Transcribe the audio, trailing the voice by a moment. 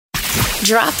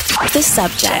Drop the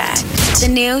subject. The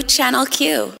new Channel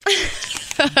Q.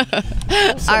 So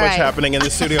much happening in the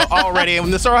studio already,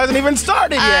 and the show hasn't even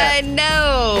started yet. I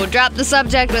know. Drop the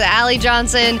subject with Allie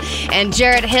Johnson and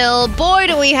Jarrett Hill. Boy,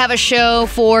 do we have a show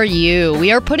for you.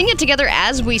 We are putting it together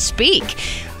as we speak.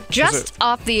 Just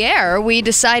off the air, we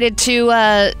decided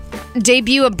to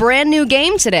debut a brand new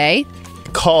game today.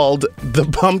 Called The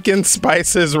Pumpkin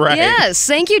Spice is Right. Yes,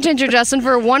 thank you, Ginger Justin,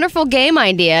 for a wonderful game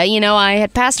idea. You know, I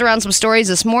had passed around some stories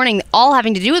this morning, all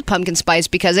having to do with pumpkin spice,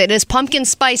 because it is pumpkin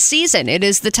spice season. It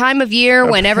is the time of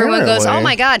year when everyone goes, oh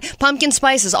my God, pumpkin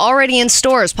spice is already in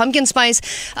stores. Pumpkin spice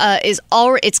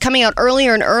it's coming out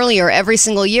earlier and earlier every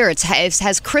single year. It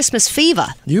has Christmas fever.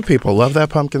 You people love that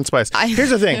pumpkin spice.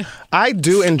 Here's the thing. I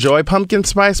do enjoy pumpkin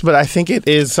spice, but I think it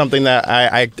is something that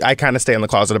I kind of stay in the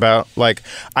closet about. Like,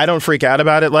 I don't freak out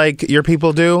about it like your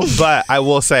people do, but I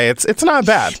will say it's not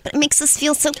bad. But it makes us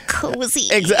feel so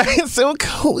cozy. Exactly. It's so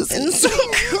cozy. It's so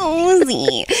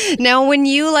cozy. Now, when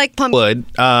you like pumpkin...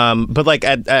 but like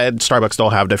at Starbucks, they'll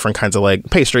have different kinds of like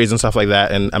pastries and stuff like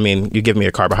that. And I mean, you give me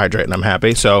a carbohydrate and I'm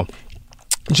happy. So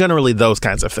generally those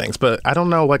kinds of things. But I don't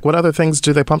know, like, what other things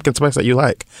do they pumpkin spice that you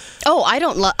like? Oh,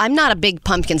 I'm not a big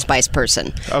pumpkin spice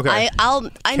person. Okay.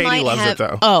 Katie might loves it,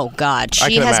 though. Oh, God.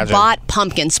 She has bought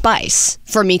pumpkin spice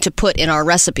for me to put in our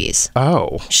recipes.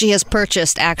 Oh. She has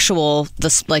purchased the actual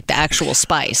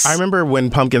spice. I remember when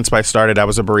pumpkin spice started, I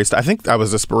was a barista. I think I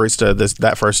was this barista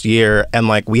that first year, and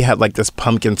like we had like this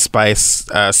pumpkin spice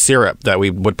syrup that we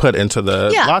would put into the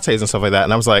lattes and stuff like that.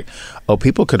 And I was like, oh,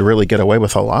 people could really get away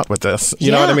with a lot with this.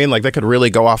 You know what I mean? Like, they could really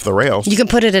go off the rails. You can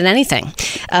put it in anything,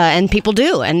 and people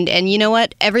do. And you know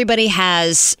what? Everybody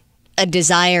has a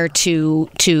desire to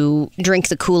drink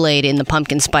the Kool-Aid in the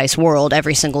pumpkin spice world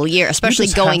every single year, especially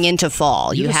going into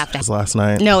fall. You have to. It was last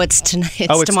night. No, it's tonight.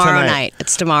 It's tomorrow night.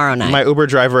 It's tomorrow night. My Uber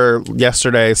driver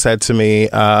yesterday said to me,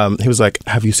 he was like,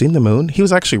 "Have you seen the moon?" He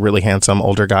was actually a really handsome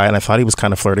older guy, and I thought he was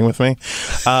kind of flirting with me.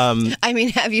 I mean,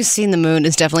 "Have you seen the moon"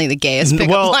 is definitely the gayest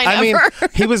pickup line ever.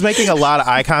 He was making a lot of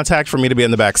eye contact for me to be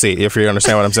in the back seat, if you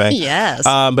understand what I'm saying. Yes.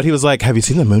 But he was like, "Have you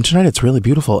seen the moon tonight? It's really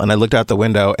beautiful." And I looked out the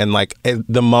window, and like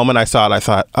the moment I saw it, I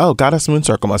thought, oh, Goddess Moon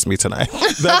Circle must be tonight.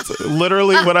 That's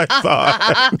literally what I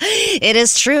thought. It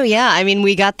is true, yeah. I mean,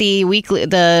 we got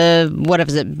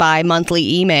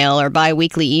bi-monthly email or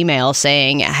bi-weekly email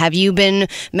saying, have you been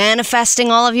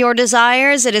manifesting all of your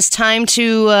desires? It is time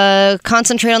to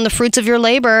concentrate on the fruits of your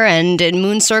labor, and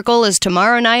Moon Circle is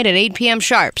tomorrow night at 8 p.m.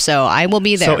 sharp, so I will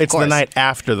be there, So it's the night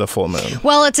after the full moon.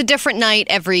 Well, it's a different night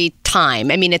every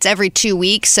time. I mean, it's every 2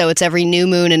 weeks, so it's every new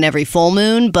moon and every full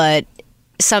moon, but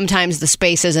sometimes the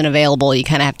space isn't available. You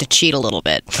kind of have to cheat a little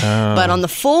bit. But on the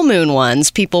full moon ones,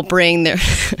 people bring their...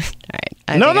 All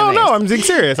right. No, I'm being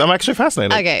serious. I'm actually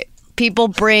fascinated. Okay. People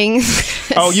bring...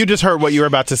 Oh, you just heard what you were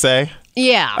about to say?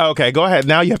 Yeah. Okay, go ahead.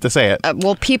 Now you have to say it.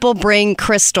 Well, people bring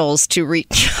crystals to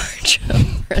recharge.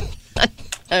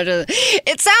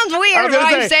 It sounds weird when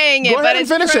I'm saying it, but it's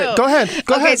true. Go ahead and finish it. Go ahead.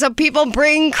 Okay, so people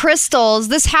bring crystals.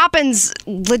 This happens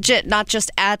legit, not just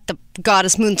at the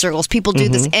Goddess Moon Circles. People do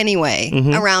this anyway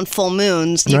around full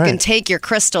moons. You can take your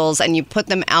crystals and you put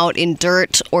them out in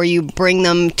dirt, or you bring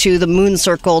them to the moon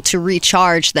circle to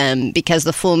recharge them because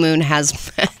the full moon has...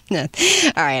 All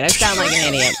right, I sound like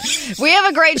an idiot. We have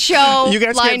a great show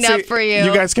lined up for you.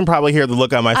 You guys can probably hear the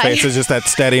look on my face. It's just that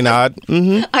steady nod.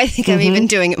 I think I'm even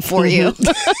doing it for you.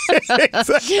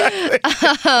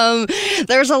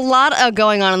 There's a lot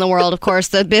going on in the world, of course.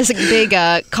 The big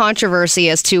controversy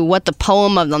as to what the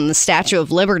poem on the Statue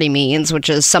of Liberty means, which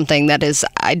is something that is,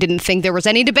 I didn't think there was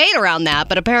any debate around that,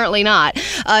 but apparently not.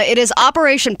 It is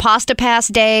Operation Pasta Pass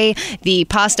Day. The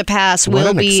Pasta Pass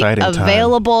will be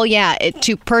available,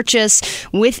 to purchase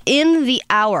within the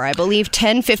hour. I believe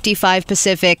 10:55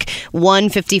 Pacific,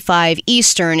 1:55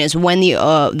 Eastern is when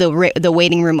the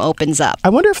waiting room opens up. I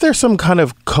wonder if there's some kind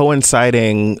of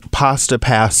coinciding Pasta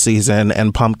Pass season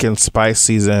and pumpkin spice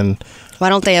season. Why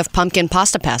don't they have pumpkin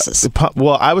pasta passes?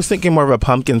 Well, I was thinking more of a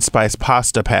pumpkin spice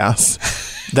pasta pass.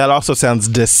 That also sounds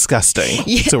disgusting.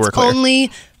 So we're clear.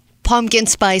 Only pumpkin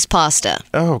spice pasta.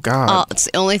 Oh, God. It's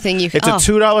the only thing you can... It's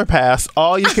a $2 pass,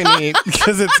 all you can eat,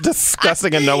 because it's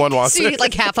disgusting and no one wants it. So you eat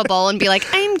like half a bowl and be like,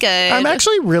 I'm good. I'm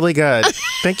actually really good.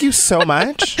 Thank you so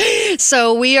much.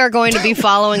 So we are going to be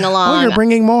following along. Oh, you're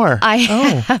bringing more. I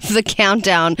have the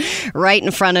countdown right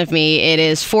in front of me. It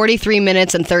is 43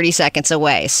 minutes and 30 seconds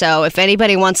away. So if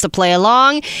anybody wants to play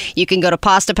along, you can go to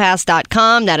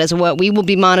pastapass.com. That is what we will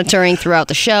be monitoring throughout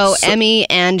the show. Emmy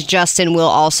and Justin will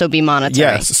also be monitoring.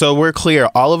 Yes. So so we're clear.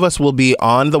 All of us will be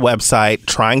on the website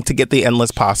trying to get the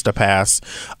endless pasta pass.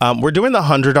 We're doing the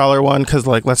 $100 one because,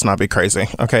 like, let's not be crazy.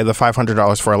 Okay, the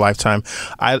 $500 for a lifetime.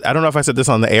 I don't know if I said this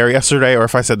on the air yesterday or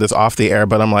if I said this off the air,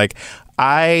 but I'm like,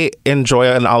 I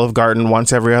enjoy an Olive Garden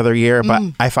once every other year, but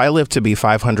if I live to be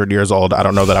 500 years old, I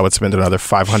don't know that I would spend another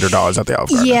 $500 at the Olive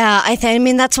Garden. Yeah, I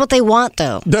mean, that's what they want,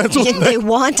 though. That's what they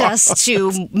want us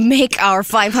to make our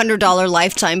 $500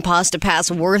 lifetime pasta pass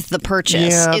worth the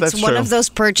purchase. Yeah, it's that's one true. of those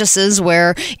purchases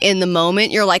where in the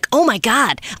moment you're like, oh my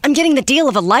God, I'm getting the deal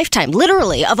of a lifetime,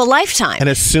 literally of a lifetime. And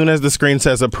as soon as the screen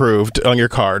says approved on your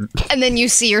card. And then you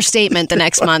see your statement the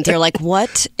next month, you're like,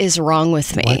 what is wrong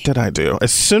with me? What did I do?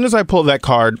 As soon as I pull that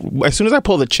card, as soon as I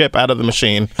pull the chip out of the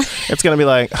machine, it's going to be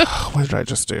like, oh, what did I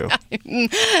just do?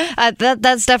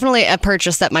 That's definitely a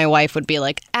purchase that my wife would be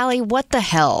like, Allie, what the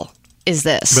hell is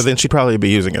this? But then she'd probably be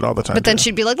using it all the time. But then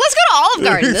she'd be like, let's go to Olive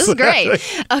Garden. This is great.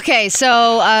 Okay,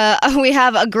 so we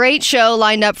have a great show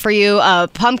lined up for you.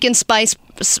 Pumpkin spices,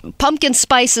 The pumpkin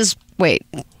spice is right.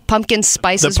 The pumpkin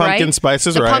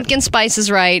spice is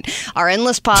right. Our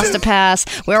endless pasta pass.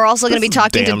 We're also going to be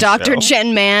talking to Dr.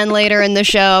 Jen Mann later in the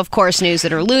show. Of course, News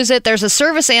It or Lose It. There's a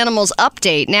service animals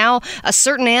update. Now, a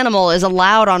certain animal is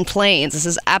allowed on planes. This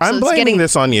is absolutely I'm blaming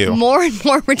this on you. More and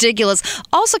more ridiculous.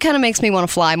 Also kind of makes me want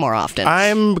to fly more often.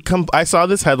 I saw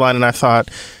this headline and I thought,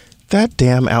 that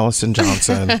damn Allison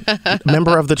Johnson,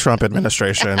 member of the Trump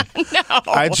administration. No.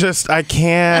 I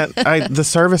can't. The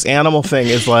service animal thing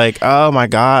is like, oh my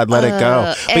God, let it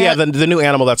go. But yeah, the new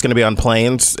animal that's going to be on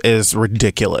planes is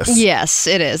ridiculous. Yes,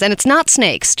 it is. And it's not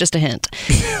snakes, just a hint.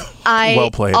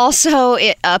 Well played. Also,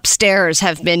 upstairs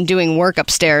have been doing work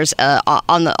upstairs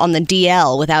on the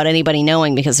DL without anybody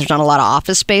knowing because there's not a lot of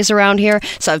office space around here.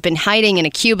 So I've been hiding in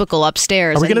a cubicle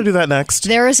upstairs. Are we going to do that next?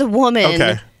 There is a woman.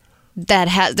 Okay.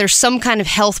 There's some kind of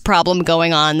health problem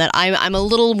going on that I'm a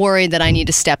little worried that I need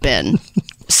to step in.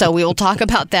 So we will talk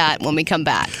about that when we come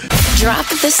back. Drop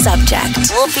the subject.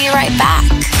 We'll be right back.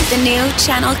 The new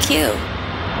Channel Q.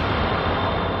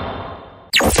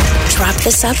 Drop the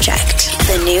subject.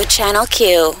 The new Channel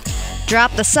Q.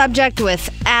 Drop the subject with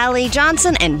Allie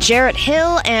Johnson and Jarrett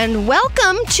Hill. And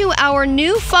welcome to our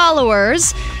new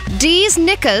followers, Dee's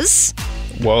Nickas.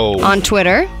 Whoa. On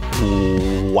Twitter.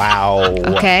 Wow.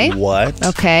 Okay. What?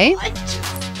 Okay.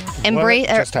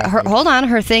 Hold on.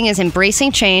 Her thing is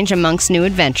embracing change amongst new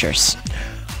adventures.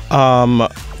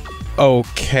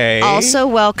 Okay. Also,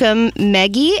 welcome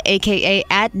Meggie, a.k.a.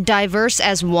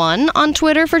 @DiverseAs1 on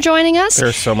Twitter for joining us.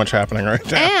 There's so much happening right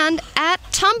now. And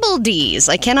 @TumbleDees.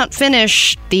 I cannot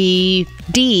finish the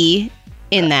D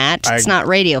in that. It's not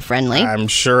radio friendly. I'm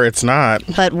sure it's not.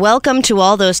 But welcome to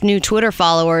all those new Twitter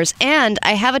followers. And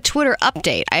I have a Twitter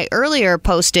update. I earlier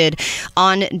posted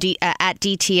on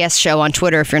 @DTS Show on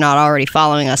Twitter. If you're not already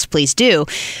following us, please do.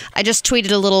 I just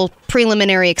tweeted a little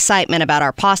preliminary excitement about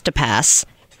our Pasta Pass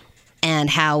and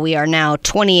how we are now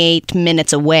 28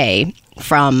 minutes away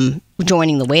from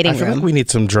joining the waiting room. I feel like we need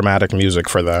some dramatic music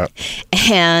for that.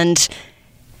 And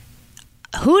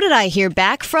who did I hear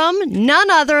back from?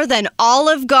 None other than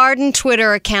Olive Garden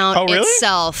Twitter account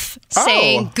itself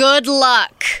saying good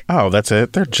luck. Oh, that's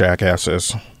it? They're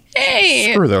jackasses.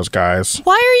 Hey. Screw those guys.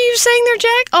 Why are you saying they're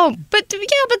jack? Oh, but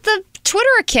the Twitter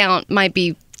account might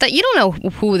be that you don't know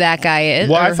who that guy is.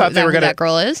 Well, I thought they were going to. That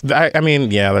girl is. I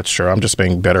mean, yeah, that's true. I'm just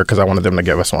being bitter because I wanted them to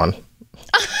give us one.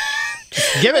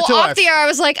 Give it to us. Off the air, I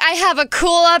was like, I have a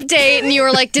cool update, and you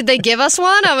were like, did they give us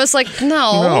one? I was like, no.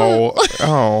 No.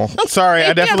 Oh, sorry.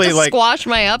 I definitely have to squash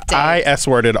my update. I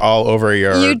S-worded all over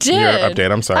your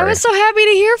update. I'm sorry. I was so happy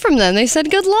to hear from them. They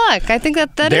said good luck. I think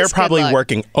that they're is probably good luck.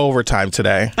 Working overtime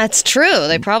today. That's true.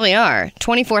 They probably are.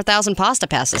 24,000 pasta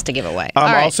passes to give away. All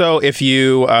right. Also, if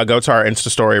you go to our Insta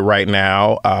story right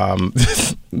now,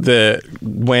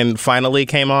 when Finally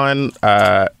came on,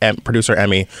 producer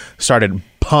Emmy started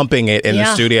pumping it in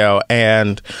the studio,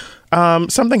 and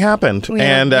something happened.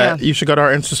 You should go to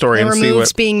our Insta story and see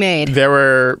what's being made. There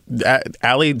were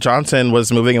Allie Johnson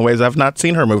was moving in ways I've not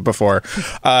seen her move before.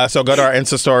 So go to our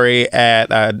Insta story at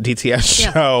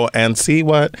DTS Show and see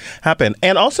what happened.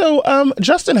 And also,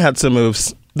 Justin had some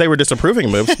moves. They were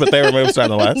disapproving moves, but they were moves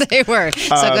nonetheless. They were.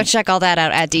 So go check all that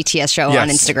out at DTS Show on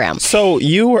Instagram. So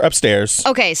you were upstairs.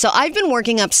 Okay, so I've been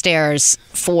working upstairs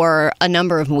for a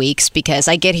number of weeks because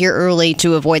I get here early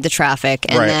to avoid the traffic,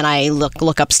 and then I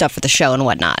look up stuff for the show and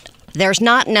whatnot. There's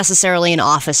not necessarily an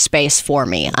office space for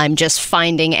me. I'm just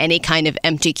finding any kind of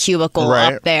empty cubicle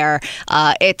up there.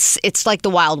 It's like the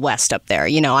Wild West up there.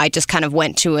 You know, I just kind of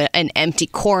went to an empty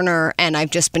corner, and I've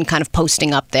just been kind of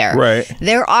posting up there. Right.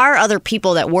 There are other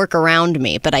people that work around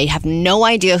me, but I have no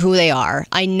idea who they are.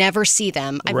 I never see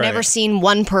them. I've never seen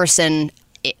one person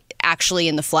actually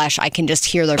in the flesh. I can just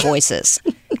hear their voices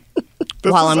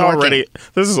while I'm working.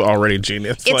 This is already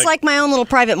genius. It's like my own little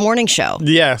private morning show.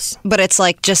 Yes. But it's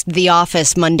like just the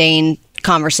office mundane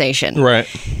conversation. Right.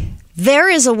 There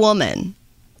is a woman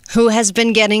who has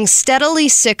been getting steadily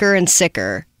sicker and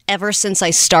sicker ever since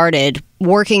I started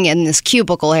working in this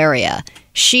cubicle area.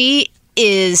 She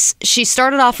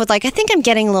started off with like, I think I'm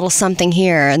getting a little something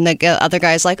here. And the other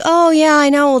guy's like, oh, yeah, I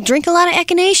know. We'll drink a lot of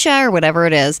echinacea or whatever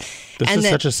it is. This is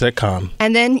such a sitcom.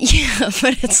 And then, yeah,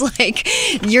 but it's like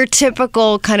your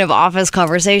typical kind of office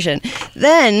conversation.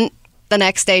 Then the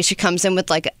next day she comes in with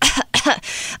like,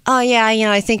 oh, yeah,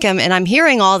 I think I'm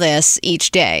hearing all this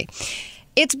each day.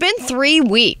 It's been 3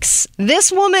 weeks.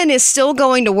 This woman is still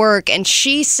going to work, and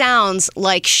she sounds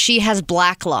like she has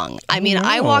black lung. I mean,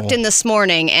 I walked in this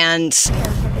morning, and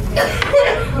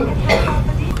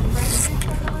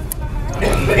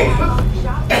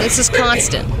this is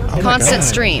constant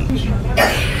stream.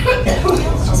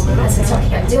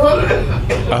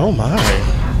 Oh, my.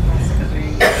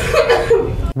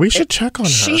 We should check on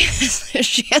her. She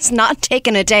has not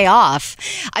taken a day off.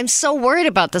 I'm so worried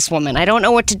about this woman. I don't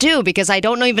know what to do because I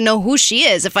don't even know who she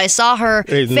is. If I saw her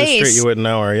in the street, you wouldn't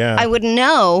know her, yeah. I wouldn't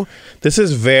know. This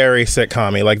is very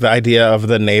sitcom-y. Like the idea of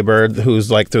the neighbor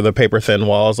who's like through the paper-thin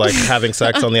walls, like having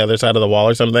sex on the other side of the wall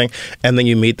or something, and then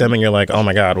you meet them and you're like, oh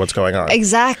my God, what's going on?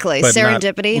 Exactly. But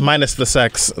serendipity. Minus the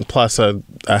sex plus a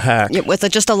hack.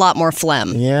 With just a lot more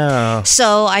phlegm. Yeah.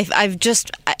 So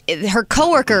her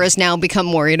coworker has now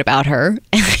become worried about her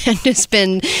and has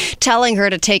been telling her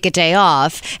to take a day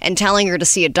off and telling her to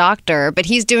see a doctor, but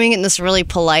he's doing it in this really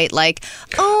polite, like,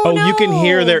 oh no. You can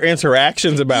hear their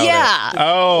interactions about it.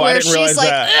 Oh, I didn't realize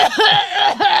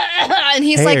that. And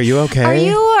he's hey, like, are you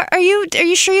okay? Are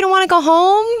you sure you don't want to go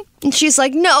home? And she's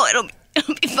like, no, it'll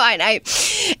be fine.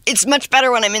 It's much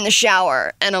better when I'm in the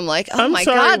shower. And I'm like, oh my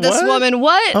God, this woman,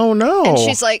 what? Oh no. And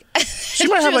she's like, she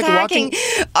might have like walking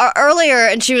earlier,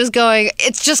 and she was going,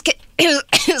 it's just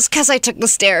because I took the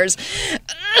stairs.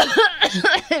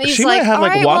 And he's she might have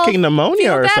like walking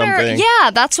pneumonia or something.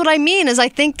 Yeah, that's what I mean. Is I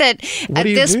think that at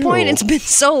this point it's been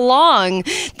so long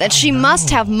that she must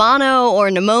have mono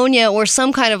or pneumonia or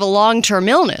some kind of a long-term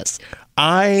illness.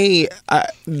 I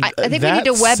think we need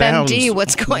to WebMD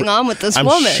what's going on with this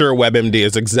woman. I'm sure WebMD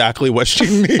is exactly what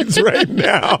she needs right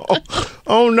now.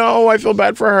 Oh no, I feel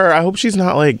bad for her. I hope she's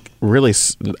not like really.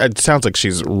 It sounds like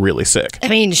she's really sick. I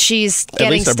mean, she's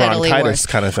getting steadily worse. At least a bronchitis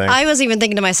kind of thing. I was even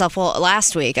thinking to myself, well,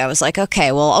 last week I was like,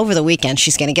 okay, well, over the weekend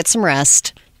she's going to get some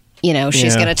rest.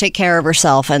 She's going to take care of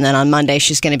herself, and then on Monday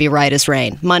she's going to be right as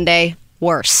rain. Monday,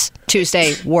 worse.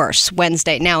 Tuesday, worse.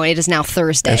 Wednesday, it is now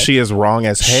Thursday. And she is wrong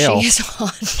as hell.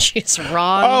 She's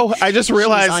wrong. Oh, I just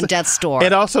realized. She's on death's door.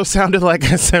 It also sounded like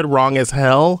I said wrong as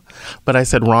hell, but I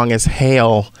said wrong as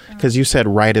hail because you said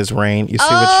right as rain. You see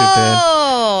what you did?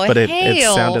 Oh, but it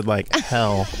sounded like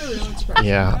hell.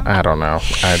 Yeah, I don't know.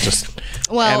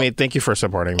 Thank you for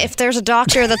supporting me. If there's a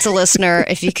doctor that's a listener,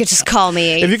 if you could just call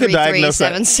me,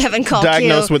 833-77 call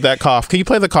diagnose with that cough. Can you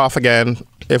play the cough again?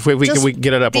 If we can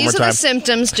get it up one more time. These are the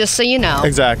symptoms, just so you know.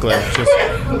 Exactly.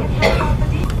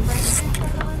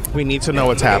 We need to know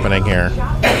what's happening here.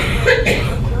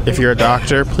 If you're a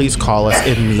doctor, please call us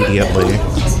immediately.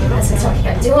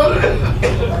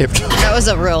 That was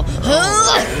a real...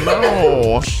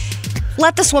 No.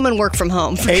 Let this woman work from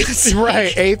home. Right,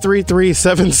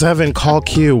 833-77 call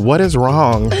Q. What is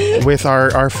wrong with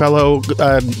our fellow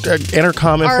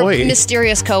Intercom employee? Our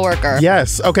mysterious coworker.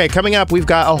 Yes. Okay, coming up, we've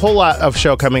got a whole lot of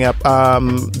show coming up.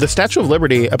 The Statue of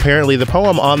Liberty, apparently the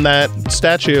poem on that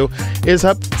statue is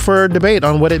up for debate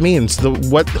on what it means,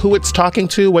 who it's talking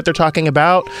to, what they're talking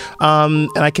about. And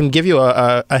I can give you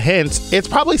a hint. It's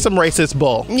probably some racist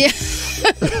bull. Yeah.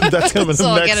 That's coming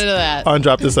so next get into that. on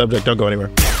Drop the Subject. Don't go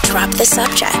anywhere. Drop the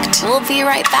Subject. We'll be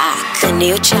right back. The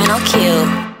new Channel Q.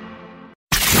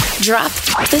 Drop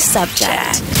the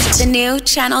Subject. The new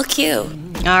Channel Q.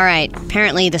 All right.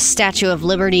 Apparently, the Statue of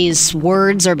Liberty's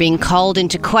words are being called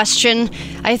into question.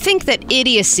 I think that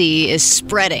idiocy is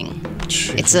spreading.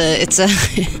 Jeez.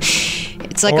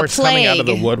 It's like or a it's plague. Coming out of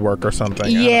the woodwork or something.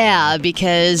 Yeah,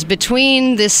 because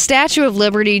between this Statue of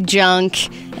Liberty junk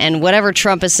and whatever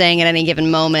Trump is saying at any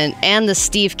given moment, and the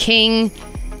Steve King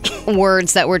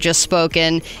words that were just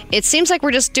spoken, it seems like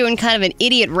we're just doing kind of an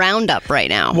idiot roundup right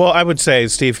now. Well, I would say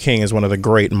Steve King is one of the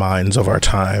great minds of our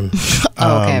time.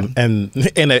 Okay. And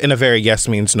in a very yes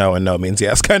means no and no means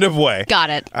yes kind of way.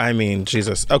 Got it. I mean,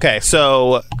 Jesus. Okay,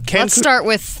 so let's start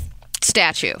with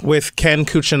statue. With Ken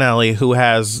Cuccinelli, who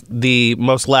has the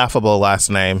most laughable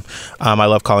last name. I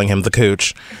love calling him the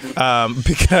Cooch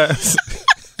because...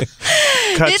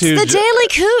 It's the Daily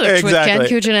Cooch with Ken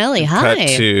Cuccinelli. Hi. Cut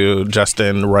to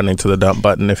Justin running to the dump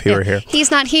button if he were here.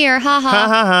 He's not here. Ha ha. Ha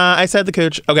ha ha. I said the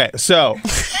Cooch. Okay, so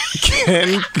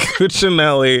Ken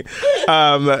Cuccinelli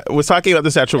was talking about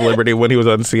the Statue of Liberty when he was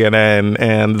on CNN,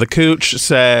 and the Cooch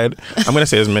said, I'm going to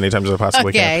say as many times as I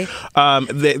possibly can.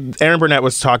 Aaron Burnett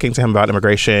was talking to him about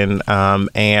immigration,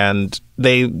 and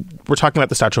they were talking about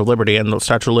the Statue of Liberty, and the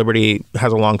Statue of Liberty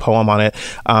has a long poem on it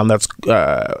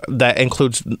that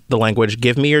includes the language,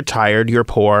 "Give me your tired, your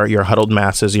poor, your huddled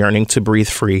masses yearning to breathe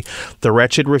free. The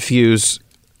wretched refuse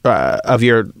of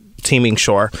your teeming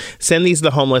shore. Send these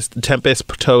the homeless, the tempest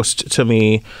toast to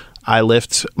me. I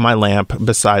lift my lamp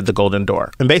beside the golden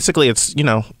door." And basically it's,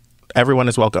 everyone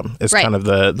is welcome. It's kind of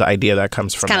the idea that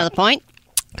comes from kind of the point.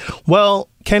 Well,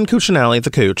 Ken Cuccinelli, the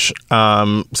Cooch,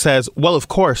 says, well, of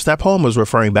course, that poem was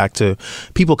referring back to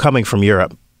people coming from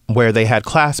Europe, where they had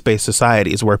class-based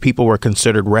societies where people were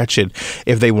considered wretched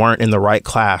if they weren't in the right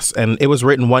class. And it was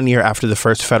written 1 year after the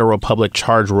first federal public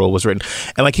charge rule was written.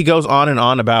 And he goes on and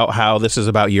on about how this is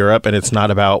about Europe and it's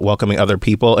not about welcoming other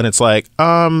people. And it's like,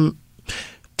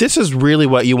 this is really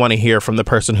what you want to hear from the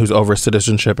person who's over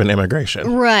citizenship and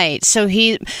immigration. Right.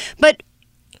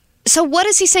 So what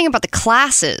is he saying about the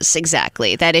classes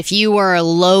exactly? That if you were a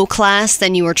low class,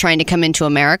 then you were trying to come into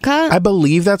America? I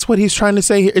believe that's what he's trying to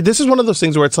say here. This is one of those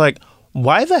things where it's like,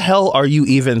 why the hell are you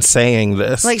even saying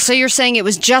this? So you're saying it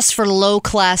was just for low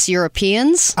class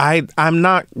Europeans? I'm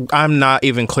not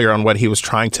even clear on what he was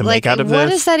trying to make out of this. What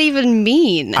does that even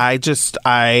mean? I just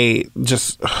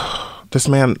this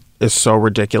man is so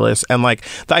ridiculous. And the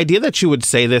idea that you would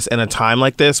say this in a time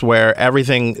like this where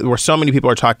so many people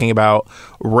are talking about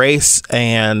race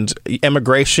and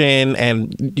immigration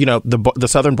and, the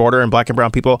southern border and black and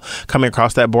brown people coming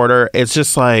across that border, it's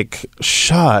just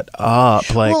shut up.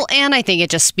 Well, and I think it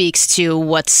just speaks to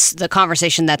what's the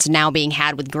conversation that's now being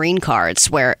had with green cards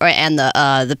and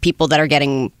the people that are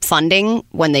getting funding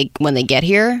when they get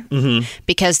here. Mm-hmm.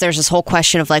 Because there's this whole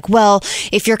question of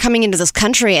if you're coming into this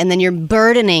country and then you're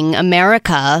burdening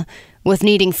America with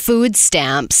needing food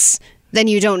stamps, then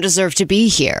you don't deserve to be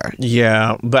here.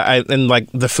 Yeah, but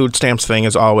the food stamps thing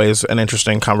is always an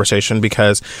interesting conversation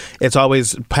because it's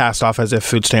always passed off as if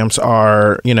food stamps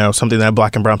are, something that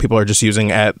black and brown people are just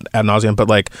using ad nauseum, but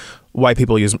white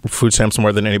people use food stamps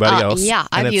more than anybody else. Yeah,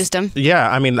 I've used them.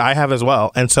 Yeah, I have as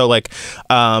well. And so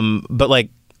but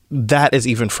that is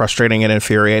even frustrating and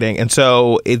infuriating. And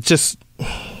so it just...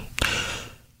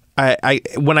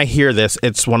 when I hear this,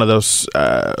 it's one of those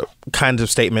kinds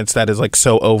of statements that is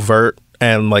so overt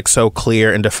and so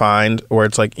clear and defined, where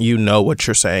it's what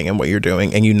you're saying and what you're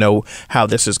doing, and how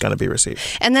this is going to be received.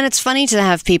 And then it's funny to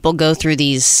have people go through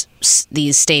these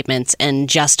statements and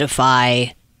justify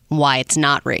why it's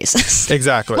not racist.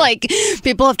 Exactly.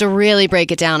 People have to really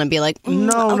break it down and be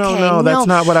no, that's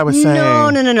not what I was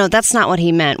saying. No, that's not what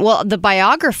he meant. Well, the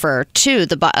biographer, too,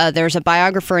 there's a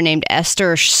biographer named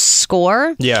Esther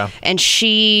Skor. Yeah. And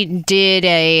she did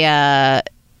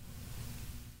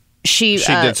She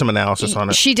did some analysis on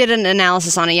it. She did an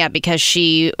analysis on it, yeah, because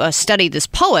she studied this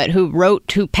poet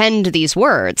who penned these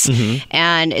words. Mm-hmm.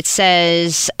 And it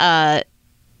says...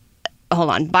 hold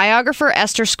on. Biographer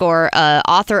Esther Skor,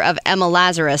 author of Emma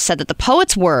Lazarus, said that the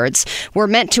poet's words were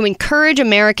meant to encourage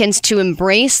Americans to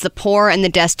embrace the poor and the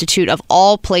destitute of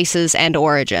all places and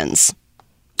origins.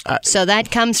 So that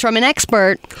comes from an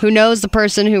expert who knows the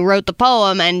person who wrote the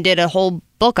poem and did a whole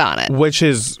book on it. Which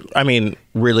is,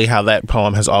 really how that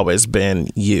poem has always been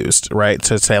used, right?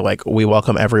 To say, we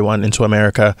welcome everyone into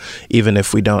America, even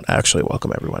if we don't actually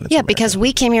welcome everyone into America. Because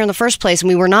we came here in the first place and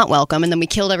we were not welcome, and then we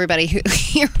killed everybody who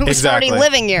was already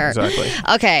living here. Exactly.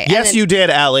 Okay. Yes, you did,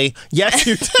 Allie. Yes,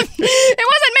 you did. It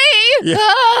wasn't me.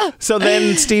 Yeah. So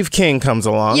then Steve King comes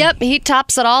along. Yep, he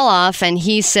tops it all off, and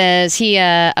he says he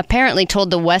apparently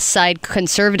told the West Side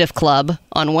Conservative Club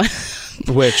on one...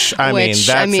 Which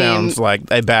sounds like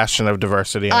a bastion of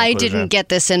diversity and inclusion. I didn't get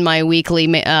this in my weekly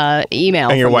email.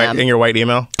 In your white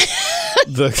email?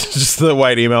 Just the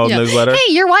white email newsletter?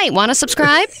 Hey, you're white. Want to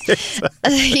subscribe?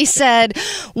 He said,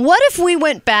 what if we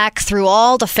went back through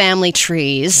all the family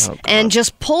trees and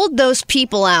just pulled those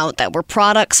people out that were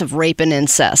products of rape and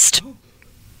incest?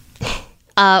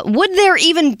 Would there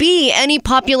even be any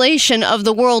population of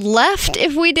the world left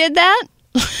if we did that?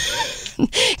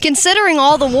 Considering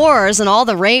all the wars and all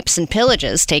the rapes and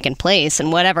pillages taking place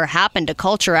and whatever happened to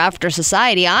culture after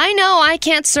society, I know I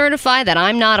can't certify that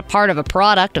I'm not a part of a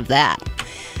product of that.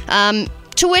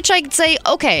 To which I could say,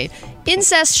 okay,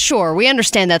 incest, sure, we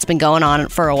understand that's been going on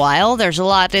for a while. There's a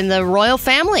lot in the royal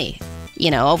family.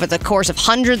 over the course of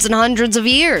hundreds and hundreds of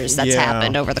years. That's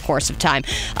happened over the course of time.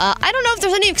 I don't know if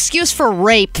there's any excuse for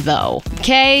rape, though.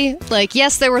 Okay? Like,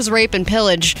 yes, there was rape and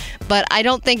pillage, but I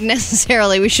don't think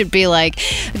necessarily we should be like,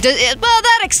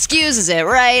 that excuses it,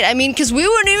 right? I mean, because we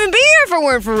wouldn't even be here if it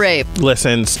weren't for rape.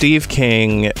 Listen, Steve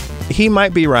King, he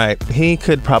might be right. He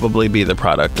could probably be the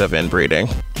product of inbreeding.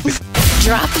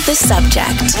 Drop the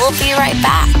subject. We'll be right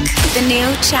back. The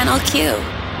new Channel Q.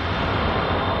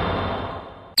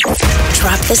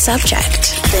 Drop the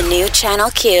subject. The new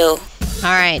Channel Q. All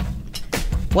right.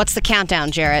 What's the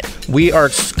countdown, Jarrett? We are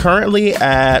currently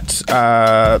at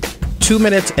 2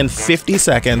 minutes and 50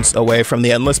 seconds away from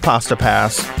the Endless Pasta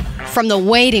Pass. From the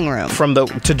waiting room.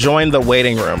 To join the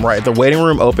waiting room, right? The waiting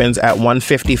room opens at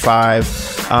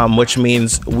 1:55, which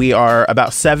means we are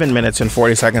about 7 minutes and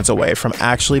 40 seconds away from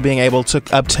actually being able to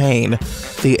obtain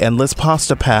the Endless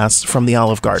Pasta Pass from the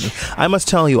Olive Garden. I must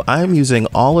tell you, I'm using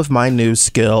all of my news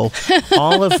skill,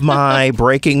 all of my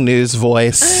breaking news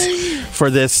voice for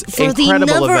this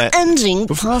incredible event.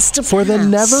 For the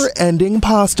never-ending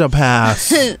Pasta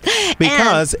Pass.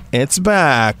 Because it's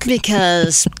back.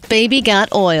 Because baby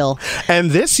got oil.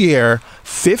 And this year,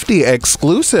 50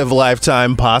 exclusive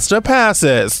lifetime pasta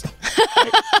passes.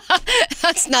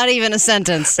 That's not even a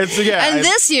sentence.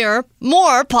 This year,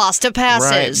 more pasta passes.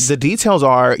 Right. The details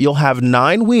are you'll have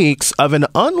 9 weeks of an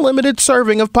unlimited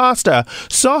serving of pasta,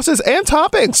 sauces, and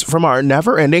toppings from our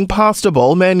never-ending pasta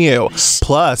bowl menu.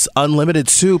 Plus, unlimited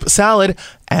soup, salad,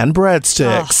 and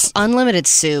breadsticks. Unlimited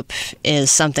soup is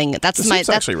something that's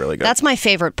actually really good. That's my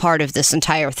favorite part of this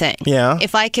entire thing. Yeah.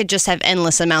 If I could just have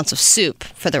endless amounts of soup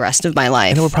for the rest of my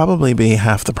life. And it would probably be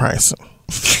half the price.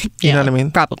 You know what I mean?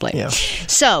 Probably. Yeah.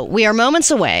 So we are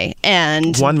moments away,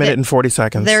 and 1 minute and 40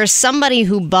 seconds. There's somebody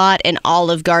who bought an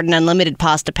Olive Garden Unlimited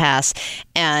Pasta Pass,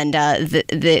 and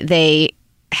they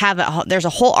have there's a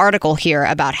whole article here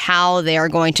about how they are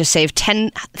going to save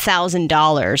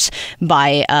 $10,000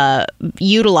 by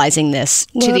utilizing this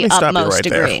to the utmost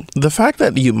degree. The fact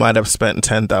that you might have spent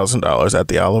 $10,000 at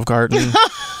the Olive Garden.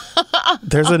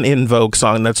 There's an In Vogue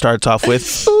song that starts off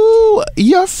with, "Ooh,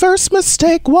 your first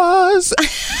mistake was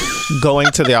going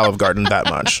to the Olive Garden that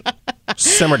much."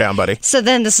 Simmer down, buddy. So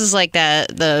then this is like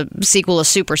the sequel of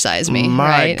Super Size Me, My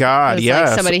right? God, it's yes.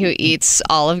 like somebody who eats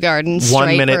Olive Garden straight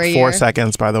 1 minute, for a 4 year.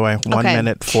 seconds, by the way. 1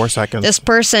 minute, 4 seconds. This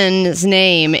person's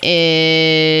name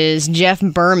is Jeff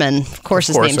Berman. Of course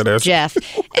his name is Jeff.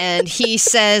 And he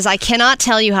says, "I cannot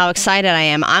tell you how excited I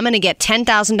am. I'm going to get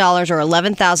 $10,000 or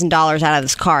 $11,000 out of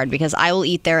this card because I will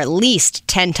eat there at least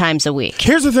 10 times a week."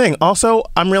 Here's the thing. Also,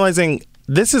 I'm realizing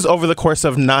this is over the course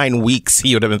of 9 weeks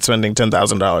he would have been spending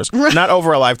 $10,000. Right. Not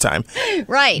over a lifetime.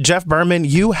 Right. Jeff Berman,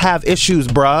 you have issues,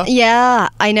 bruh. Yeah,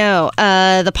 I know.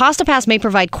 The Pasta Pass may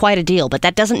provide quite a deal, but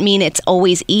that doesn't mean it's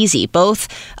always easy. Both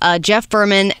Jeff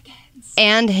Berman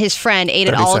and his friend ate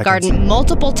at Olive Garden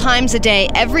multiple times a day,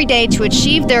 every day, to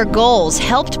achieve their goals,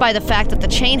 helped by the fact that the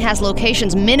chain has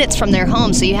locations minutes from their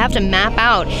home, so you have to map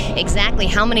out exactly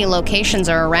how many locations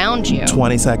are around you.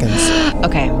 20 seconds.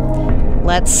 Okay,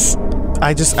 let's...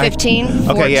 15,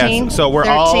 14, okay, yes. So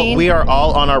we are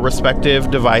all on our respective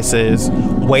devices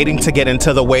waiting to get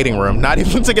into the waiting room. Not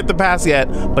even to get the pass yet,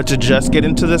 but to just get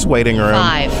into this waiting room.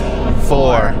 5,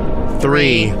 4,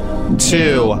 3,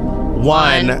 2,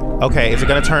 1. Okay, is it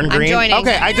going to turn green? I'm joining.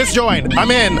 Okay, I just joined. I'm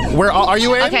in. Are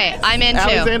you in? Okay, I'm in too.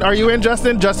 Allie's in. Are you in,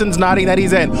 Justin? Justin's nodding that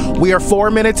he's in. We are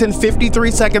 4 minutes and 53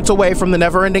 seconds away from the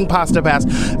never-ending Pasta Pass.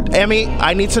 Emmy,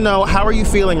 I need to know, how are you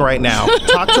feeling right now?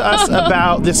 Talk to us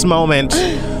about this moment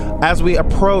as we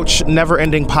approach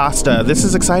never-ending pasta. This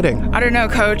is exciting. I don't know,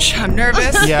 Coach. I'm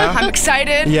nervous. Yeah. I'm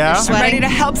excited. Yeah. I'm ready to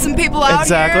help some people out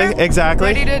here. Exactly.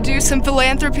 Ready to do some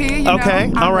philanthropy.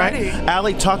 Okay. All right. Ready.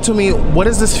 Allie, talk to me. What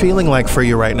is this feeling like for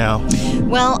you right now?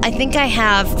 Well, I think I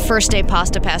have first day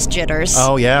Pasta Pass jitters.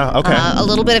 Oh, yeah. Okay. A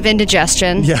little bit of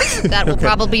indigestion. Yeah. That will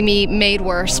probably be made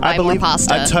worse by more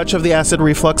pasta. A touch of the acid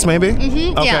reflux, maybe?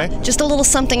 Mm-hmm. Okay. Yeah. Just a little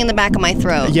something in the back of my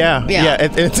throat. Yeah.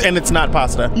 It's not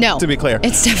pasta. No. To be clear.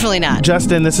 It's definitely not.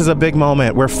 Justin, this is a big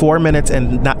moment. We're 4 minutes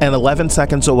and 11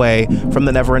 seconds away from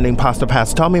the never-ending Pasta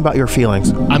Pass. Tell me about your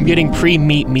feelings. I'm getting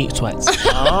meat sweats.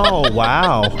 Oh,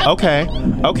 wow. Okay.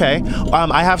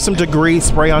 I have some Degree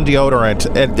spray-on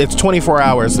deodorant. It's 24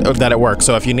 hours that it works,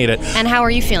 so if you need it. And how are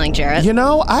you feeling, Jarrett? You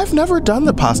know, I've never done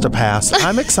the Pasta Pass.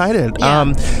 I'm excited.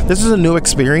 Yeah. This is a new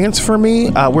experience for me.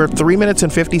 We're 3 minutes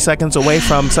and 50 seconds away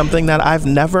from something that I've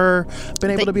never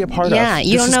been able to be a part of. Yeah,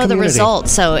 you don't know the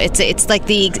results, so it's like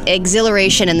the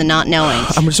exhilaration in the not knowing.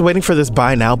 I'm just waiting for this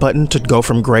buy now button to go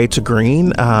from gray to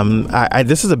green.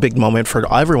 This is a big moment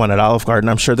for everyone at Olive Garden.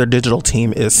 I'm sure their digital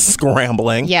team is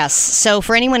scrambling. Yes. So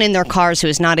for anyone in their cars who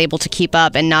is not able to keep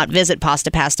up and not visit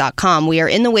pastapass.com, we are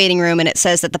in the waiting room, and it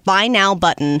says that the buy now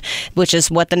button, which is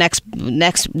what the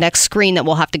next screen that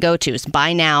we'll have to go to is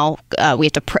buy now. We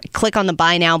have to click on the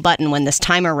buy now button when this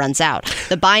timer runs out.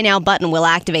 The buy now button will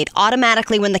activate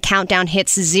automatically when the countdown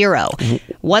hits 0.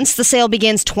 Once the sale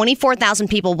begins, 24,000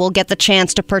 people will get the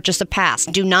chance to purchase a pass.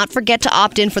 Do not forget to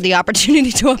opt in for the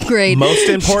opportunity to upgrade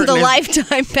to the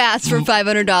lifetime pass for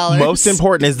 $500. Most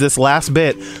important is this last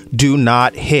bit. Do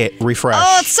not hit refresh.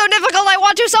 Oh, it's so difficult. I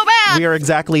want to so bad. We are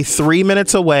exactly 3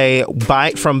 minutes away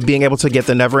from being able to get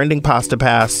the never-ending pasta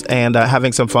pass and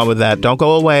having some fun with that. Don't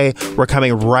go away. We're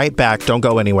coming right back. Don't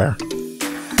go anywhere.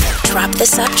 Drop the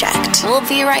subject. We'll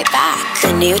be right back.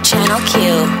 The new Channel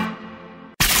Q.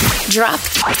 Drop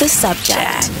the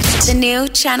subject. The new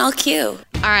Channel Q.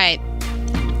 All right.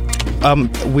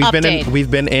 We've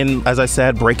been in, as I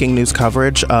said, breaking news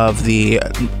coverage of the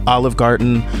Olive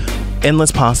Garden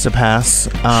endless pasta pass.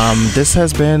 This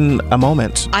has been a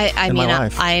moment in my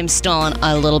life. I am still on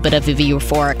a little bit of a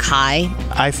euphoric high.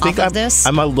 I think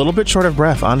I'm a little bit short of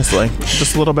breath, honestly.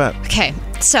 Just a little bit. Okay,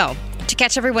 so to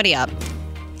catch everybody up,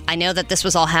 I know that this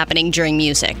was all happening during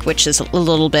music, which is a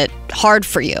little bit hard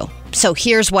for you. So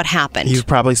here's what happened. You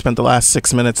probably spent the last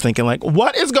 6 minutes thinking, like,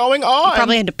 what is going on? You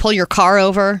probably had to pull your car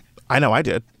over. I know I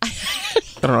did. I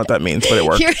don't know what that means, but it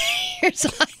worked.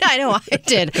 I know I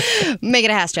did. Make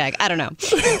it a hashtag. I don't know.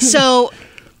 So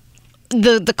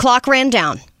the clock ran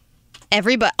down.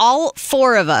 All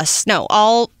four of us. No,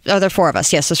 there are 4 of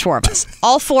us. Yes, there's 4 of us.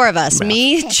 All 4 of us,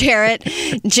 me, Jarrett,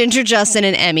 Ginger, Justin,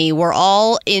 and Emmy, were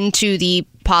all into the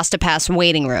Pasta Pass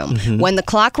waiting room. Mm-hmm. When the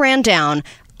clock ran down,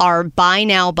 our buy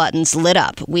now buttons lit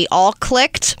up. We all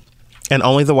clicked. And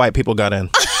only the white people got in.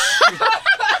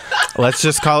 Let's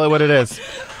just call it what it is.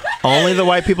 Only the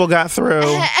white people got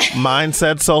through. Mine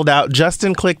said sold out.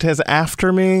 Justin clicked his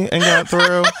after me and got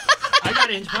through. I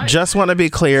got in twice. Just want to be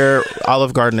clear,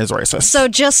 Olive Garden is racist. So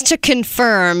just to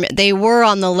confirm, they were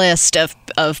on the list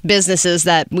of businesses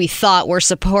that we thought were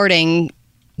supporting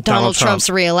Donald Trump's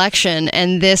re-election,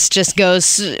 and this just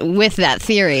goes with that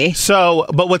theory. So,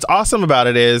 but what's awesome about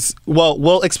it is, well,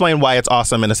 we'll explain why it's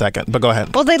awesome in a second, but go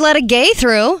ahead. Well, they let a gay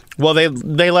through. Well, they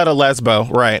let a lesbo,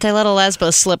 right. They let a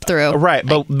lesbo slip through. Right,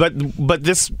 but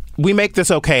this, we make this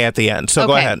okay at the end, so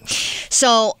Go ahead.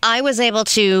 So I was able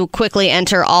to quickly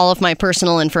enter all of my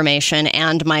personal information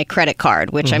and my credit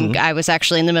card, which I was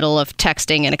actually in the middle of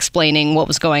texting and explaining what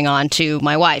was going on to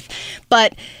my wife.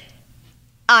 But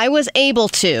I was able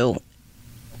to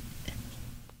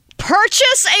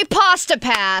purchase a Pasta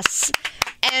Pass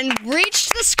and reach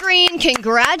the screen.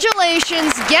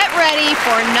 Congratulations. Get ready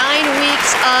for 9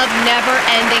 weeks of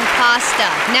never-ending pasta.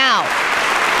 Now,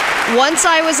 once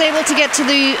I was able to get to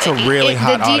the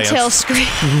detail screen.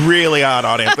 Really hot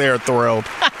audience. They are thrilled.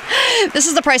 This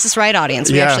is the Price is Right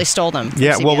audience. We actually stole them.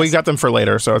 Yeah, well, we got them for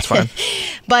later, so it's fine.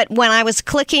 But when I was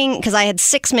clicking, because I had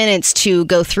 6 minutes to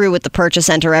go through with the purchase,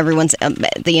 enter everyone's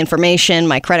the information,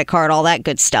 my credit card, all that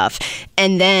good stuff.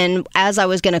 And then as I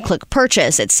was going to click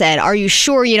purchase, it said, are you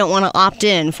sure you don't want to opt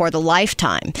in for the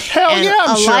lifetime? Hell yeah,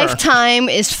 I'm sure. A lifetime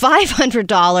is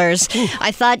 $500.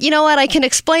 I thought, you know what? I can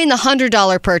explain the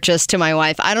 $100 purchase to my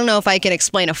wife. I don't know if I can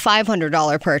explain a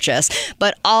 $500 purchase.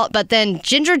 But then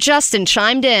Ginger Justin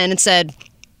chimed in and said,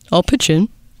 I'll pitch in.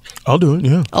 I'll do it,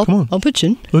 yeah. Come on. I'll pitch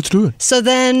in. Let's do it. So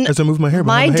then as I move my hair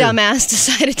my dumbass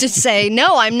decided to say,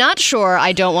 no, I'm not sure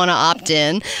I don't want to opt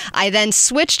in. I then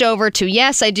switched over to,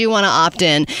 yes, I do want to opt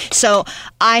in. So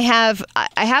I have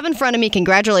in front of me,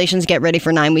 congratulations, get ready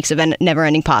for 9 weeks of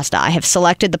never-ending pasta. I have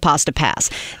selected the Pasta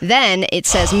Pass. Then it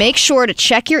says, make sure to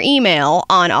check your email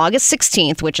on August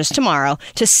 16th, which is tomorrow,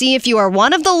 to see if you are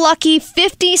one of the lucky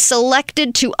 50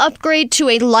 selected to upgrade to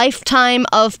a lifetime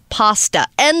of pasta.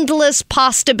 Endless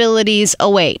possibilities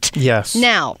await. Yes.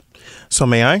 Now. So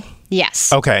may I?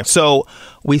 Yes. Okay. So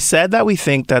we said that we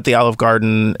think that the Olive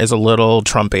Garden is a little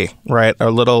Trumpy, right? A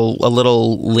little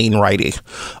lean righty,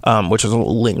 which is a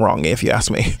little lean wrongy if you ask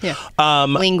me. Yeah.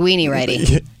 Linguini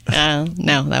righty.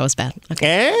 No, that was bad.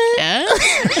 Okay.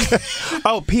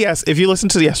 Oh, P.S. If you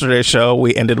listened to yesterday's show,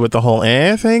 we ended with the whole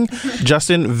thing.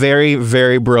 Justin, very,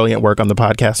 very brilliant work on the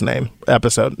podcast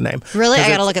episode name. Really? I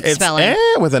got to look at the spelling.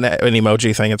 With an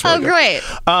emoji thing. It's really good. Great.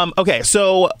 Okay,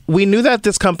 so we knew that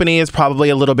this company is probably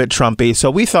a little bit Trumpy, so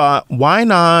we thought, why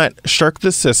not shirk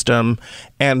the system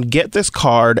and get this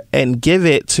card and give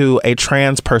it to a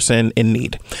trans person in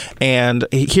need. And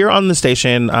here on the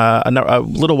station, a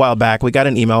little while back, we got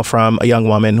an email from a young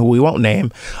woman who we won't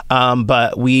name,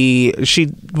 but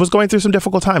she was going through some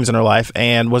difficult times in her life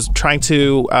and was trying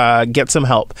to get some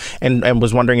help and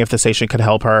was wondering if the station could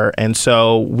help her. And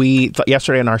so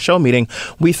yesterday in our show meeting,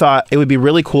 we thought it would be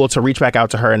really cool to reach back out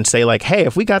to her and say, like, hey,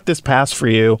 if we got this pass for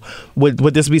you,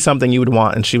 would this be something you would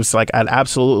want? And she was like, I'd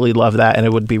absolutely love that, and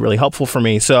it would be really helpful for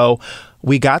me. So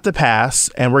we got the pass,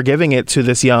 and we're giving it to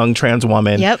this young trans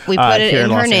woman. Yep, we put it in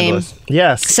her name. Angeles.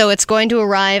 Yes. So it's going to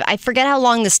arrive. I forget how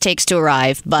long this takes to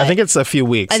arrive, but I think it's a few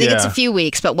weeks. I think it's a few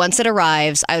weeks, but once it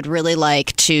arrives, I would really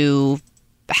like to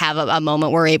have a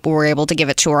moment where we're able to give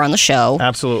it to her on the show.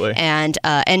 Absolutely. And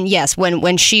yes,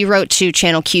 when she wrote to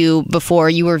Channel Q before,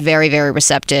 you were very, very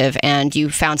receptive, and you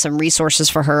found some resources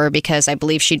for her because I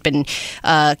believe she'd been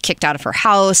kicked out of her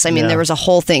house. I mean, there was a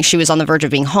whole thing. She was on the verge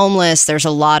of being homeless. There's a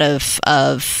lot of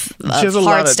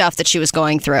hard stuff that she was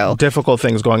going through. Difficult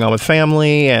things going on with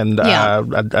family and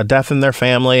a death in their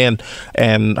family.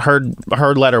 And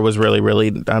her letter was really,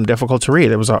 really difficult to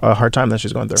read. It was a hard time that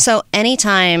she's going through. So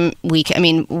anytime we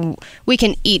can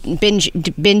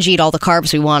binge eat all the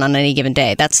carbs we want on any given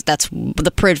day. That's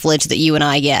the privilege that you and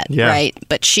I get, right?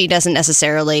 But she doesn't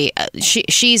necessarily.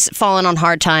 She's fallen on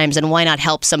hard times, and why not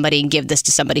help somebody and give this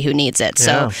to somebody who needs it?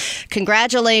 So,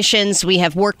 congratulations! We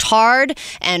have worked hard,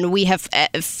 and we have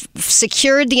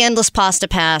secured the Endless Pasta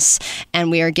Pass,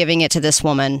 and we are giving it to this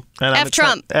woman. F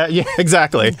Trump. Yeah,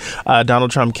 exactly.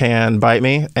 Donald Trump can bite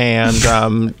me, and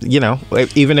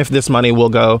even if this money will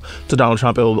go to Donald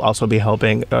Trump, it will also be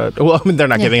helping. Well, I mean, they're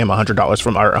not giving him $100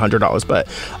 from our $100, but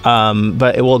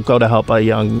it will go to help a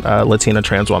young Latina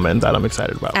trans woman that I'm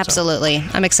excited about. Absolutely. So.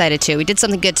 I'm excited too. We did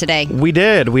something good today. We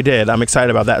did. I'm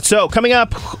excited about that. So coming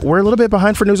up, we're a little bit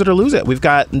behind for News It or Lose It. We've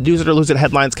got News It or Lose It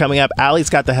headlines coming up. Allie's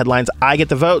got the headlines. I get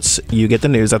the votes. You get the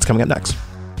news. That's coming up next.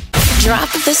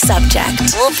 Drop the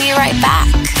subject. We'll be right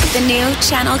back. The new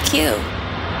Channel Q.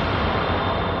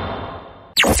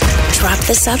 Drop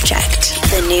the subject.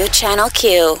 The new Channel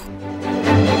Q.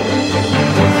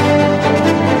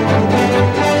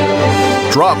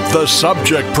 Drop the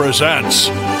Subject presents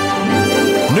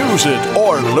News It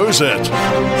or Lose It.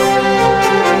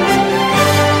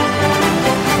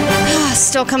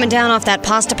 Still coming down off that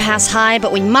Pasta Pass high,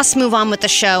 but we must move on with the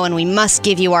show, and we must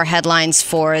give you our headlines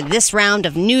for this round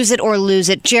of News It or Lose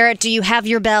It. Jarrett, do you have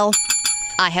your bell?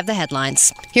 I have the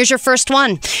headlines. Here's your first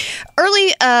one.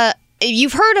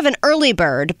 You've heard of an early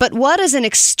bird, but what is an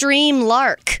extreme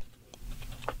lark?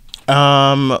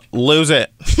 Lose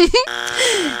it.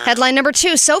 Headline number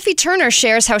 2. Sophie Turner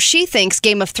shares how she thinks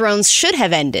Game of Thrones should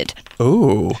have ended.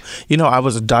 Ooh. I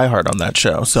was a diehard on that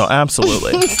show, so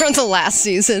absolutely. From the last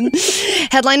season.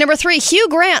 Headline number 3. Hugh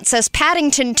Grant says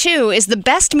Paddington 2 is the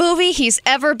best movie he's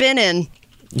ever been in.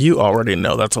 You already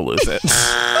know that's a lose it.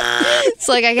 It's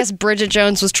like, I guess Bridget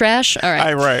Jones was trash. All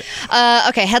right. Right.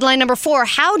 Okay, headline number 4.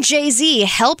 How Jay-Z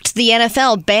helped the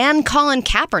NFL ban Colin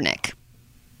Kaepernick.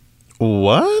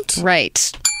 What?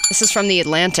 Right. This is from The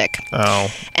Atlantic.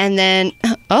 Oh. And then,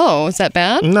 is that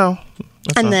bad? No.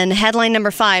 And then headline number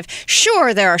 5.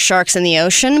 Sure, there are sharks in the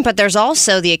ocean, but there's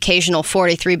also the occasional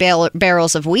 43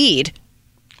 barrels of weed.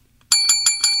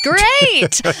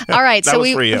 Great. All right. So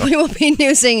we will be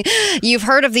using, you've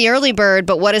heard of the early bird,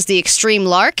 but what is the extreme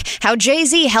lark? How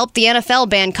Jay-Z helped the NFL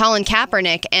ban Colin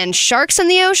Kaepernick, and sharks in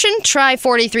the ocean? Try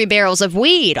 43 barrels of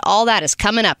weed. All that is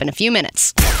coming up in a few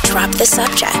minutes. Drop the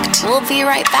subject. We'll be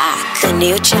right back. The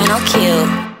new Channel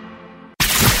Q.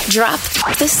 Drop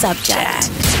the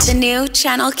subject. The new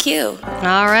Channel Q.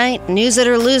 All right, News It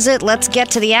or Lose It. Let's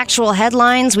get to the actual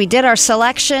headlines. We did our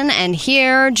selection, and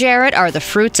here, Jarrett, are the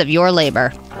fruits of your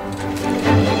labor.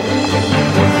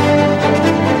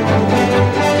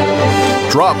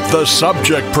 Drop the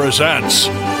Subject presents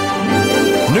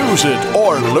News It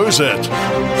or Lose It.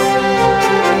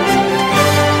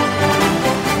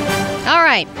 All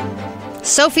right,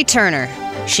 Sophie Turner.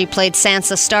 She played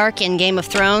Sansa Stark in Game of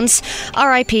Thrones.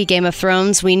 R.I.P. Game of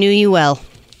Thrones. We knew you well.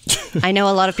 I know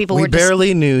a lot of people we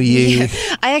barely knew ye. Yeah,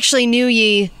 I actually knew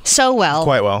ye so well.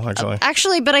 Quite well,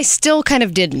 actually. But I still kind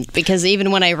of didn't, because even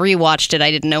when I rewatched it,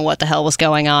 I didn't know what the hell was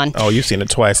going on. Oh, you've seen it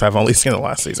twice. I've only seen the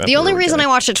last season. The only reason I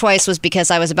watched it twice was because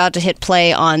I was about to hit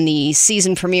play on the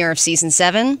season premiere of season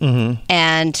 7,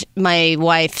 and my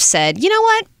wife said, you know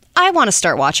what? I want to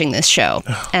start watching this show.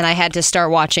 And I had to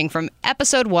start watching from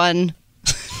episode 1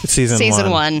 Season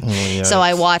one. Oh, so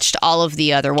I watched all of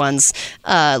the other ones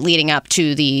leading up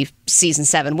to the season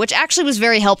 7, which actually was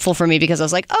very helpful for me because I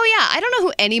was like, oh yeah, I don't know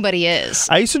who anybody is.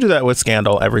 I used to do that with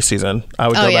Scandal every season. I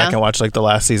would go back and watch like the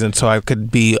last season so I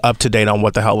could be up to date on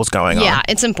what the hell was going on. Yeah,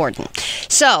 it's important.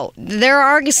 So there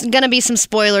are going to be some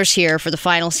spoilers here for the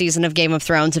final season of Game of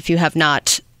Thrones if you have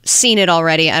not seen it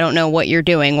already. I don't know what you're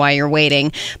doing while you're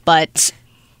waiting, but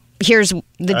here's the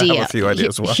deal. I have a few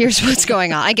ideas. Here's what's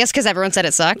going on. I guess because everyone said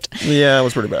it sucked. Yeah, it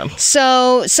was pretty bad.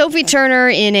 So Sophie Turner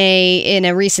in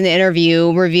a recent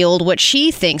interview revealed what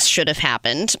she thinks should have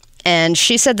happened. And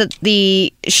she said that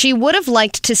she would have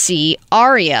liked to see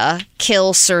Arya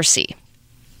kill Cersei.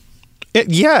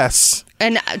 Yes.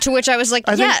 And to which I was like,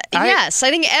 yes. I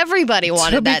think everybody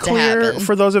wanted that to happen.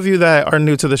 For those of you that are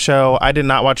new to the show, I did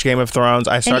not watch Game of Thrones.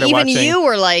 I started watching. Even you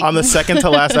were like on the second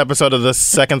to last episode of the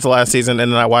second to last season,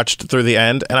 and then I watched through the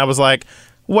end, and I was like,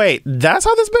 wait, that's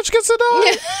how this bitch gets to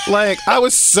die? Like, I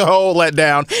was so let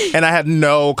down, and I had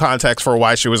no context for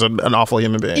why she was an awful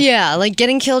human being. Yeah, like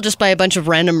getting killed just by a bunch of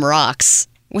random rocks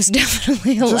was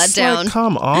definitely a letdown. Like,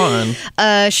 come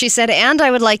on. She said, and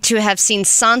I would like to have seen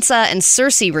Sansa and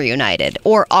Cersei reunited,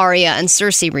 or Arya and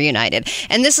Cersei reunited.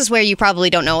 And this is where you probably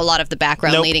don't know a lot of the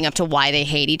background leading up to why they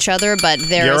hate each other, but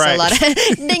there is a lot of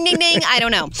ding, ding, ding. I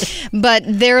don't know. But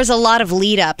there is a lot of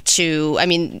lead up to, I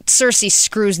mean, Cersei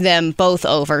screws them both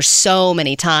over so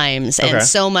many times, and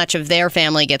so much of their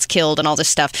family gets killed and all this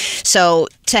stuff. So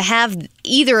to have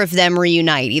either of them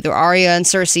reunite, either Arya and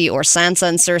Cersei or Sansa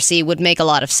and Cersei, would make a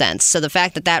lot of sense. So the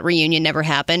fact that reunion never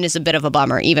happened is a bit of a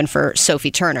bummer, even for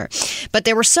Sophie Turner. But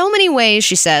there were so many ways,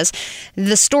 she says,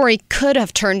 the story could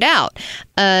have turned out.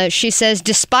 She says,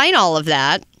 despite all of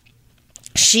that,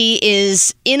 she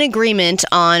is in agreement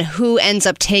on who ends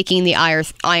up taking the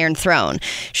Iron Throne.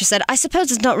 She said, I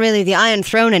suppose it's not really the Iron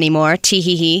Throne anymore,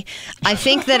 tee-hee-hee. I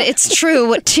think that it's true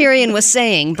what Tyrion was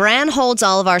saying. Bran holds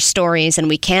all of our stories, and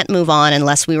we can't move on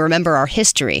unless we remember our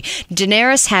history.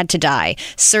 Daenerys had to die.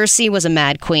 Cersei was a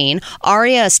mad queen.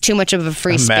 Arya is too much of a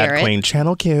free spirit. Mad queen.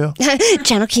 Channel Q.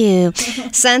 Channel Q.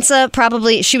 Sansa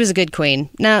probably, she was a good queen.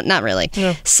 No, not really.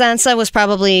 Yeah. Sansa was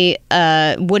probably,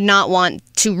 would not want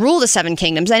to rule the Seven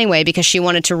Kingdoms anyway because she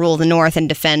wanted to rule the North and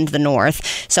defend the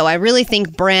North. So I really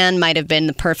think Bran might have been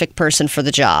the perfect person for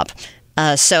the job.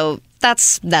 So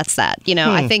that's that. You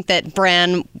know, I think that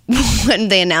Bran, when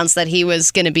they announced that he was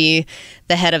going to be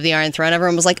the head of the Iron Throne,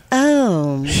 everyone was like,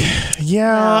 oh.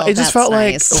 Yeah, it just felt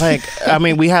nice. like, I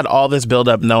mean, we had all this build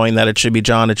up knowing that it should be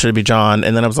Jon.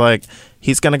 And then I was like,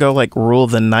 he's going to go like rule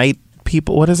the night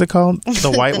people, what is it called?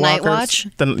 The White the Walkers? Night Watch?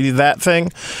 That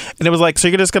thing. And it was like, so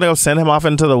you're just going to go send him off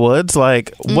into the woods?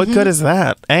 Like, what good is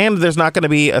that? And there's not going to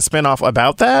be a spinoff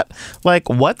about that? Like,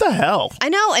 what the hell? I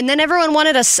know. And then everyone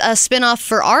wanted a spinoff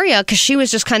for Arya because she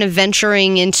was just kind of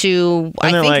venturing into,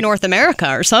 I think, like, North America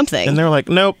or something. And they're like,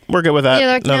 nope, we're good with that. Yeah,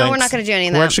 they're like, no, we're not going to do any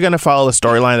of that. We're actually going to follow the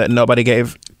storyline that nobody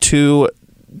gave two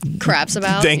craps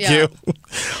about. Thank you.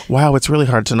 Wow, it's really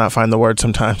hard to not find the word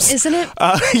sometimes. Isn't it?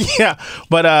 Yeah.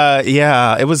 But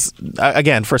yeah, it was,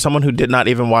 again, for someone who did not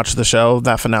even watch the show,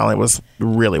 that finale was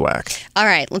really whack. All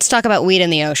right, let's talk about weed in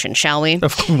the ocean, shall we?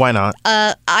 Why not?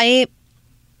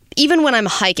 Even when I'm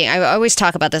hiking, I always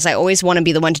talk about this. I always want to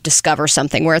be the one to discover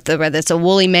something, whether it's a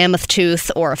woolly mammoth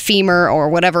tooth or a femur or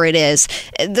whatever it is.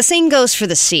 The same goes for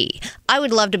the sea. I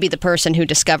would love to be the person who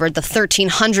discovered the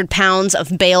 1,300 pounds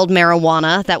of baled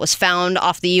marijuana that was found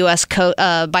off the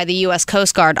by the U.S.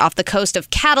 Coast Guard off the coast of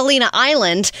Catalina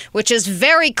Island, which is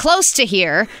very close to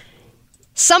here.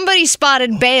 Somebody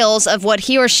spotted bales of what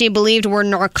he or she believed were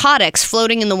narcotics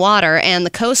floating in the water, and the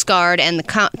Coast Guard and the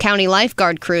county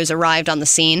lifeguard crews arrived on the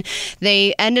scene.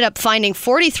 They ended up finding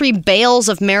 43 bales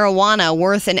of marijuana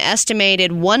worth an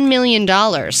estimated $1 million.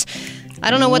 I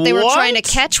don't know what they were trying to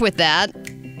catch with that.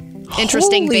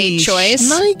 Interesting bait choice.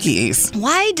 Nikes.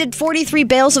 Why did 43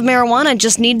 bales of marijuana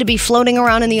just need to be floating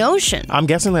around in the ocean? I'm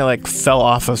guessing they like fell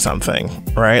off of something,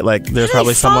 right? Like there's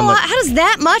probably someone like, how does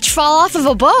that much fall off of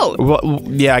a boat? Well,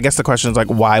 yeah, I guess the question is like,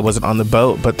 why was it on the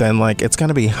boat? But then like, it's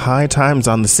gonna be high times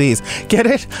on the seas. Get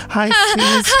it? High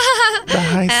seas. The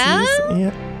high seas.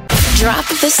 Yeah. Drop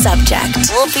the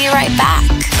subject. We'll be right back.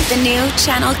 The new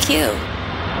Channel Q.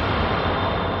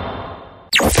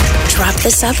 Drop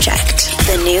the subject.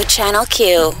 The new Channel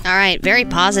Q. All right, very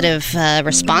positive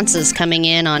responses coming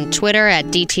in on Twitter at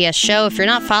DTS Show. If you're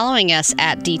not following us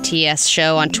at DTS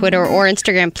Show on Twitter or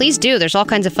Instagram, please do. There's all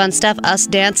kinds of fun stuff. Us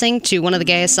dancing to one of the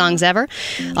gayest songs ever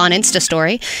on Insta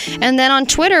Story. And then on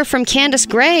Twitter from Candace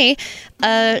Gray,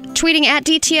 tweeting at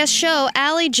DTS Show,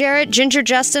 Allie, Jarrett, Ginger,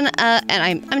 Justin,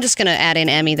 and I'm just going to add in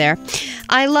Emmy there.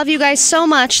 I love you guys so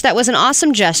much. That was an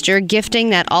awesome gesture,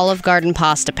 gifting that Olive Garden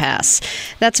pasta pass.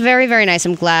 That's very, very nice.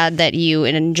 I'm glad that you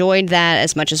enjoyed that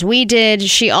as much as we did.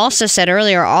 She also said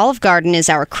earlier, Olive Garden is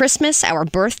our Christmas, our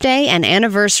birthday, and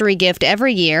anniversary gift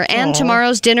every year, and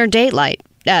tomorrow's dinner date night.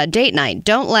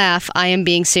 Don't laugh. I am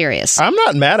being serious. I'm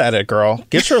not mad at it, girl.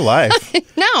 Get your life.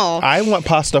 No. I want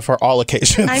pasta for all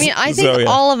occasions. I mean, I think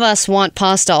all of us want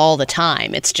pasta all the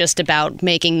time. It's just about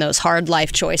making those hard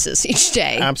life choices each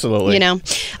day. Absolutely. You know?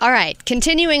 All right.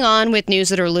 Continuing on with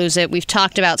News It or Lose It, we've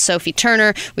talked about Sophie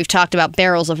Turner. We've talked about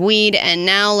barrels of weed. And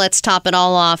now let's top it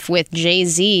all off with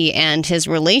Jay-Z and his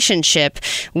relationship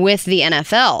with the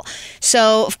NFL.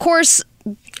 So, of course,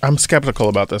 I'm skeptical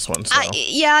about this one. So.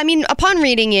 I mean, upon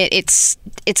reading it, it's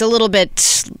a little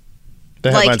bit...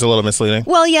 The headline's a little misleading.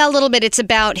 Well, yeah, a little bit. It's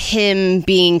about him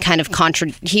being kind of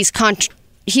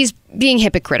he's being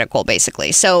hypocritical,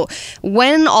 basically. So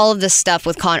when all of this stuff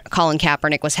with Colin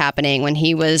Kaepernick was happening, when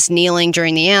he was kneeling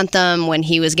during the anthem, when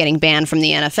he was getting banned from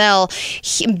the NFL,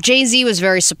 Jay-Z was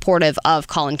very supportive of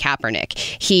Colin Kaepernick.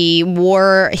 He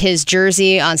wore his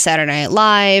jersey on Saturday Night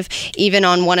Live. Even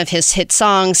on one of his hit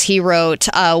songs, he wrote,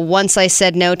 once I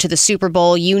said no to the Super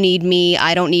Bowl, you need me,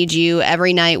 I don't need you.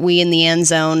 Every night we in the end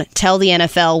zone. Tell the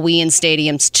NFL we in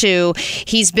stadiums too.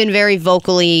 He's been very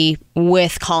vocally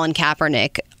with Colin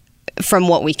Kaepernick from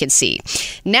what we could see.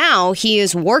 Now he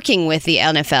is working with the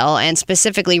NFL and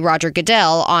specifically Roger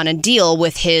Goodell on a deal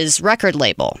with his record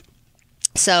label.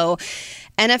 So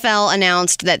NFL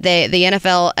announced that the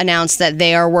NFL announced that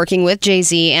they are working with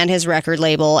Jay-Z and his record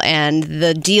label, and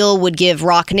the deal would give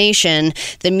Roc Nation,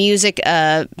 the music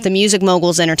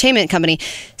moguls entertainment company,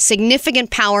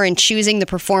 significant power in choosing the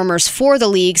performers for the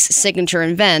league's signature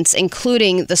events,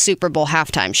 including the Super Bowl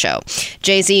halftime show.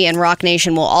 Jay-Z and Roc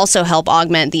Nation will also help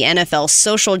augment the NFL's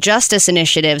social justice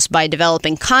initiatives by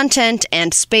developing content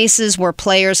and spaces where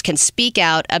players can speak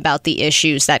out about the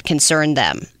issues that concern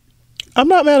them. I'm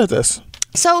not mad at this.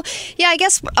 So, yeah, I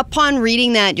guess upon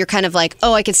reading that, you're kind of like,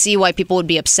 oh, I could see why people would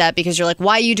be upset, because you're like,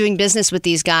 why are you doing business with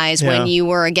these guys when you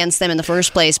were against them in the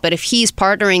first place? But if he's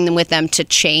partnering with them to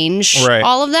change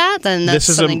all of that, then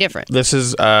that's something different. This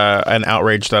is an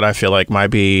outrage that I feel like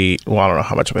might be, well, I don't know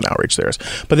how much of an outrage there is,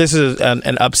 but this is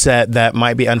an upset that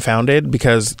might be unfounded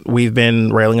because we've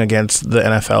been railing against the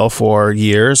NFL for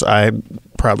years. I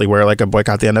proudly wear like a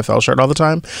boycott the NFL shirt all the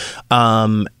time.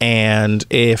 And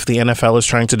if the NFL is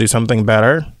trying to do something better,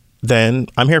 then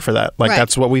I'm here for that. Like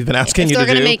that's what we've been asking you to do. If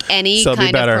they're going to make any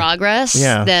kind of progress,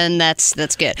 then that's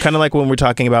good. Kind of like when we're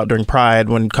talking about during Pride,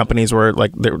 when companies were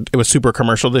like, it was super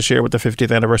commercial this year with the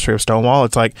 50th anniversary of Stonewall.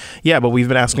 It's like, yeah, but we've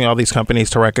been asking all these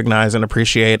companies to recognize and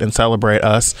appreciate and celebrate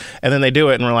us, and then they do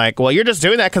it, and we're like, well, you're just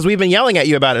doing that because we've been yelling at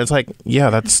you about it. It's like,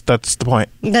 yeah, that's the point.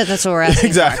 That's what we're asking.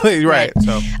 Exactly right.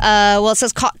 So, well, it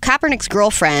says Kaepernick's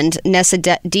girlfriend Nessa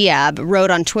Diab wrote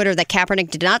on Twitter that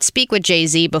Kaepernick did not speak with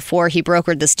Jay-Z before he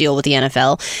brokered this deal with the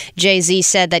NFL. Jay-Z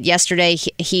said that yesterday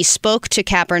he spoke to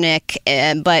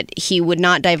Kaepernick, but he would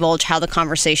not divulge how the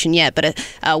conversation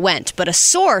went. But a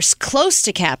source close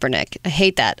to Kaepernick, I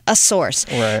hate that, a source,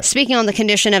 speaking on the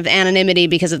condition of anonymity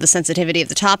because of the sensitivity of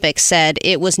the topic, said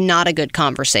it was not a good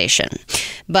conversation.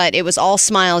 But it was all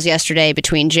smiles yesterday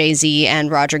between Jay-Z and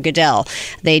Roger Goodell.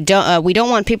 We don't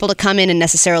want people to come in and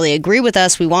necessarily agree with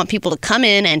us. We want people to come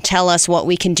in and tell us what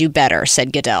we can do better,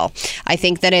 said Goodell. I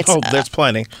think that it's... there's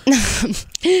plenty.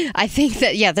 I think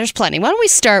that, there's plenty. Why don't we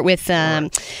start with,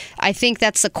 I think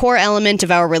that's the core element of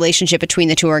our relationship between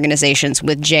the two organizations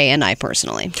with Jay and I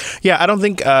personally. Yeah, I don't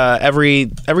think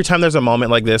every time there's a moment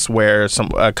like this where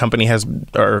a company has,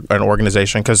 or an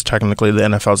organization, because technically the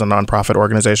NFL is a nonprofit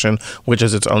organization, which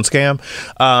is its own scam.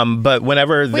 But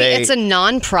whenever it's a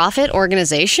nonprofit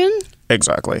organization?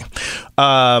 Exactly.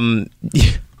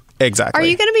 Exactly. Are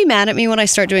you going to be mad at me when I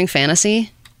start doing fantasy?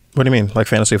 What do you mean? Like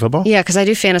fantasy football? Yeah, because I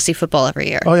do fantasy football every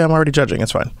year. Oh, yeah, I'm already judging.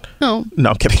 It's fine. No,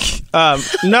 I'm kidding.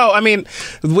 No, I mean,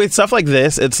 with stuff like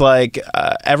this, it's like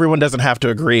everyone doesn't have to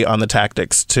agree on the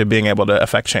tactics to being able to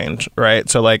affect change, right?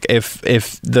 So, like, if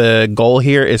the goal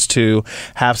here is to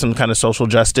have some kind of social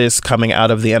justice coming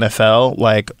out of the NFL,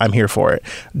 like, I'm here for it.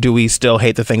 Do we still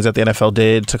hate the things that the NFL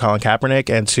did to Colin Kaepernick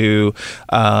and to,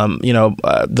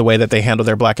 the way that they handle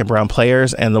their black and brown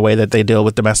players and the way that they deal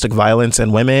with domestic violence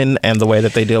and women and the way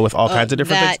that they deal deal with all kinds of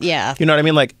different things. Yeah. You know what I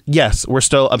mean? Like, yes, we're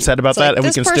still upset about that, and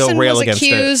we can still rail against it.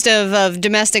 This person was accused of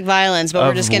domestic violence, but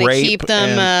we're just going to keep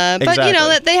them. But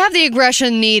that they have the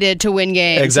aggression needed to win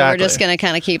games. Exactly. So we're just going to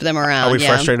kind of keep them around. Are we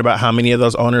frustrated about how many of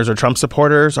those owners are Trump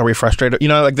supporters? Are we frustrated?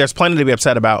 Like there's plenty to be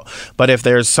upset about. But if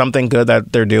there's something good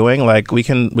that they're doing, like we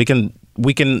can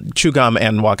chew gum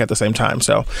and walk at the same time.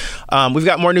 So we've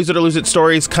got more News It or Lose It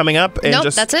stories coming up. And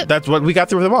nope, that's it. That's what we got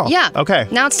through them all. Yeah. Okay.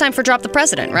 Now it's time for Drop the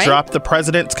President, right? Drop the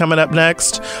President's coming up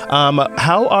next.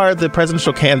 How are the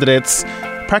presidential candidates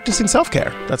practicing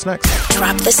self-care? That's next.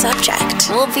 Drop the subject.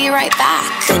 We'll be right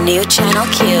back. The new Channel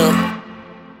Q.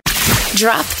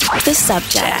 Drop the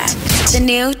subject. The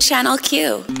new Channel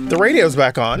Q. The radio's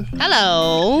back on.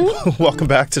 Hello. Welcome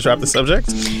back to Drop the Subject.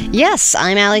 Yes,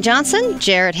 I'm Allie Johnson,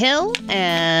 Jarrett Hill,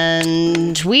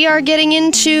 and we are getting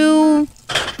into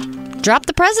Drop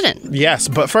the President. Yes,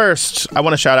 but first, I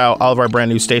want to shout out all of our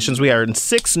brand new stations. We are in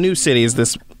 6 new cities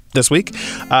this week.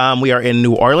 We are in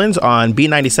New Orleans on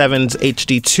B97's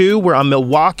HD2. We're on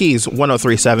Milwaukee's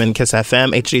 103.7 KISS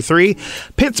FM HD3.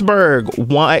 Pittsburgh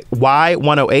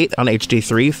Y108 on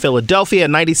HD3. Philadelphia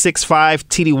 96.5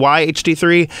 TDY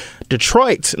HD3.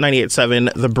 Detroit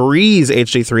 98.7 The Breeze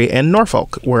HD3. And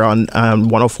Norfolk, we're on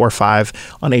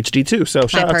 104.5 on HD2. So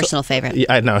shout out my personal favorite. Yeah,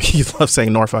 I know. You love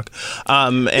saying Norfolk.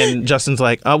 And Justin's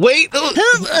like, wait.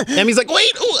 Emmy's like,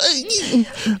 wait.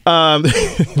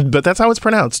 But that's how it's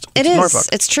pronounced. It is. Norfolk.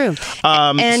 It's true.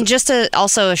 And just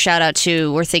also a shout out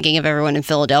to, we're thinking of everyone in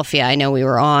Philadelphia. I know we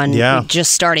were on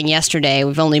just starting yesterday.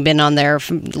 We've only been on there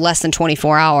for less than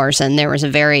 24 hours, and there was a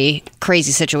very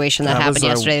crazy situation that happened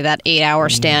yesterday, that 8-hour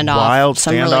standoff. Wild so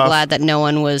I'm really glad that no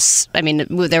one was,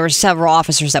 there were several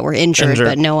officers that were injured.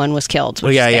 But no one was killed.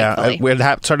 Well, yeah.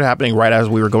 It started happening right as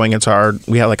we were going into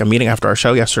we had like a meeting after our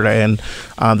show yesterday, and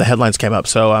the headlines came up.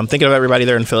 So I'm thinking of everybody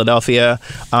there in Philadelphia,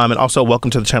 and also welcome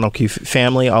to the Channel Q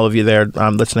family, all of you there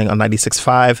listening on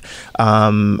 96.5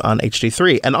 on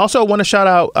HD3. And also want to shout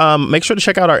out, make sure to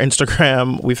check out our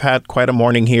Instagram. We've had quite a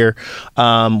morning here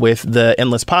with the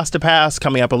Endless Pasta Pass.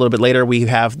 Coming up a little bit later, we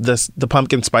have the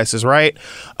Pumpkin Spices Right,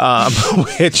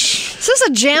 which... This is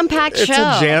a jam-packed show. It's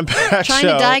a jam-packed show.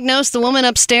 Trying to diagnose the woman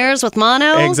upstairs with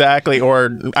mono. Exactly.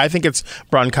 Or I think it's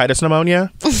bronchitis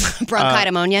pneumonia.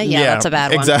 Bronchitis-monia? Yeah, that's a bad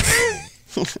one. Exactly.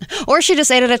 Or she just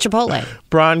ate it at Chipotle.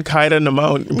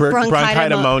 Bronchitis-pneumonia.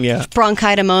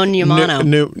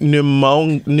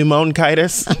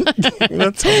 Pneumonitis.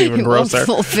 That's even grosser.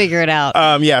 We'll figure it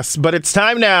out. Yes, but it's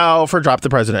time now for Drop the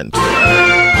President. Drop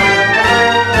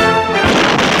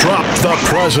the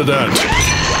President.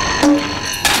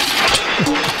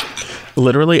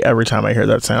 Literally every time I hear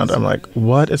that sound, I'm like,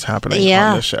 what is happening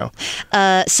on this show?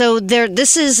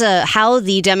 This is how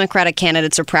the Democratic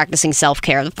candidates are practicing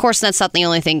self-care. Of course, that's not the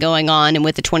only thing going on. And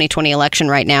with the 2020 election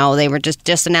right now, they were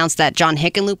just announced that John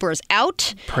Hickenlooper is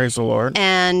out. Praise the Lord.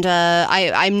 And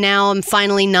I'm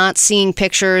finally not seeing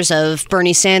pictures of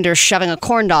Bernie Sanders shoving a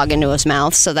corn dog into his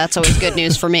mouth. So that's always good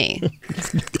news for me.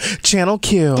 Channel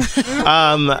Q.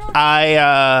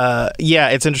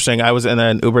 It's interesting. I was in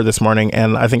an Uber this morning,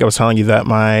 and I think I was telling you that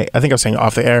I think I was saying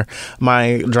off the air,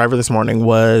 my driver this morning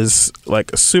was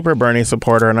like a super Bernie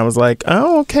supporter, and I was like,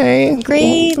 oh, okay.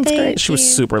 Great. That's great. She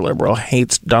was super liberal,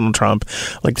 hates Donald Trump.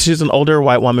 Like, she's an older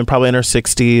white woman, probably in her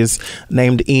 60s,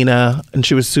 named Ina, and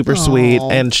she was super sweet,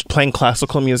 and playing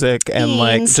classical music, and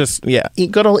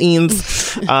good old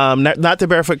Eanes. Not the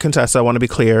Barefoot Contessa, I want to be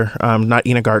clear, not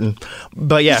Ina Garten.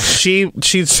 But yeah, she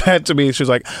said to me, she was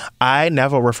like, I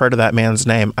never refer to that man's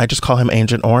name. I just call him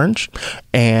Agent Orange,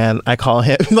 and I call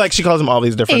him, like, she calls him all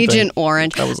these different things. Agent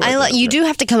Orange. You do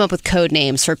have to come up with code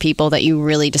names for people that you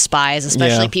really despise,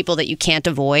 especially people that you can't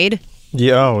avoid.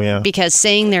 Yeah, oh yeah. Because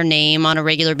saying their name on a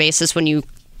regular basis when you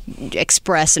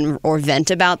express or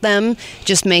vent about them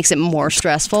just makes it more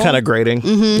stressful. Kind of grating.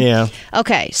 Mm-hmm. Yeah.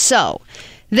 Okay, so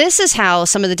this is how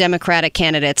some of the Democratic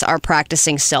candidates are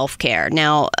practicing self-care.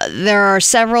 Now, there are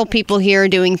several people here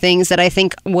doing things that I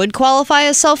think would qualify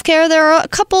as self-care. There are a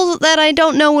couple that I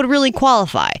don't know would really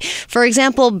qualify. For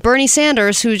example, Bernie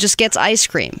Sanders, who just gets ice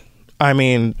cream. I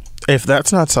mean, if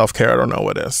that's not self-care, I don't know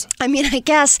what is. I mean, I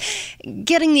guess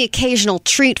getting the occasional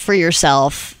treat for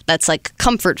yourself that's like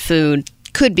comfort food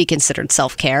could be considered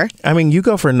self-care. I mean, you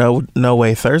go for No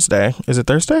Way Thursday. Is it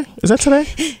Thursday? Is that today?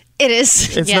 It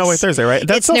is. It's No Way Thursday, right?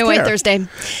 That's No Way Thursday.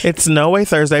 It's No Way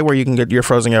Thursday where you can get your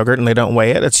frozen yogurt and they don't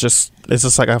weigh it. It's just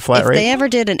like a flat rate. If they ever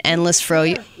did an endless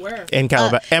Where? In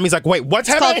Calabasas. Emmy's like, wait, what's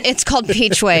happening? It's called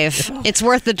Peach Wave. It's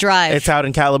worth the drive. It's out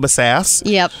in Calabasas.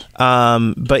 Yep.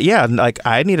 But yeah, like,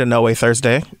 I need a No Way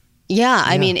Thursday. Yeah,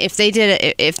 I mean, if they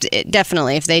did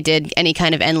definitely if they did any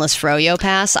kind of endless froyo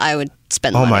pass, I would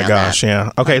spend money on that.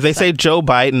 Yeah. Okay, they say Joe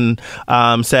Biden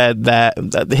said that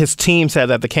his team said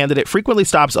that the candidate frequently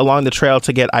stops along the trail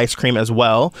to get ice cream as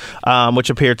well, which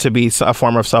appeared to be a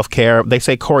form of self-care. They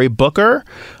say Cory Booker,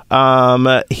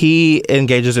 he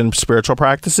engages in spiritual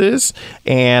practices,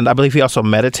 and I believe he also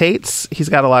meditates. He's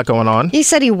got a lot going on. He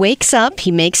said he wakes up,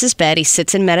 he makes his bed, he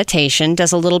sits in meditation,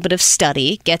 does a little bit of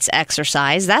study, gets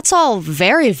exercise. That's all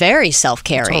very, very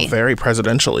self-care-y. It's all very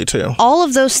presidentially, too. All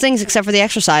of those things, except for the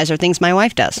exercise, are things my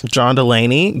wife does. John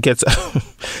Delaney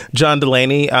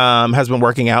has been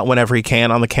working out whenever he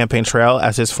can on the campaign trail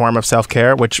as his form of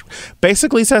self-care, which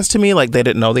basically says to me like they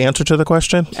didn't know the answer to the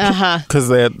question. Because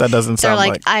that doesn't sound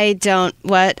like... I don't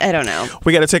know.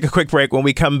 We got to take a quick break. When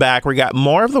we come back, we got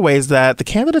more of the ways that the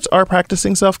candidates are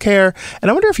practicing self-care. And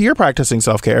I wonder if you're practicing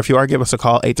self-care. If you are, give us a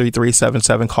call,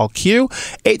 833-77-CALL-Q,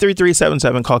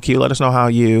 833-77-CALL-Q. Let us know how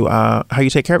you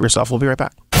take care of yourself. We'll be right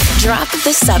back. Drop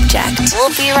the subject. We'll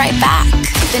be right back.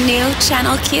 The new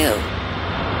Channel Q.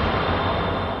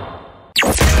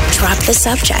 Drop the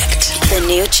subject. The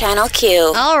new Channel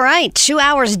Q. All right, 2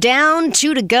 hours down,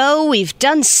 2 to go. We've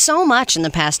done so much in the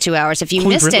past 2 hours. If you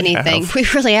missed anything, we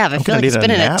really have. I feel like it's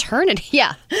been an eternity.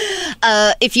 Yeah.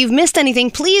 If you've missed anything,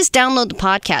 please download the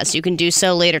podcast. You can do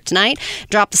so later tonight.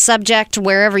 Drop the subject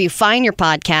wherever you find your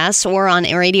podcasts or on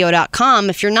radio.com.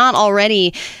 If you're not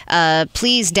already,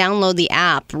 please download the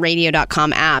app,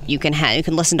 radio.com app. You can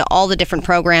listen to all the different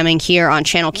programming here on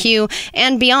Channel Q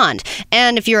and beyond.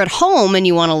 And if you're at home and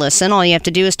you want to listen, all you have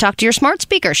to do is talk to your smart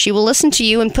speaker. She will listen to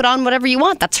you and put on whatever you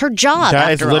want. That's her job.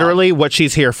 That is literally what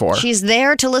she's here for. She's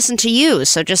there to listen to you.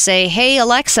 So just say, hey,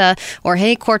 Alexa, or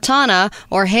hey, Cortana,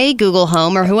 or hey, Google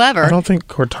Home, or whoever. I don't think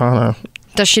Cortana...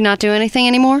 Does she not do anything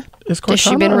anymore? Is Cortana... Has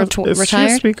she been retired? Is she a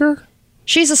speaker?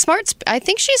 She's a smart... I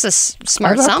think she's a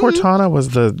smart I thought something. Cortana was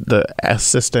the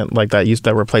assistant like that used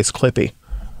to replace Clippy.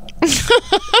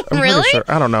 Really? Sure.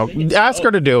 I don't know. Ask her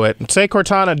to do it. Say,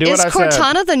 Cortana, do what I said. Is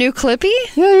Cortana the new Clippy?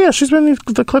 Yeah. She's been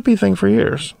the Clippy thing for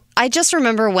years. I just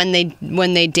remember when they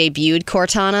debuted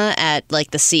Cortana at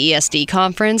like the CESD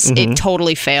conference, it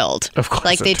totally failed. Of course.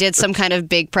 Like they did some kind of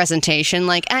big presentation,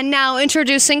 like, and now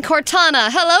introducing Cortana.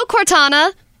 Hello,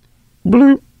 Cortana.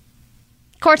 Bloop.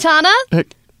 Cortana?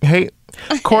 Hey.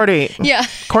 Cordy. Yeah.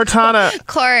 Cortana.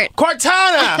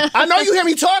 Cortana! I know you hear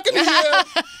me talking to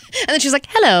you. And then she's like,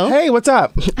 hello. Hey, what's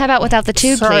up? How about without the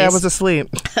tube, Sorry, please? I was asleep.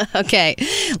 Okay.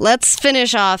 Let's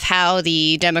finish off how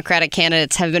the Democratic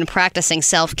candidates have been practicing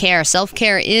self-care.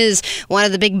 Self-care is one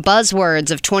of the big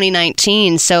buzzwords of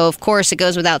 2019. So, of course, it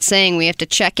goes without saying we have to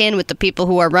check in with the people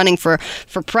who are running for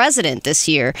president this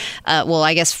year. Well,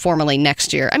 I guess formally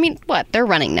next year. I mean, what? They're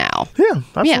running now. Yeah,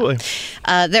 absolutely.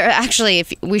 Yeah.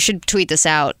 We should tweet this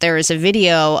out. There is a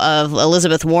video of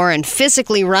Elizabeth Warren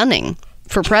physically running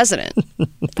for president.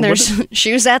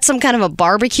 She was at some kind of a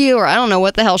barbecue, or I don't know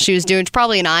what the hell she was doing. It's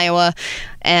probably in Iowa,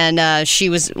 and she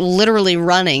was literally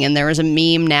running, and there is a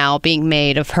meme now being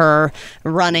made of her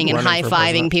running and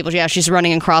high-fiving people. Yeah, she's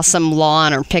running across some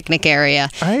lawn or picnic area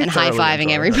and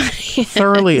high-fiving everybody.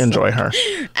 Thoroughly enjoy her.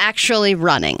 Actually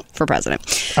running for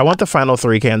president. I want the final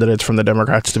three candidates from the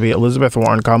Democrats to be Elizabeth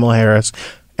Warren, Kamala Harris,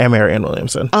 and Marianne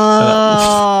Williamson.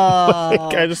 I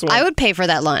would pay for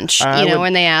that lunch.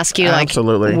 When they ask you, like,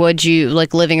 absolutely. Would you,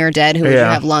 like, living or dead, who would you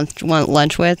have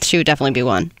lunch with? She would definitely be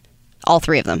one. All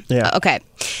three of them. Yeah. Okay.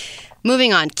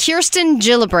 Moving on. Kirsten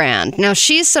Gillibrand. Now,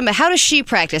 how does she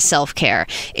practice self-care?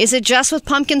 Is it just with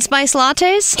pumpkin spice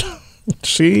lattes?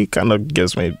 She kind of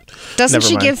gives me... Doesn't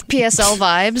she give PSL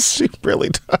vibes? She really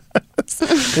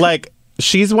does. Like,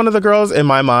 she's one of the girls in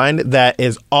my mind that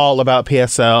is all about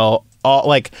PSL. All,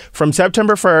 like, from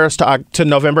September 1st to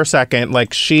November 2nd,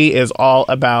 like, she is all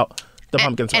about the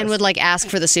pumpkin spice. And would, like, ask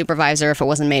for the supervisor if it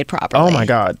wasn't made properly. Oh, my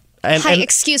God. Hi,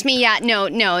 excuse me. Yeah,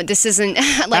 no, this isn't,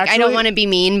 like, I don't want to be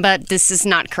mean, but this is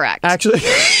not correct.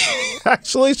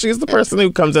 Actually, she's the person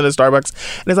who comes into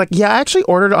Starbucks and is like, yeah, I actually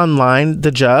ordered online the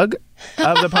jug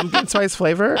of the pumpkin spice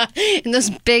flavor. In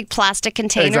those big plastic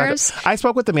containers? Exactly. I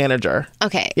spoke with the manager.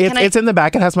 Okay. It's in the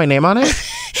back. It has my name on it.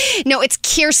 No, it's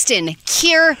Kirsten.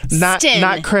 Kirsten.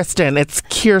 Not Kristen. It's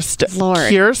Kirsten.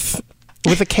 Lord. Kirsten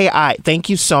with a K-I. Thank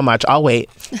you so much. I'll wait.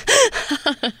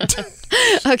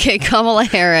 Okay, Kamala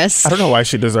Harris. I don't know why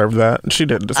she deserved that. She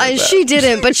didn't deserve that. She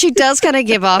didn't, but she does kind of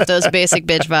give off those basic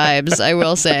bitch vibes, I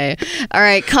will say. All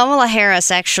right, Kamala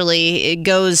Harris actually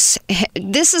goes...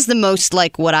 This is the most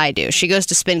like what I do. She goes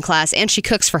to spin class and she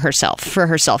cooks for herself, for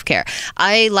her self-care.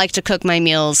 I like to cook my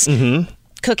meals...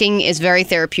 cooking is very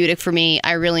therapeutic for me.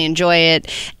 I really enjoy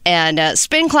it. And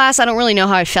spin class, I don't really know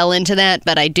how I fell into that,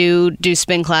 but I do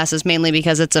spin classes mainly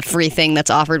because it's a free thing that's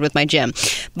offered with my gym.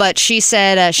 But she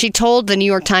said she told the New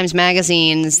York Times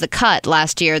Magazine's The Cut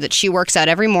last year that she works out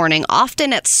every morning,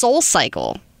 often at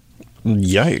SoulCycle.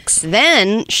 Yikes.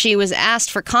 Then she was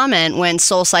asked for comment when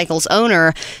SoulCycle's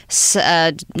owner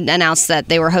announced that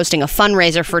they were hosting a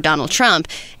fundraiser for Donald Trump.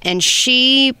 And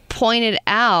she pointed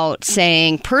out,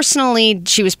 saying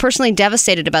she was personally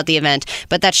devastated about the event,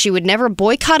 but that she would never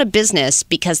boycott a business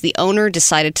because the owner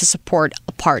decided to support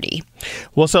a party.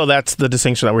 Well, so that's the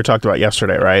distinction that we talked about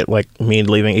yesterday, right? Like me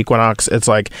leaving Equinox, it's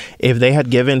like if they had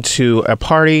given to a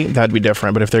party, that'd be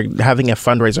different. But if they're having a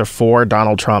fundraiser for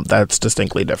Donald Trump, that's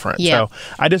distinctly different. Yeah. So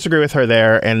I disagree with her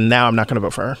there, and now I'm not going to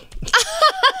vote for her.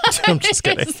 I'm just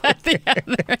kidding. Is that the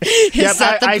other?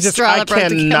 I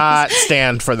cannot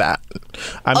stand for that.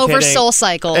 I'm over kidding.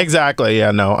 SoulCycle. Exactly.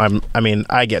 Yeah. No.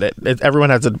 I get it. Everyone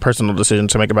has a personal decision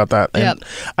to make about that. And yep.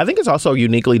 I think it's also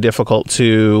uniquely difficult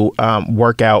to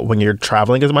work out when you're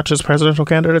traveling as much as presidential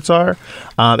candidates are,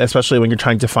 especially when you're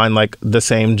trying to find like the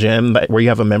same gym where you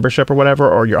have a membership or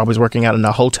whatever, or you're always working out in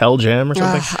a hotel gym or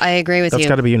something. I agree with you. That's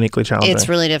got to be uniquely challenging. It's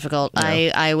really difficult.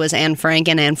 Yeah. I was Anne Frank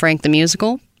in Anne Frank the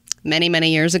Musical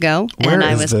many years ago. Where and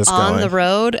I is was this on going? the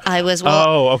road. I was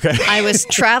okay. I was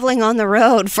traveling on the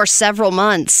road for several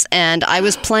months, and I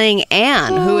was playing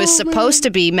Anne, who is supposed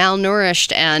to be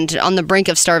malnourished and on the brink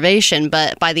of starvation,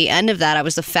 but by the end of that I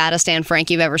was the fattest Anne Frank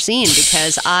you've ever seen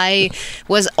because I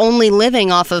was only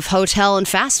living off of hotel and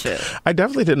fast food. I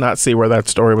definitely did not see where that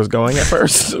story was going at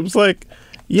first. It was like,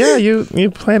 yeah, you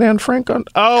played Anne Frank on...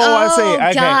 I see.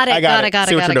 Okay, Got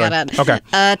it. Okay.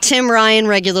 Tim Ryan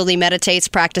regularly meditates,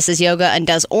 practices yoga, and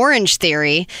does Orange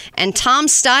Theory. And Tom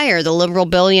Steyer, the liberal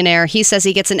billionaire, he says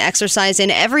he gets an exercise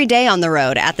in every day on the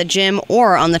road, at the gym,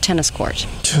 or on the tennis court.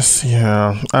 Just,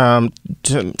 yeah.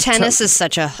 Tennis is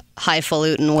such a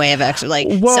highfalutin way of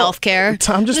self-care.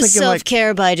 I'm just thinking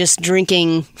self-care by just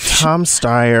drinking. Tom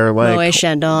Steyer, Moët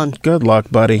Chandon. Good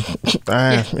luck, buddy.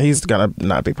 He's gonna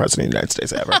not be president of the United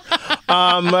States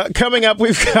ever. Coming up,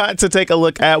 we've got to take a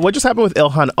look at what just happened with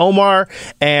Ilhan Omar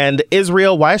and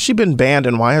Israel. Why has she been banned,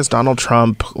 and why is Donald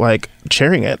Trump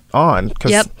cheering it on?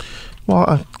 Yep.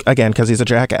 Well, again, because he's a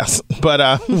jackass.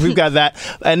 But we've got that.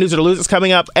 News or to Lose is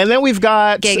coming up. And then we've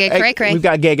got... Gay Cray Cray. We've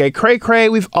got Gay Cray Cray.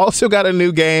 We've also got a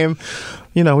new game.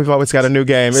 You know, we've always got a new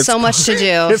game. So much to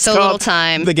do. So little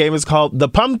time. The game is called The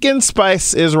Pumpkin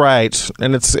Spice is Right.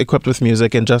 And it's equipped with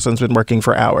music. And Justin's been working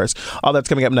for hours. All that's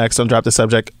coming up next on Drop the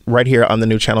Subject right here on the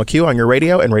new Channel Q on your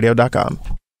radio and radio.com.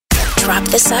 Drop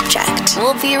the Subject.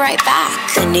 We'll be right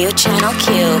back. The new Channel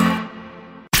Q.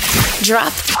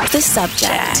 Drop the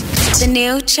Subject. The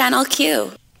new Channel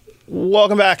Q.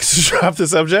 Welcome back to Drop the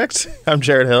Subject. I'm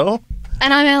Jared Hill.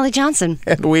 And I'm Allie Johnson.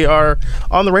 And we are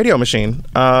on the radio machine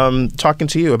talking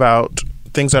to you about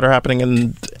things that are happening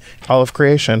in all of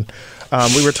creation.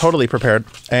 We were totally prepared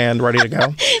and ready to go.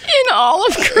 In all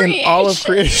of creation. In all of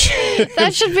creation.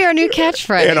 That should be our new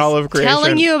catchphrase. In all of creation.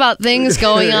 Telling you about things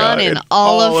going on in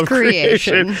all of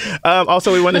creation.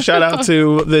 Also, we want to shout out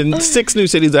to the 6 new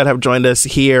cities that have joined us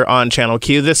here on Channel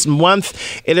Q. This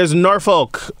month, it is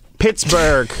Norfolk,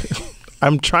 Pittsburgh.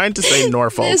 I'm trying to say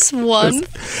Norfolk. This one.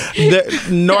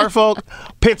 Norfolk,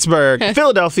 Pittsburgh,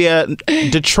 Philadelphia,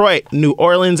 Detroit, New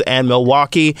Orleans, and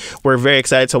Milwaukee. We're very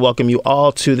excited to welcome you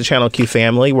all to the Channel Q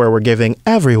family, where we're giving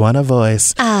everyone a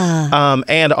voice.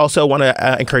 And also want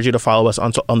to encourage you to follow us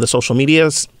on the social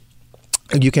medias.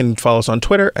 You can follow us on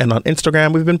Twitter and on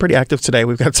Instagram. We've been pretty active today.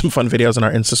 We've got some fun videos in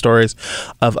our Insta stories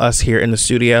of us here in the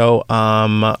studio.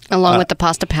 Along with the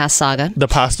Pasta Pass saga. The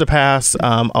Pasta Pass.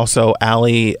 Also,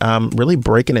 Allie really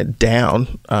breaking it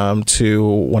down to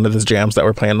one of the jams that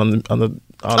we're playing on the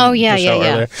show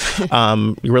earlier.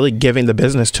 You're really giving the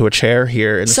business to a chair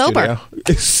here in the Sober.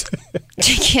 studio. I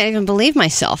can't even believe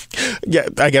myself. Yeah,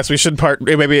 I guess we should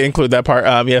maybe include that part.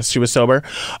 Yes, she was sober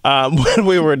when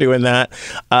we were doing that.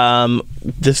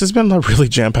 This has been a really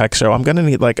jam-packed show. I'm going to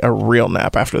need a real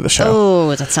nap after the show.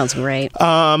 Oh, that sounds great.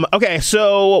 Okay,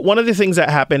 so one of the things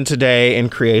that happened today in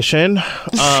creation.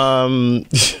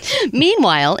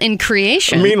 Meanwhile,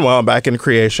 back in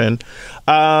creation,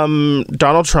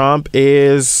 Donald Trump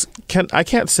is... I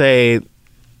can't say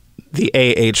the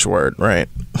AH word, right?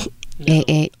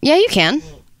 Yeah, you can.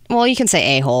 Well, you can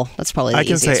say a-hole. That's probably the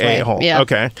easiest way. I can say a-hole. Yeah.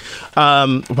 Okay.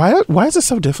 Why is this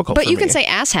so difficult But for you me? can say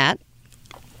ass-hat.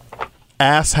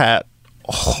 Ass-hat.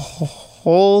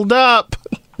 Hold up.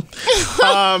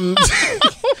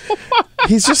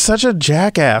 He's just such a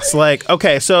jackass. Like,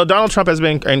 okay, so Donald Trump has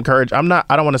been encouraged. I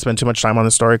don't want to spend too much time on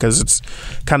this story because it's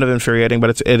kind of infuriating,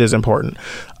 but it is important.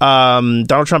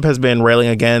 Donald Trump has been railing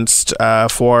against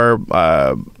four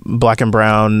black and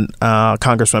brown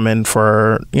congresswomen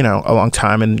for a long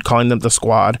time and calling them the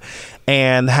Squad,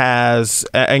 and has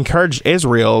encouraged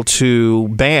Israel to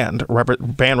ban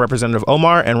Representative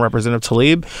Omar and Representative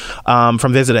Tlaib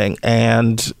from visiting,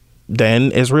 and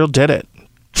then Israel did it,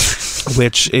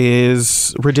 which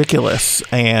is ridiculous.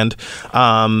 And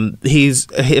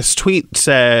his tweet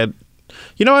said,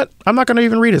 you know what? I'm not going to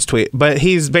even read his tweet, but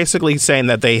he's basically saying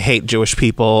that they hate Jewish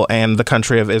people and the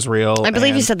country of Israel. I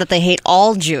believe he said that they hate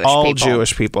all Jewish people. All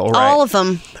Jewish people, right? All of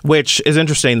them. Which is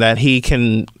interesting that he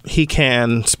can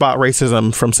spot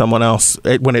racism from someone else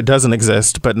when it doesn't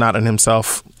exist, but not in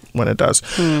himself when it does.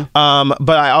 But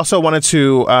I also wanted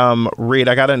to read.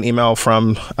 I got an email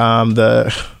from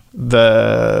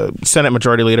the Senate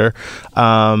Majority Leader,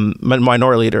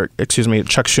 Minority Leader,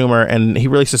 Chuck Schumer, and he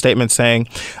released a statement saying,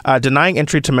 denying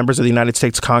entry to members of the United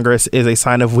States Congress is a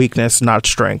sign of weakness, not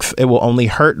strength. It will only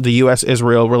hurt the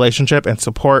U.S.-Israel relationship and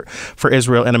support for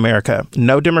Israel in America.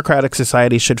 No democratic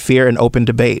society should fear an open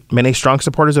debate. Many strong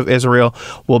supporters of Israel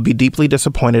will be deeply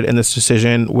disappointed in this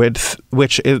decision, which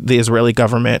the Israeli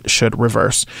government should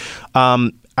reverse.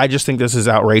 I just think this is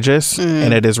outrageous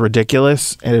and it is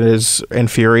ridiculous and it is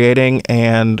infuriating,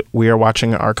 and we are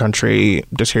watching our country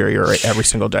deteriorate every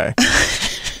single day.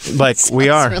 Like we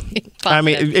are. Really I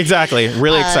mean, exactly.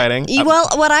 Really exciting. Well,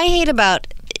 what I hate about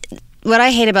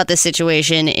this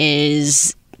situation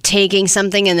is taking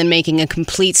something and then making a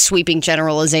complete sweeping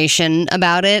generalization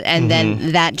about it, and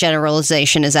then that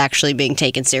generalization is actually being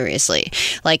taken seriously.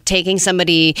 Like taking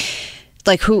somebody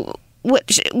like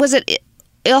what was it?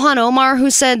 Ilhan Omar, who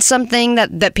said something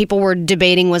that people were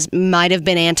debating might have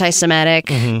been anti-Semitic,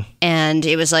 and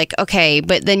it was like, okay,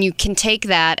 but then you can take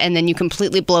that and then you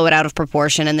completely blow it out of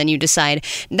proportion, and then you decide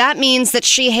that means that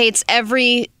she hates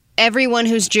everyone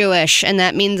who's Jewish, and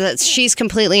that means that she's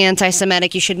completely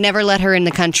anti-Semitic. You should never let her in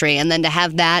the country, and then to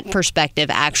have that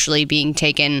perspective actually being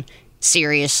taken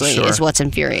seriously is what's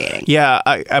infuriating. Yeah,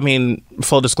 I mean,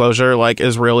 full disclosure, like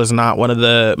Israel is not one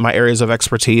of my areas of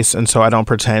expertise, and so I don't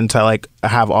pretend to like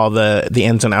have all the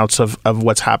ins and outs of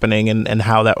what's happening and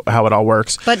how it all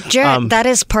works. But Jared, that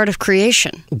is part of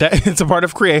creation. It's a part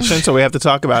of creation, so we have to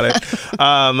talk about it.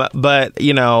 But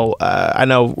I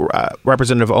know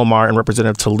Representative Omar and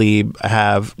Representative Tlaib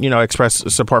have expressed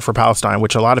support for Palestine,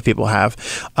 which a lot of people have,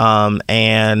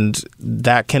 and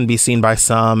that can be seen by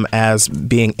some as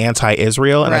being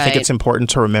anti-Israel, and I think it's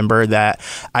important to remember that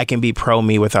I can be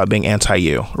pro-me without being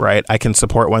anti-you, right? I can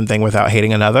support one thing without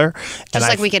hating another. Just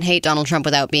like we can hate Donald Trump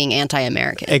without being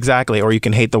anti-American. Exactly. Or you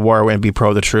can hate the war and be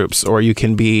pro the troops. Or you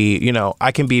can be,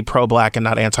 I can be pro-black and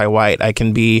not anti-white. I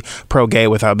can be pro-gay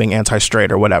without being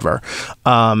anti-straight or whatever.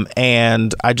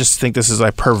 And I just think this is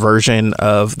a perversion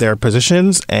of their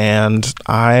positions, and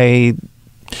I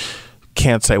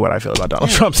can't say what I feel about Donald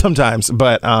Trump sometimes,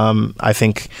 but I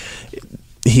think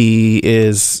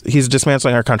he's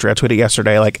dismantling our country. I tweeted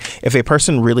yesterday, like, if a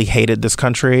person really hated this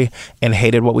country and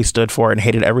hated what we stood for and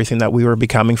hated everything that we were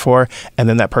becoming for, and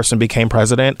then that person became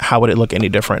president, how would it look any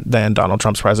different than Donald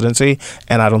Trump's presidency?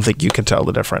 And I don't think you can tell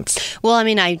the difference. Well, I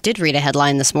mean, I did read a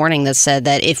headline this morning that said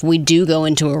that if we do go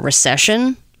into a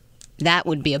recession, that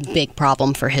would be a big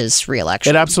problem for his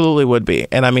reelection. It absolutely would be.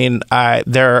 And I mean,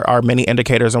 there are many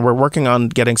indicators, and we're working on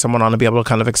getting someone on to be able to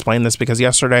kind of explain this, because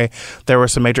yesterday there were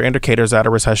some major indicators that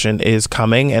a recession is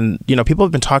coming. And, people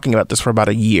have been talking about this for about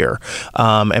a year.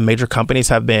 And major companies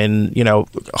have been,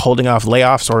 holding off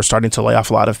layoffs or starting to lay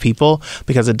off a lot of people,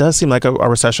 because it does seem like a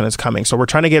recession is coming. So we're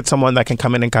trying to get someone that can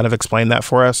come in and kind of explain that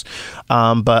for us.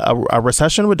 But a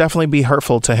recession would definitely be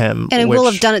hurtful to him. And he will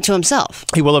have done it to himself.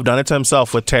 He will have done it to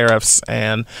himself with tariffs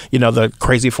and the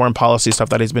crazy foreign policy stuff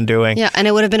that he's been doing. Yeah, and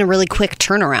it would have been a really quick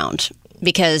turnaround,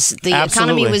 because the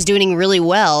economy was doing really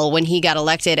well when he got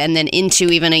elected, and then into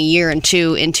even a year and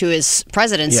two into his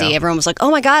presidency, everyone was like,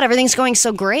 oh my God, everything's going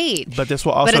so great. But this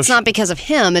will also... But it's not because of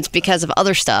him, it's because of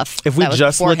other stuff. If we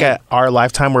just look at our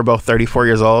lifetime, we're both 34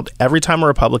 years old. Every time a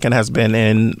Republican has been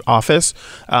in office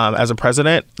as a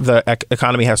president, the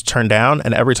economy has turned down,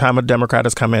 and every time a Democrat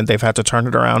has come in, they've had to turn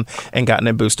it around and gotten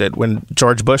it boosted. When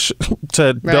George Bush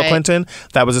to Bill Clinton,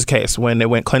 that was his case. When it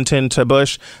went Clinton to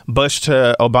Bush, Bush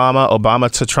to Obama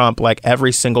to Trump, like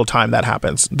every single time that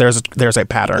happens, there's a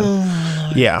pattern.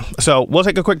 Yeah. So we'll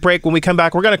take a quick break. When we come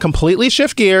back, we're going to completely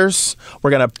shift gears.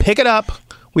 We're going to pick it up.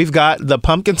 We've got the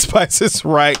pumpkin spices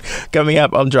right coming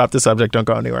up on Drop the Subject. Don't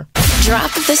go anywhere.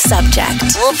 Drop the Subject.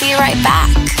 We'll be right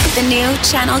back. The new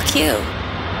Channel Q.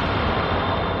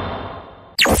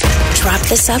 Drop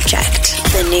the subject.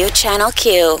 The new Channel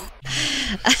Q.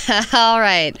 All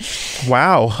right.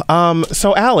 Wow.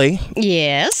 So, Allie.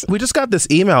 Yes? We just got this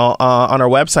email on our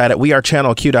website at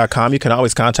wearechannelq.com. You can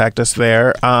always contact us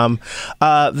there.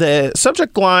 The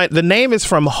subject line, the name is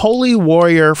from Holy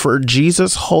Warrior for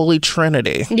Jesus Holy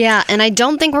Trinity. Yeah, and I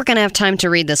don't think we're going to have time to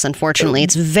read this, unfortunately.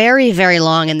 It's very, very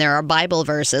long, and there are Bible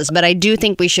verses, but I do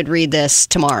think we should read this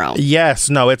tomorrow. Yes.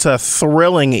 No, it's a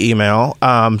thrilling email,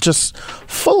 just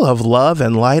full of love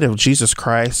and light of Jesus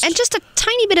Christ. And just a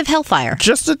tiny bit of hellfire.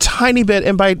 Just a tiny bit,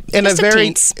 and in a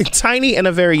very tiny and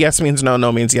a very yes means no,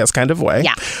 no means yes kind of way.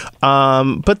 Yeah.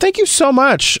 But thank you so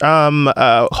much,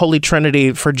 Holy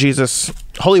Trinity for Jesus,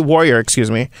 Holy Warrior,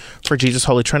 excuse me, for Jesus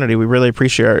Holy Trinity. We really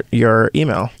appreciate your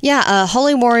email. Yeah,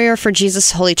 Holy Warrior for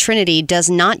Jesus Holy Trinity does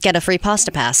not get a free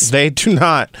pasta pass. They do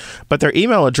not, but their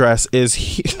email address is.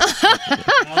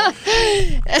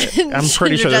 I'm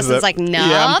pretty sure this is like no.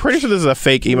 Yeah, I'm pretty sure this is a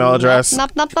fake email address.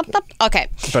 Nope. Okay.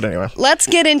 But anyway, let's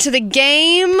get into the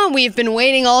game. We've been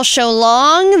waiting all show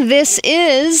long. This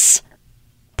is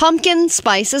Pumpkin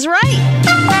Spice is Right.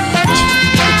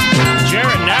 Jared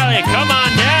and Allie, come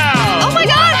on down. Oh my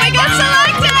God, we got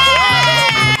selected!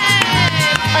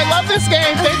 I love this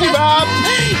game. Thank you, Bob.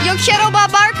 Yo quiero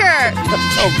Bob Barker.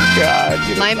 Oh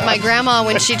God. My grandma,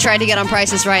 when she tried to get on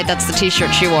Price is Right, that's the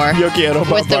T-shirt she wore. Yo quiero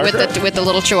Bob Barker. With the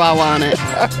little chihuahua on it.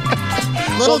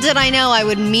 Little did I know I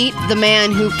would meet the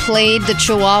man who played the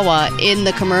chihuahua in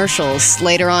the commercials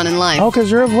later on in life. Oh,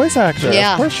 because you're a voice actor.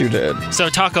 Yeah. Of course you did. So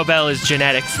Taco Bell is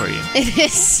genetic for you. It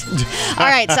is. All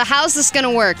right, so how's this going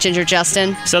to work, Ginger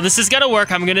Justin? So this is going to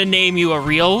work. I'm going to name you a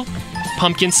real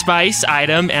pumpkin spice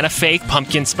item and a fake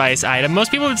pumpkin spice item. Most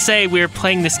people would say we're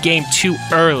playing this game too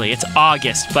early. It's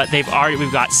August, but we've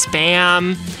got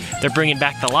Spam. They're bringing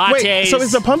back the lattes. Wait, so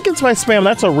is the pumpkin spice spam,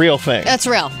 that's a real thing? That's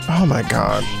real. Oh my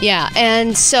God. Yeah,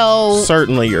 and so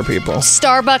Certainly your people.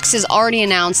 Starbucks has already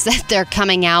announced that they're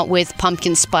coming out with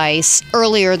pumpkin spice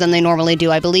earlier than they normally do.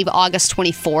 I believe August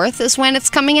 24th is when it's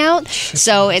coming out.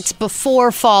 So it's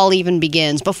before fall even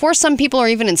begins. Before some people are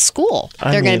even in school,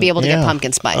 they're going to be able to get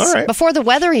pumpkin spice. All right. Before the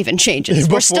weather even changes.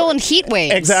 We're still in heat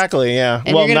waves. Exactly, yeah.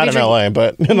 And well, not in LA,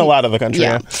 but in a lot of the country.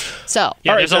 Yeah. So.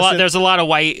 Yeah, Right, there's a lot of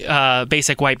white,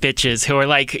 basic white bitches who are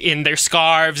like in their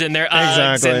scarves and their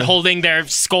Uggs and holding their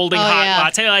scolding hot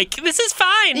latte. Like, this is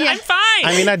fine. Yeah. I'm fine.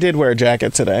 I mean, I did wear a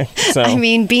jacket today. So. I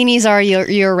mean, beanies are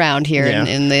year round here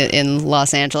in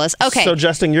Los Angeles. Okay. So,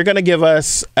 Justin, you're going to give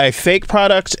us a fake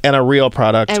product and a real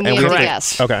product. And we have to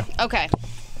guess. Okay. Okay.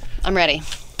 I'm ready.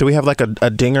 Do we have like a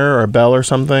dinger or a bell or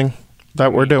something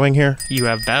that we're doing here? You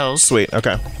have bells. Sweet.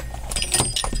 Okay.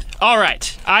 All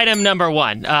right. Item number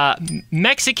 1.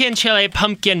 Mexican chile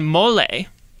pumpkin mole.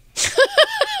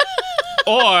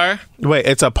 Or... Wait,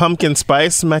 it's a pumpkin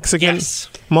spice Mexican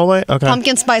mole? Okay.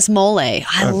 Pumpkin spice mole.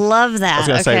 I love that. I was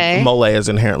going to say mole is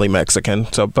inherently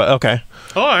Mexican, so, but okay.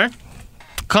 Or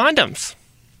condoms.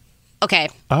 Okay.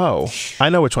 Oh, I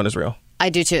know which one is real. I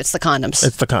do too. It's the condoms.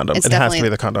 It's the condom. It has to be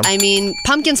the condom. I mean,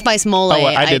 pumpkin spice mole. Oh,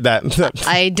 I did that.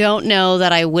 I don't know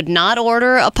that I would not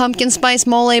order a pumpkin spice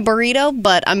mole burrito,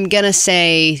 but I'm going to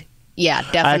say... Yeah,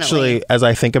 definitely. Actually, as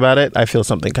I think about it, I feel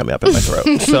something coming up in my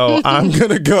throat. So I'm going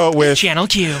to go with... Channel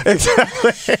Q.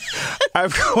 Exactly. I'm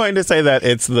going to say that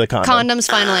it's the condom. Condom's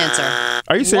final answer.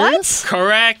 Are you serious? What?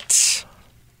 Correct.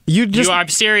 I'm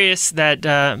serious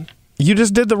that... you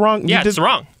just did the wrong... it's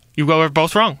wrong. You were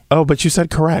both wrong. Oh, but you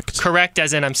said correct. Correct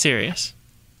as in I'm serious.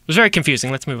 It was very confusing.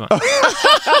 Let's move on.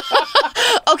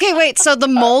 Okay, wait. So the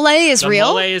mole is real?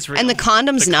 The mole is real. And the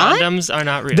condom's not? The condoms are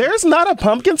not real. There's not a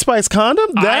pumpkin spice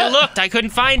condom? I looked. I couldn't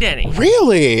find any.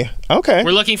 Really? Okay.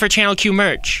 We're looking for Channel Q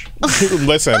merch.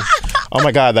 Listen. Oh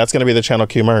my God, that's going to be the Channel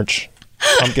Q merch.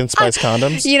 Pumpkin spice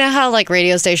condoms. You know how like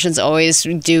radio stations always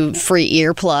do free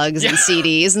earplugs and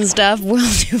CDs and stuff? We'll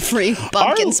do free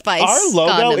pumpkin spice Our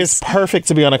logo condoms. is perfect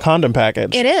to be on a condom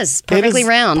package. It is. Perfectly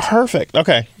round. Perfect.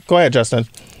 Okay. Go ahead, Justin.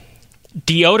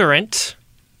 Deodorant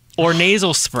or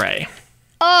nasal spray?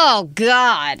 Oh,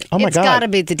 God. Oh, my It's God. got to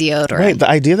be the deodorant. Wait, the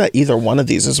idea that either one of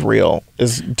these is real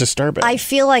is disturbing. I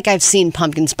feel like I've seen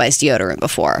pumpkin spice deodorant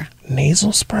before.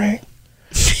 Nasal spray?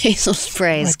 Nasal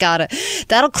spray's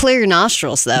that'll clear your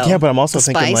nostrils, though. Yeah, but I'm also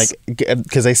thinking, spice. like,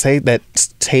 because they say that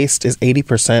taste is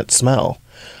 80% smell.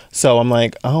 So I'm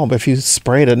like, oh, but if you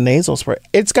sprayed a nasal spray,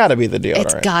 it's got to be the deodorant.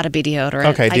 It's got to be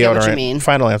deodorant. Okay, deodorant. I get what you mean.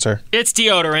 Final answer. It's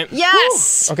deodorant.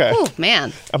 Yes. Woo. Okay. Ooh,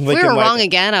 man. I'm If we thinking, were like- wrong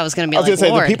again, I was going to be I was like, going to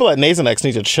say, Lord. the people at Nasonex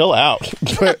need to chill out.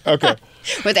 But, okay.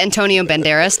 With Antonio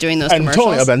Banderas doing those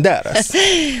commercials. Antonio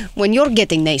Banderas. When you're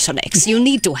getting Nasonex, you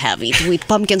need to have it with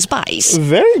pumpkin spice.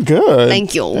 Very good.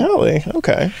 Thank you. Allie,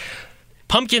 okay.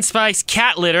 Pumpkin spice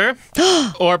cat litter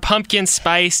or pumpkin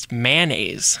spiced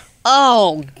mayonnaise?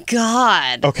 Oh,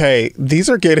 God. Okay, these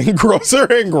are getting grosser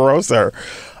and grosser.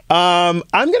 I'm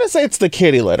going to say it's the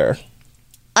kitty litter.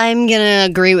 I'm going to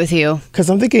agree with you. Because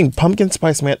I'm thinking pumpkin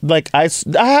spice like I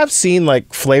have seen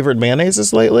like flavored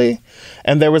mayonnaises lately,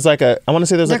 and there was like I want to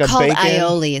say there's They're like a called bacon.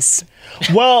 aiolis.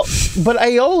 Well, but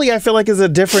aioli I feel like is a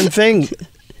different thing,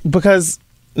 because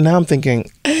now I'm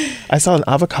thinking I saw an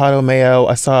avocado mayo.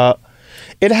 I saw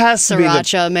it has to be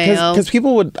Sriracha mayo. because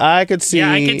people I could see.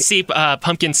 Yeah, I could see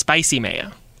pumpkin spicy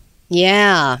mayo.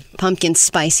 Yeah, pumpkin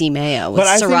spicy mayo with But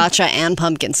I think- sriracha and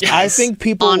pumpkin spice. I think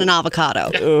people on an avocado.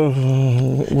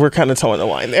 we're kind of towing the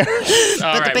line there. All But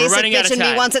right, the we're basic running out bitch of in me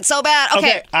time. wants it so bad.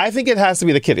 Okay, I think it has to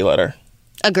be the kitty litter.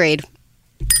 agreed.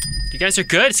 You guys are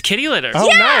good. It's kitty litter. Oh,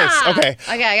 nice. Okay. Okay,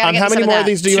 I gotta get how some many of more that. of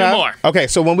these do you 2 have? more. Okay,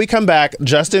 so when we come back,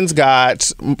 Justin's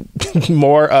got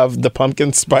more of the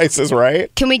pumpkin spices, right?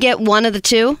 Can we get one of the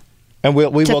two And we to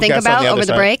will think guess on about the other over the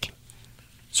side. break?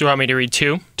 So you want me to read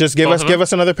 2? Just give Both of them?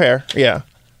 us another pair. Yeah.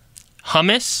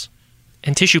 Hummus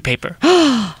and tissue paper.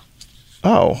 Oh,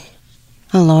 Oh,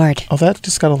 Lord. that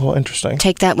just got a little interesting.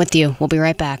 Take that with you. We'll be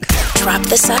right back. Drop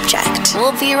the subject.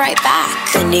 We'll be right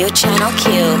back. The new Channel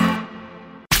Q.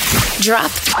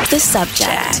 Drop the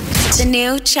subject. The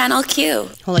new Channel Q.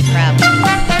 Holy crap.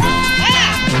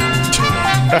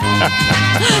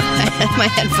 My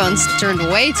headphones turned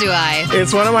way too high.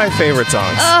 It's one of my favorite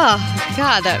songs. Oh,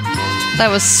 God, that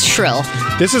was shrill.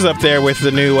 This is up there with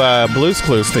the new Blue's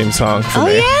Clues theme song for Oh,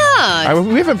 me. yeah.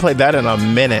 We haven't played that in a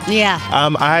minute. Yeah.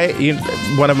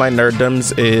 One of my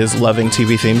nerddoms is loving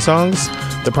TV theme songs.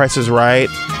 The Price is Right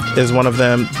is one of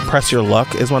them. Press Your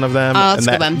Luck is one of them. Oh, that's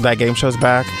and a good one. that game show's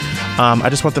back. I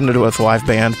just want them to do it with a live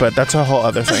band, but that's a whole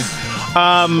other thing.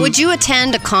 Would you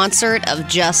attend a concert of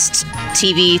just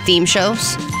TV theme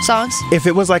shows songs? If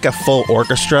it was like a full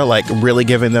orchestra, like really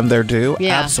giving them their due,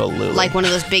 Yeah. absolutely. Like one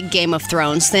of those big Game of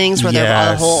Thrones things where the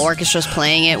Yes. whole orchestra's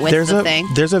playing it with the thing.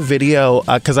 There's a video,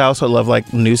 because I also love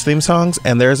like news theme songs,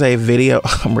 and there's a video,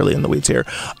 I'm really in the weeds here,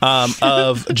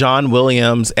 of John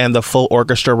Williams and the full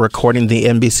orchestra recording the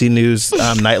NBC News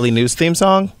nightly news theme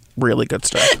song. Really good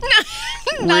stuff.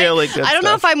 Really good I don't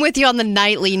know stuff. if I'm with you on the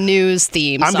nightly news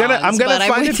theme I'm gonna but find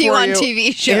I'm it with for you you on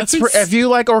TV shows. If you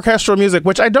like orchestral music,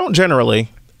 which I don't generally,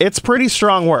 it's pretty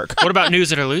strong work. What about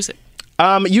News It or Lose It?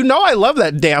 You know I love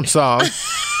that damn song,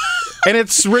 and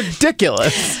it's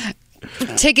ridiculous.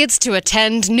 Tickets to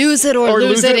attend News It or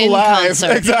Lose It in live.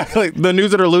 concert. Exactly. The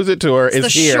News It or Lose It tour is The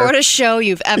here. shortest show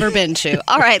you've ever been to.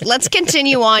 All right, let's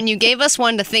continue on. You gave us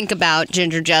one to think about,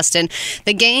 Ginger Justin.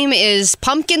 The game is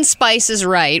Pumpkin Spice is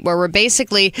Right, where we're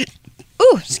basically...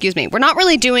 Ooh, excuse me. We're not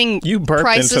really doing You burped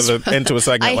prices. into a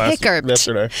segment I hiccuped.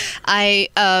 yesterday.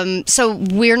 So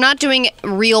we're not doing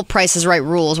real Prices Right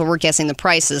rules where we're guessing the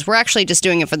prices. We're actually just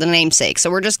doing it for the namesake.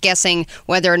 So we're just guessing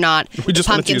whether or not We the just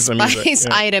wanted to pumpkin use the music, spice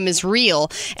yeah. item is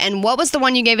real. And what was the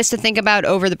one you gave us to think about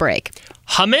over the break?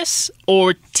 Hummus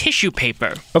or tissue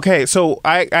paper? Okay, so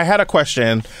I had a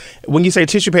question. When you say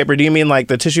tissue paper, do you mean like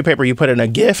the tissue paper you put in a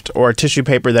gift, or tissue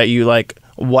paper that you like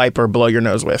wipe or blow your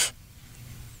nose with?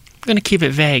 I'm going to keep it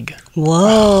vague.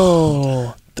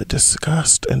 Whoa. The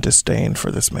disgust and disdain for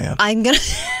this man. I'm gonna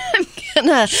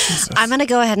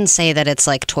go ahead and say that it's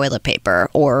like toilet paper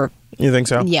or You think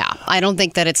so? yeah. I don't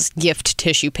think that it's gift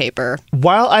tissue paper.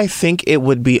 While I think it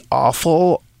would be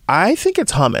awful, I think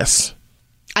it's hummus.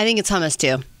 I think it's hummus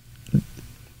too.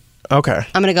 Okay.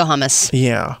 I'm gonna go hummus.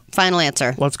 Yeah. Final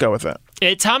answer. Let's go with it.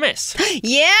 It's hummus.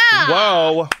 Yeah.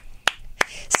 Whoa.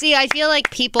 See, I feel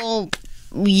like people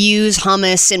use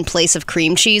hummus in place of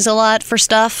cream cheese a lot for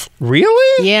stuff.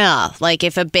 Really? Yeah, like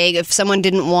if someone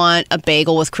didn't want a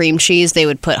bagel with cream cheese, they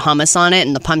would put hummus on it,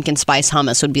 and the pumpkin spice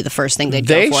hummus would be the first thing they'd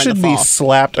They go for in should the be fall.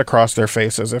 slapped across their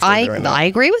faces if they're doing that. I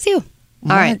agree with you. All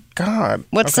My right, God.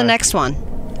 what's the Okay. next one?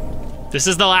 This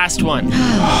is the last one.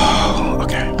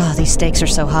 Okay. Oh, these stakes are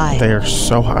so high. They are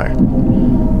so high.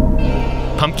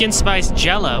 Pumpkin spice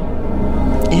jello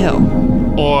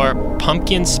Ew. or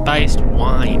pumpkin spiced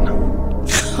wine?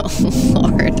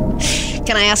 Lord.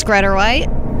 Can I ask red or white?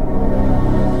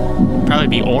 Probably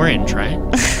be orange, right?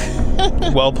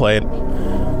 Well played.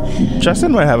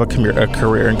 Justin might have a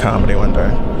career in comedy one day.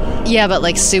 Yeah, but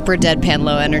like super deadpan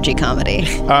low energy comedy.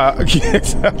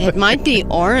 It might be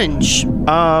orange.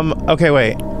 Okay,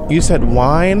 wait. You said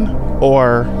wine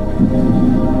or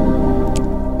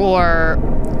Or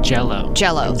Jello.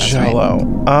 Jello. That's right. Jello?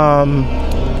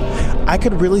 I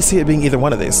could really see it being either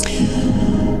one of these.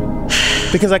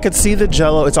 Because I could see the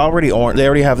Jello. It's already orange. They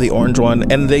already have the orange one,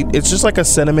 and it's just like a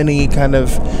cinnamony kind of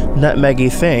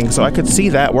nutmeggy thing. So I could see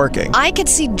that working. I could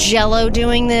see Jello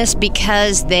doing this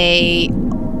because they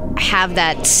have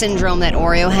that syndrome that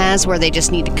Oreo has where they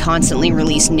just need to constantly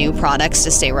release new products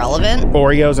to stay relevant.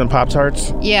 Oreos and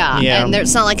Pop-Tarts? Yeah. And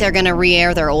it's not like they're going to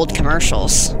re-air their old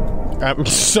commercials.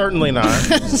 Certainly not.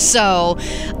 So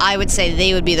I would say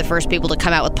they would be the first people to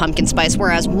come out with pumpkin spice,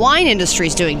 whereas wine industry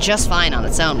is doing just fine on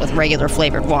its own with regular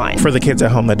flavored wine. For the kids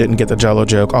at home that didn't get the Jell-O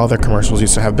joke, all their commercials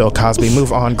used to have Bill Cosby.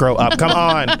 Move on, grow up, come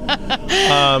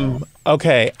on.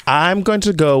 Okay, I'm going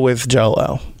to go with Jell-O.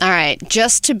 All right,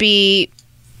 just to be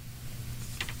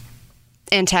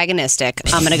antagonistic,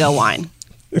 I'm going to go wine.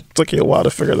 It took you a while to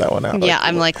figure that one out. Yeah,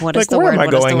 I'm like, what is the where word? am I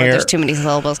What is going the word? here? There's too many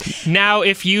syllables. Now,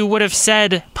 if you would have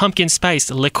said pumpkin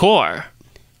spice liqueur,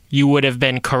 you would have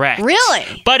been correct.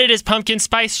 Really? But it is pumpkin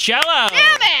spice Jell-O.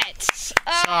 Damn it!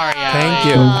 Sorry, Thank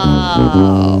you.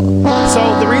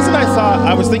 So the reason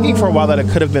I was thinking for a while that it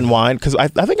could have been wine, because I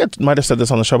think I might have said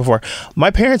this on the show before.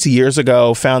 My parents years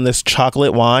ago found this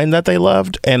chocolate wine that they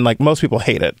loved, and like most people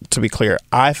hate it, to be clear.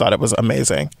 I thought it was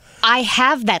amazing. I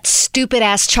have that stupid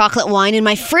ass chocolate wine in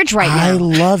my fridge right now. I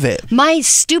love it. My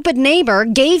stupid neighbor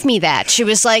gave me that. She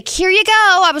was like, "Here you go."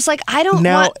 I was like, "I don't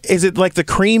Now, want." is it like the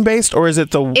cream based or is it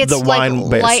the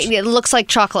wine based? Light, it looks like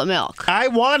chocolate milk. I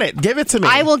want it. Give it to me.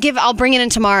 I'll bring it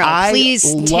in tomorrow. Please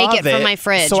take it from my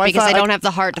fridge because I don't have the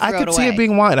heart to throw it away. I could see it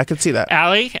being wine. I could see that.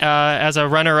 Allie, as a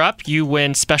runner-up, you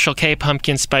win Special K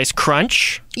Pumpkin Spice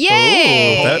Crunch.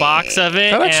 Yay! A box of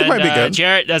it. That actually might be good.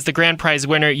 Jarrett, as the grand prize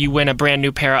winner, you win a brand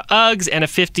new pair of Uggs and a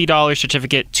 $50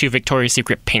 certificate to Victoria's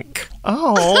Secret Pink.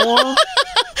 Oh.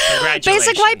 Congratulations.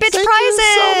 Basic white bitch Thank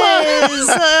prizes.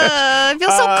 I feel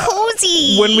so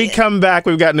cozy. When we come back,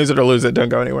 we've got News It or Lose It. Don't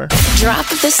go anywhere. Drop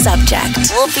the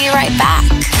subject. We'll be right back.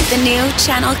 The new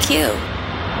Channel Q.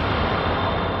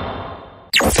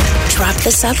 Drop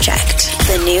the subject.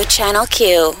 The new Channel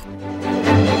Q.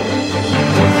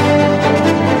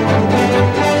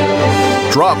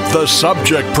 Drop the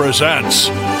Subject presents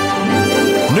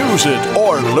News It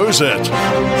or Lose It.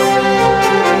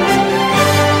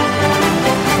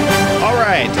 All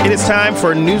right, it is time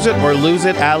for News It or Lose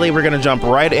It. Allie, we're going to jump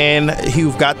right in.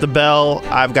 You've got the bell.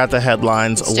 I've got the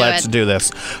headlines. Let's do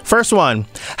this. First one.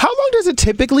 How long does it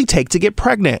typically take to get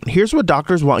pregnant? Here's what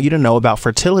doctors want you to know about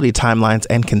fertility timelines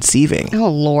and conceiving. Oh,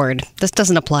 Lord. This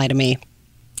doesn't apply to me.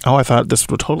 Oh, I thought this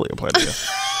would totally apply to you.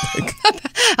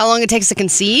 How long it takes to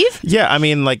conceive? Yeah, I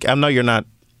mean, like, I know you're not,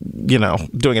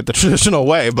 doing it the traditional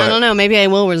way, but I don't know. Maybe I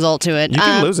will resort to it. You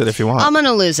can lose it if you want. I'm going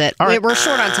to lose it. All right. We're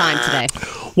short on time today.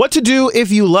 What to do if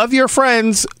you love your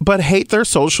friends but hate their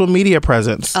social media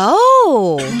presence?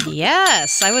 Oh,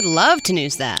 yes. I would love to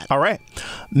news that. All right.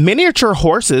 Miniature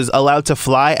horses allowed to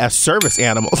fly as service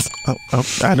animals.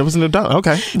 I wasn't done.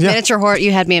 Okay. Yeah. Miniature horse.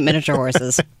 You had me at miniature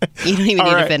horses. You don't even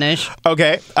need to finish.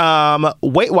 Okay.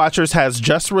 Weight Watchers has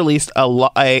just released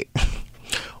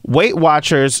Weight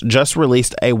Watchers just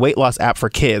released a weight loss app for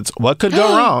kids. What could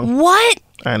go wrong? What?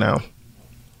 I know.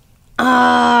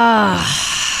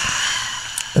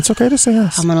 It's okay to say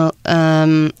yes. I'm gonna.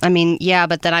 I mean, yeah,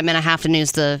 but then I'm gonna have to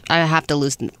lose the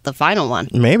final one.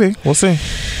 Maybe we'll see.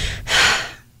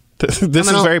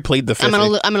 This is very plead the fifth. I'm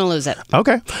gonna lose it.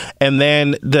 Okay, and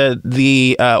then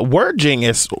the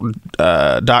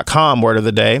wordgenius.com word of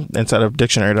the day instead of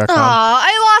dictionary.com. Oh,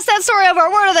 I lost that story of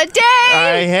our word of the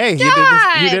day. Hey,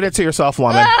 you did it to yourself,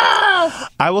 woman. Oh.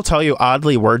 I will tell you,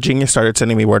 oddly, Word Genius started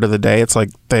sending me word of the day. It's like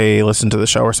they listened to the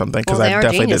show or something because I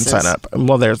definitely didn't sign up.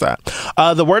 Well, there's that.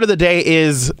 The word of the day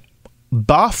is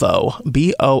boffo.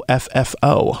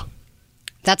 BOFFO.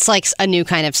 That's like a new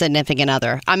kind of significant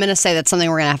other. I'm going to say that's something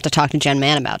we're going to have to talk to Jen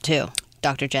Mann about, too.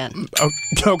 Dr. Jen.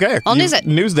 Okay. I'll news it.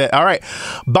 News that. All right.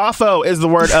 Boffo is the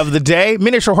word of the day.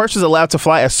 Miniature horses allowed to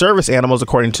fly as service animals,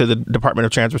 according to the Department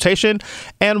of Transportation.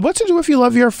 And what to do if you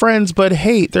love your friends but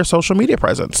hate their social media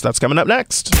presence? That's coming up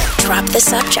next. Drop the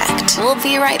subject. We'll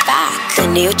be right back. The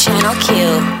new Channel Q.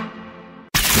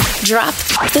 Drop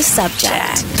the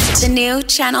subject. The new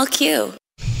Channel Q.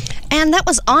 And that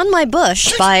was On My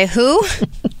Bush by who?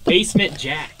 Basement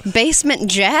Jack. Basement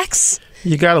Jacks?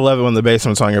 You gotta love it when the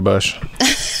basement's on your bush.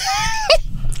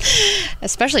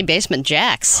 Especially Basement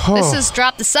Jacks. This is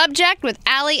Drop the Subject with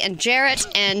Allie and Jarrett.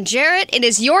 And Jarrett, it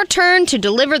is your turn to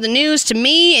deliver the news to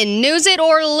me in News It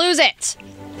or Lose It.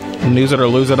 News it or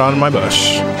lose it on my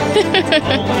bush. Oh my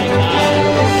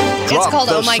God. Drop It's called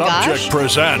the Oh My Gosh? Subject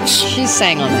presents She's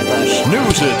saying On My Bush.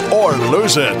 News It or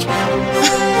Lose It.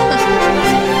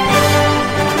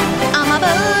 On my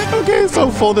bush. Okay,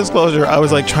 so full disclosure, I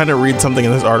was like trying to read something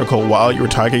in this article while you were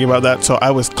talking about that, so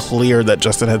I was clear that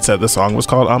Justin had said the song was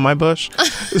called On My Bush.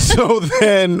 So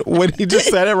then when he just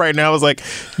said it right now, I was like,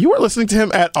 you weren't listening to him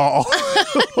at all.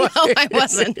 No, I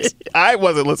wasn't. I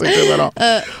wasn't listening to him at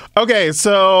all. Okay,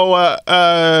 so,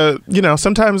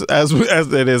 sometimes as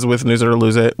it is with News It or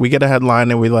Lose It, we get a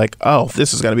headline and we're like, oh,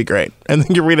 this is going to be great. And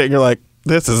then you read it and you're like,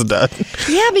 this is done.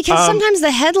 Yeah, because sometimes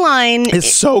the headline is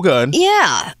so good.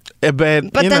 Yeah. But then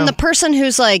the person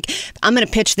who's like, I'm going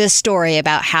to pitch this story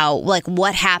about how, like,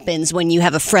 what happens when you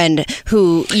have a friend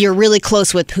who you're really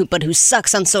close with, but who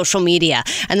sucks on social media.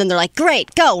 And then they're like,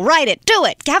 great, go, write it, do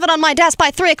it, have it on my desk by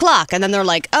 3:00. And then they're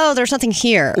like, oh, there's nothing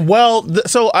here. Well,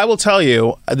 so I will tell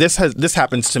you, this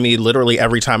happens to me literally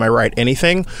every time I write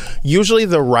anything. Usually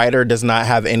the writer does not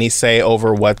have any say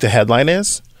over what the headline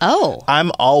is. Oh.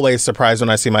 I'm always surprised when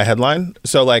I see my headline.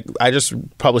 So, like, I just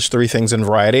published 3 things in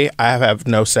Variety. I have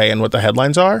no say in what the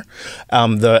headlines are.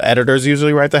 The editors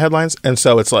usually write the headlines. And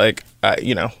so it's like,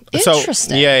 Interesting.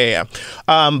 So, yeah.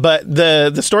 But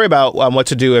the story about what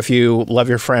to do if you love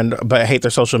your friend but hate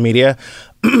their social media,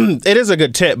 it is a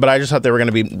good tip, but I just thought there were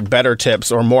going to be better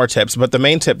tips or more tips. But the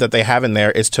main tip that they have in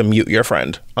there is to mute your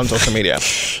friend on social media.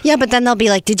 Yeah, but then they'll be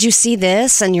like, did you see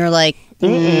this? And you're like,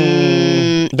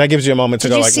 That gives you a moment to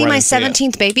go, like, did you see my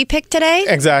 17th baby pic today?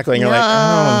 Exactly. And you're like,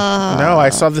 oh, no, I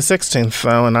saw the 16th,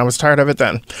 though, and I was tired of it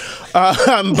then.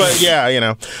 But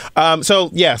yeah, so,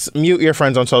 yes, mute your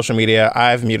friends on social media.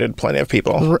 I've muted plenty of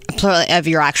people. Of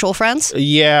your actual friends?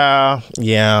 Yeah.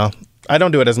 I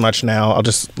don't do it as much now. I'll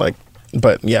just,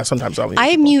 but yeah, sometimes I'll mute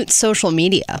people. Mute social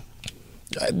media.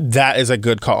 That is a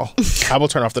good call. I will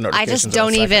turn off the notifications. I just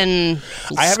don't even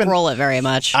scroll it very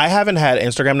much. I haven't had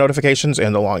Instagram notifications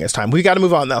in the longest time. We got to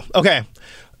move on, though. Okay.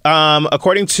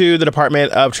 According to the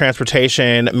Department of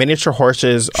Transportation, miniature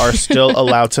horses are still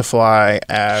allowed to fly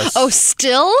as... Oh,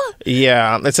 still?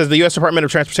 Yeah. It says the U.S. Department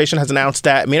of Transportation has announced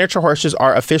that miniature horses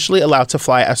are officially allowed to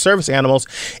fly as service animals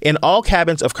in all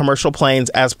cabins of commercial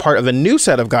planes as part of a new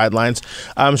set of guidelines,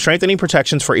 strengthening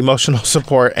protections for emotional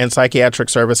support and psychiatric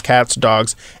service cats,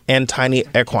 dogs, and tiny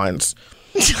equines.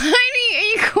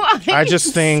 Tiny equines? I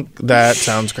just think that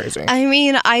sounds crazy. I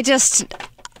mean,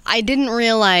 I didn't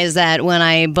realize that when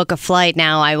I book a flight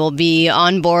now, I will be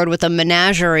on board with a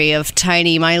menagerie of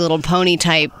tiny My Little Pony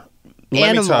type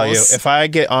animals. Let me tell you, if I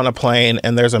get on a plane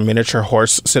and there's a miniature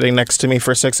horse sitting next to me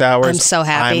for 6 hours, I'm so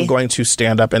happy. I'm going to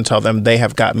stand up and tell them they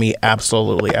have got me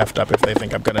absolutely effed up if they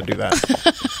think I'm going to do that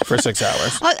for 6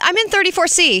 hours. I'm in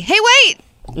 34C. Hey, wait!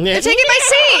 They're taking my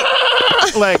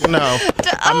seat! Like, no.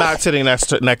 I'm not sitting next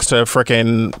to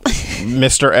frickin'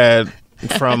 Mr. Ed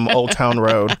from Old Town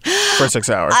Road for 6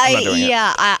 hours. I'm not doing it.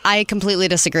 Yeah, I completely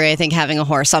disagree. I think having a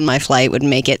horse on my flight would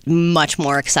make it much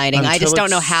more exciting. I just don't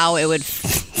know how it would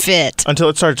fit. Until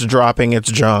it starts dropping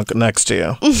its junk next to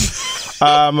you.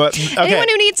 Okay. Anyone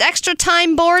who needs extra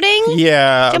time boarding?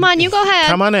 Yeah. Come on, you go ahead.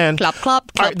 Come on in. Clop,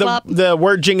 clop, clop, All right, clop. the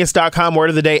wordgenius.com word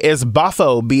of the day is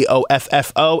boffo,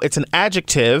 B-O-F-F-O. It's an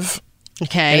adjective.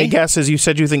 Okay. Any guesses? You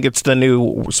said you think it's the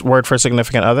new word for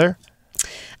significant other?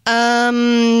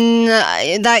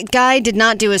 That guy did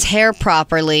not do his hair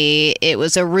properly. It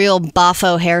was a real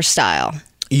boffo hairstyle.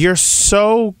 You're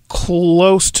so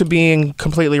close to being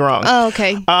completely wrong. Oh,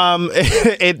 okay.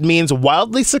 It means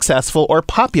wildly successful or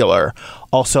popular.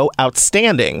 Also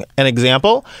outstanding. An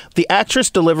example, the actress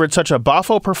delivered such a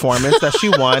boffo performance that she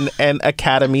won an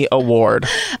Academy Award.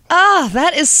 Ah,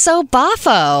 that is so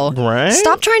boffo. Right?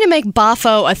 Stop trying to make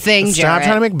boffo a thing, Jared. Stop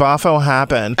trying to make boffo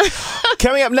happen.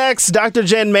 Coming up next, Dr.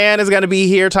 Jen Mann is going to be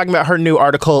here talking about her new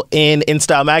article in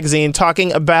InStyle magazine,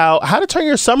 talking about how to turn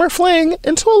your summer fling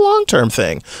into a long-term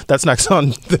thing. That's next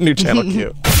on the new Channel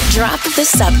Q. Drop the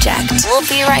subject. We'll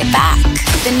be right back.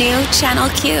 The new Channel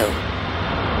Q.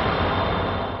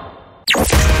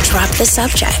 Drop the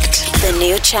subject. The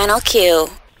new Channel Q.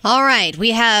 All right,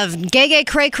 we have Gay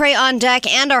Cray Cray on deck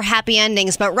and our happy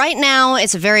endings, but right now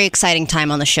it's a very exciting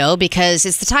time on the show because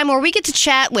it's the time where we get to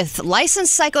chat with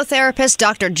licensed psychotherapist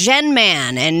Dr. Jen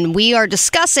Mann, and we are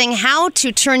discussing how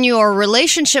to turn your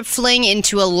relationship fling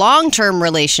into a long-term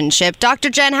relationship. Dr.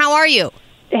 Jen, how are you?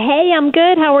 Hey, I'm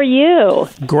good. How are you?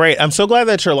 Great. I'm so glad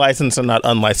that you're licensed and not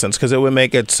unlicensed because it would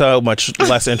make it so much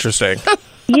less interesting.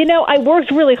 You know, I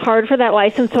worked really hard for that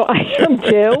license, so I am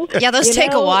too. Yeah, those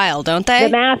take a while, don't they? The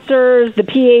master's, the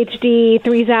PhD,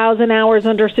 3,000 hours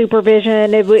under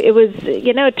supervision. It was,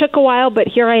 it took a while, but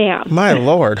here I am. My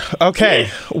Lord. Okay.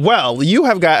 Well, you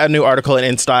have got a new article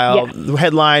in InStyle. Yeah. The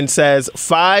headline says,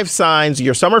 5 signs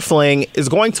your summer fling is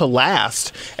going to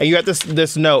last. And you got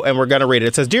this note, and we're going to read it.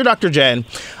 It says, Dear Dr. Jen,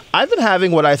 I've been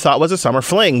having what I thought was a summer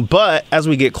fling, but as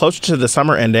we get closer to the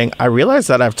summer ending, I realize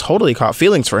that I've totally caught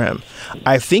feelings for him.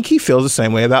 I think he feels the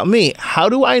same way about me. How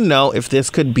do I know if this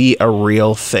could be a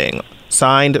real thing?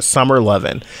 Signed, Summer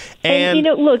Lovin'. And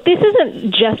look, this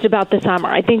isn't just about the summer.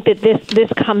 I think that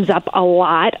this comes up a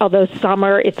lot. Although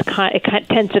summer, it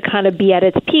tends to kind of be at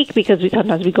its peak because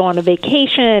sometimes we go on a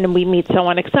vacation and we meet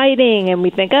someone exciting and we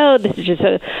think, oh, this is just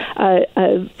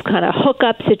a kind of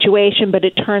hookup situation, but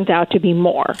it turns out to be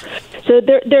more. So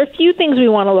there are a few things we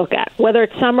want to look at, whether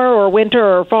it's summer or winter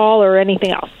or fall or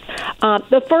anything else.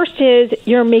 The first is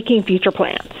you're making future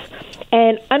plans.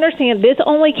 And understand, this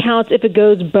only counts if it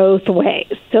goes both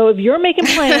ways. So if you're making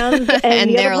plans and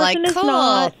the they're other person is cool.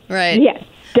 not, right? Yes,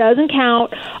 doesn't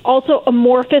count. Also,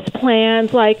 amorphous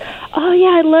plans like, oh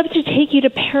yeah, I'd love to take you to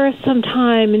Paris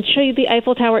sometime and show you the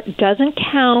Eiffel Tower, doesn't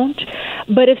count.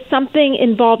 But if something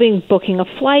involving booking a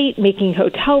flight, making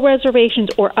hotel reservations,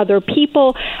 or other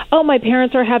people, oh, my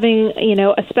parents are having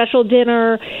a special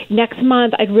dinner next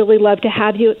month, I'd really love to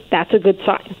have you. That's a good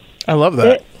sign. I love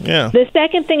that. Yeah. The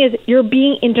second thing is you're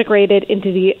being integrated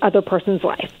into the other person's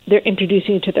life. They're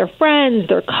introducing you to their friends,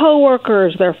 their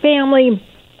coworkers, their family.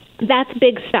 That's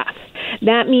big stuff.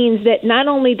 That means that not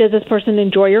only does this person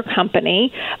enjoy your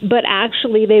company, but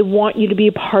actually they want you to be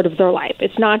a part of their life.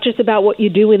 It's not just about what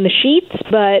you do in the sheets,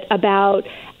 but about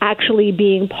actually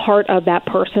being part of that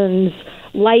person's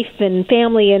life and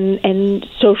family and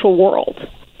social world.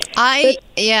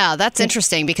 That's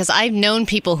interesting because I've known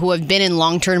people who have been in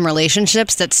long-term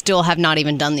relationships that still have not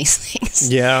even done these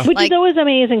things. Yeah. Which is always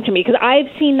amazing to me because I've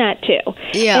seen that too.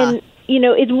 Yeah. And,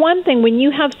 it's one thing when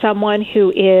you have someone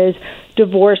who is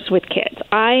divorced with kids.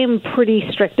 I am pretty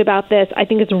strict about this. I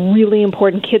think it's really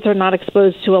important. Kids are not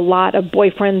exposed to a lot of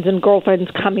boyfriends and girlfriends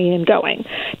coming and going.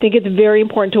 I think it's very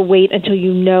important to wait until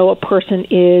you know a person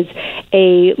is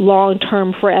a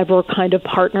long-term, forever kind of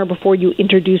partner before you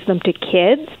introduce them to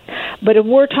kids. But if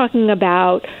we're talking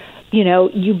about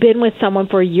you've been with someone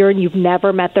for a year and you've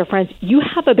never met their friends, you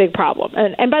have a big problem.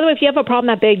 And by the way, if you have a problem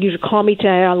that big, you should call me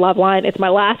today on Loveline. It's my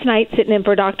last night sitting in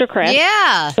for Dr. Chris.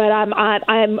 Yeah. But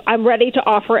I'm ready to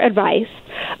offer advice.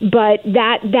 But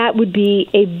that would be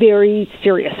a very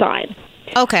serious sign.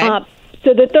 Okay.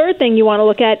 So the third thing you want to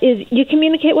look at is you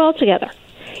communicate well together.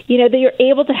 That you're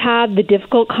able to have the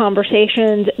difficult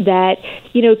conversations that,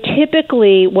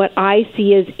 typically what I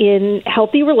see is in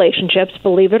healthy relationships,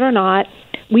 believe it or not,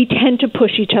 we tend to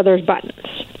push each other's buttons.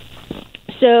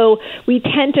 So we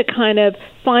tend to kind of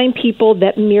find people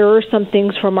that mirror some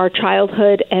things from our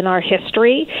childhood and our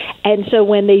history. And so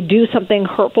when they do something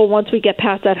hurtful, once we get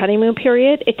past that honeymoon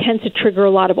period, it tends to trigger a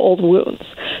lot of old wounds.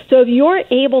 So if you're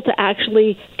able to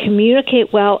actually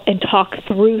communicate well and talk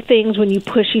through things when you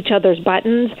push each other's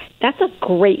buttons, that's a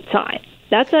great sign.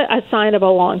 That's a sign of a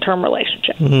long-term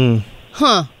relationship. Mm-hmm.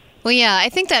 Huh. Well, yeah, I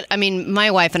think that,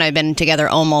 my wife and I have been together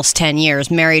almost 10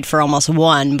 years, married for almost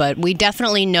 1, but we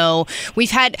definitely know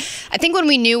I think when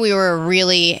we knew we were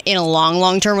really in a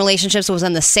long-term relationships was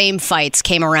when the same fights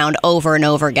came around over and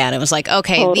over again. It was like,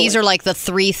 okay, totally. These are like the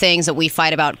 3 things that we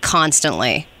fight about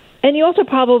constantly. And you also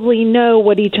probably know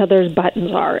what each other's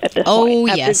buttons are at this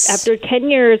point. Yes. After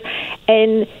 10 years,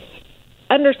 and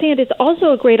understand it's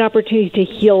also a great opportunity to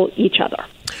heal each other.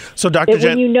 So, Dr.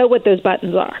 Jen, when you know what those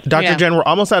buttons are. Dr. Jen, we're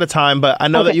almost out of time, but I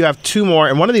know that you have 2 more,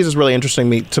 and one of these is really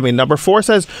interesting to me. Number 4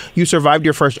 says you survived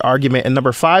your first argument, and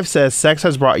number 5 says sex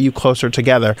has brought you closer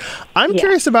together. I'm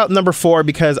curious about number 4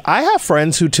 because I have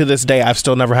friends who, to this day, I've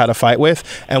still never had a fight with,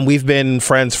 and we've been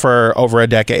friends for over a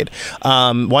decade.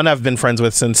 One I've been friends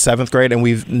with since 7th grade, and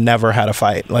we've never had a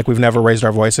fight. Like, we've never raised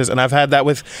our voices, and I've had that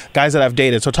with guys that I've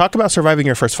dated. So talk about surviving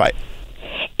your first fight.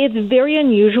 It's very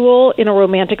unusual in a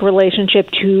romantic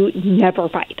relationship to never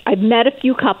fight. I've met a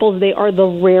few couples. They are the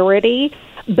rarity.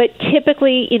 But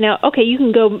typically, you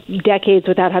can go decades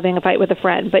without having a fight with a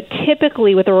friend. But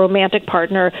typically with a romantic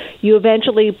partner, you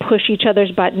eventually push each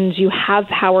other's buttons. You have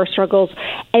power struggles.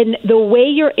 And the way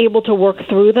you're able to work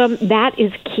through them, that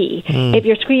is key. If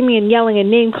you're screaming and yelling and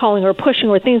name-calling or pushing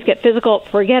or things get physical,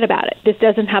 forget about it. This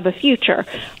doesn't have a future.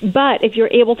 But if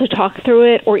you're able to talk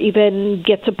through it or even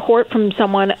get support from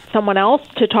someone else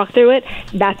to talk through it,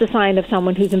 that's a sign of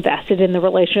someone who's invested in the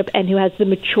relationship and who has the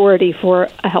maturity for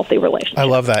a healthy relationship.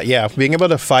 I love that. Yeah. Being able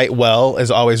to fight well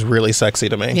is always really sexy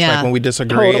to me. Yeah. Like when we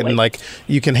disagree and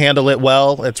you can handle it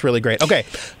well, it's really great. Okay.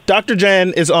 Dr.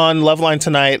 Jen is on Loveline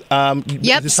tonight.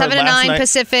 Yep, 7 to 9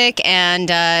 Pacific. And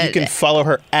you can follow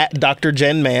her at Dr.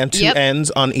 Jen Man, 2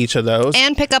 N's on each of those.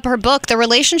 And pick up her book, The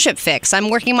Relationship Fix. I'm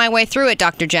working my way through it,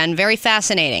 Dr. Jen. Very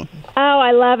fascinating. Oh,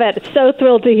 I love it. So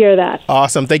thrilled to hear that.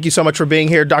 Awesome. Thank you so much for being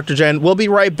here, Dr. Jen. We'll be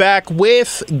right back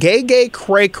with Gay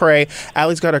Cray Cray.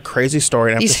 Allie's got a crazy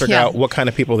story, and I have to figure out what kind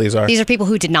of people these are. These are people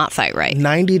who did not fight right.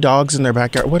 90 dogs in their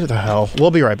backyard. What the hell? We'll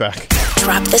be right back.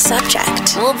 Drop the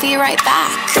subject. We'll be right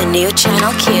back. The new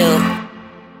Channel Q.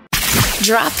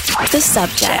 Drop the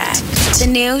subject. The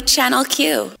new Channel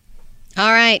Q.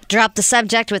 All right, drop the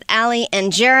subject with Allie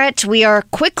and Jarrett. We are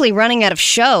quickly running out of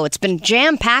show. It's been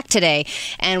jam-packed today,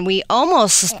 and we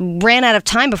almost ran out of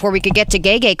time before we could get to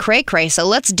Gay Cray Cray. So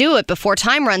let's do it before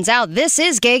time runs out. This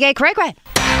is Gay Cray Cray.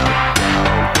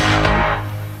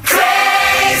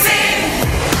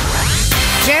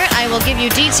 Jarrett, I will give you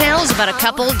details about a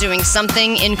couple doing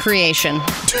something in creation.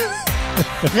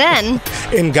 Then...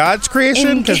 In God's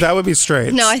creation? Because that would be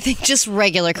strange. No, I think just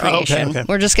regular creation. Okay.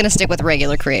 We're just going to stick with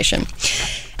regular creation.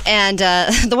 And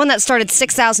the one that started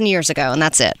 6,000 years ago, and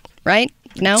that's it, right?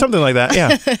 No? Something like that,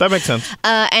 yeah. That makes sense.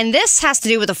 And this has to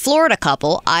do with a Florida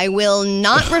couple. I will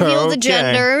not reveal the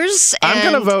genders. I'm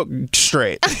going to vote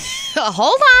straight.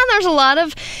 Hold on. There's a lot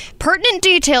of pertinent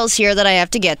details here that I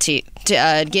have to get to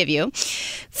give you.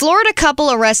 Florida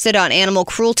couple arrested on animal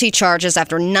cruelty charges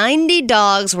after 90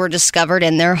 dogs were discovered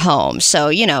in their home. So,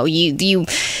 you know, you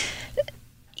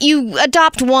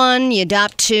adopt one, you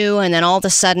adopt two, and then all of a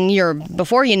sudden,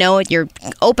 before you know it, your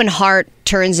open heart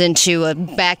turns into a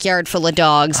backyard full of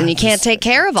dogs, and you can't take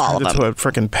care of all of them. It's a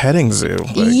freaking petting zoo.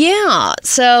 Yeah.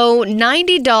 So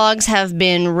 90 dogs have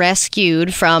been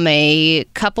rescued from a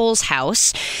couple's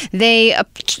house. The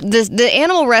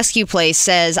animal rescue place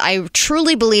says, I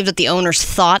truly believe that the owners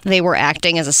thought they were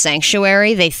acting as a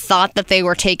sanctuary. They thought that they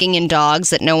were taking in dogs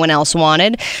that no one else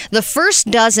wanted. The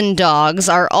first dozen dogs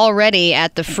are already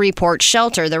at the Freeport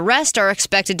shelter. The rest are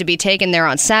expected to be taken there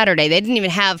on Saturday. They didn't even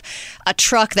have a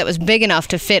truck that was big enough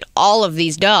to fit all of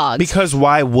these dogs. Because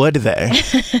why would they?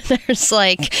 There's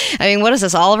what is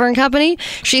this, Oliver and Company?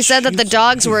 She said that the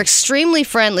dogs were extremely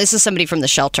friendly. This is somebody from the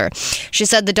shelter. She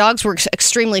said the dogs were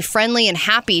extremely friendly and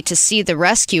happy to see the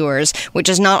rescuers, which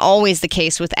is not always the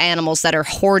case with animals that are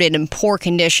hoarded in poor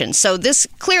condition. So this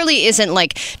clearly isn't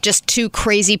like just two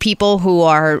crazy people who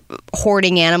are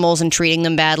hoarding animals and treating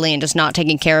them badly and just not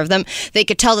taking care of them. They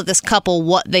could tell that this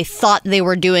couple, they thought they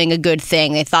were doing a good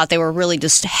thing. They thought they were really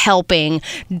just helping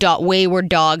wayward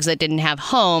dogs that didn't have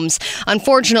homes.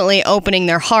 Unfortunately, opening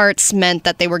their hearts meant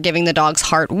that they were giving the dogs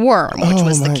heartworm, which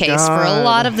was the case for a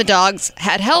lot of the dogs.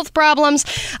 Had health problems.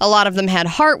 A lot of them had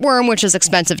heartworm, which is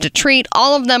expensive to treat.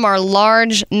 All of them are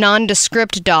large,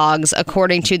 nondescript dogs,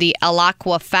 according to the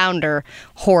Alaqua founder,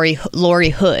 Lori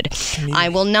Hood. I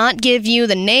will not give you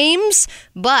the names,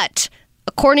 but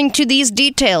according to these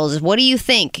details, what do you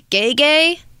think?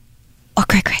 Gay? Oh,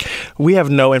 great. We have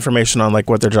no information on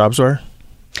what their jobs were.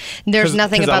 There's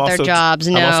nothing about their jobs,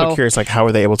 no. I'm also curious, how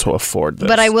are they able to afford this?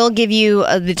 But I will give you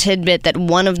the tidbit that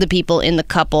one of the people in the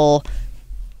couple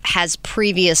has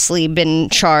previously been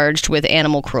charged with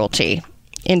animal cruelty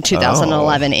in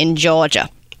 2011 in Georgia.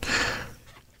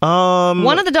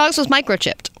 One of the dogs was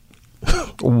microchipped.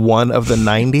 One of the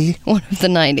 90? One of the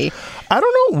 90. I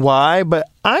don't know why, but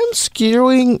I'm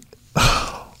skewing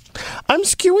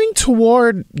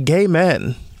toward gay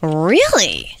men.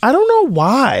 Really? I don't know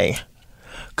why.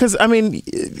 Because,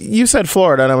 you said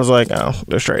Florida, and I was like, oh,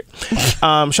 they're straight.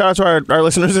 Shout out to our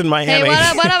listeners in Miami. Hey,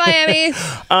 what up,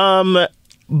 Miami?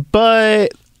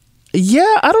 But,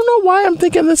 yeah, I don't know why I'm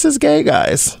thinking this is gay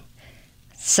guys.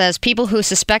 Says people who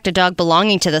suspect a dog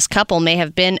belonging to this couple may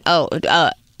have been...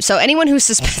 So anyone who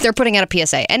they're putting out a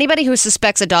PSA. Anybody who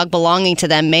suspects a dog belonging to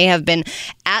them may have been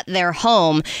at their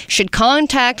home should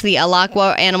contact the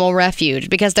Alaqua Animal Refuge,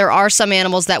 because there are some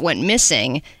animals that went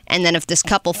missing. And then if this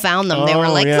couple found them, they were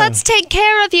like, let's take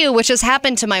care of you, which has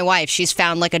happened to my wife. She's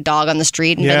found a dog on the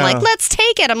street and been like, let's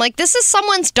take it. I'm like, this is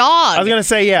someone's dog. I was going to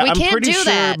say, I'm pretty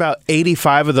sure about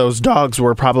 85 of those dogs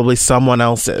were probably someone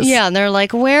else's. Yeah, and they're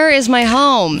like, where is my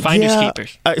home? Finders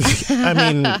keepers.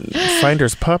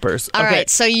 Finders puppers. All right,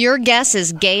 so your guess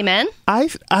is gay men?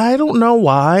 I don't know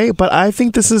why, but I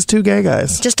think this is two gay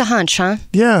guys. Just a hunch, huh?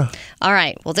 Yeah. All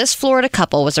right. Well, this Florida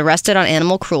couple was arrested on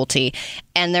animal cruelty,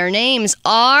 and their names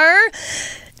are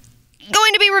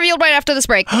going to be revealed right after this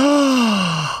break. Drop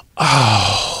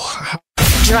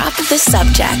the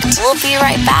subject. We'll be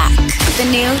right back. The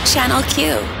new Channel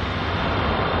Q.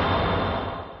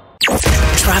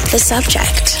 Drop the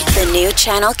Subject. The new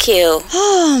Channel Q.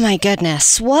 Oh my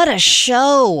goodness, what a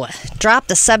show. Drop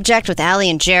the Subject with Allie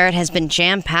and Jarrett has been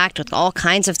jam-packed with all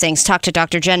kinds of things. Talked to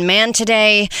Dr. Jen Mann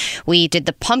today. We did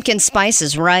the pumpkin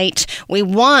spices right. We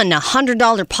won a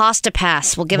 $100 pasta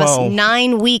pass. Will give us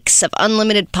 9 weeks of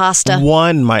unlimited pasta.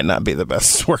 One might not be the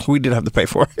best work. We did have to pay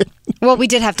for it. Well, we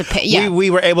did have to pay, yeah. We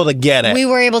were able to get it. We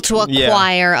were able to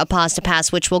acquire a pasta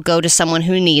pass, which will go to someone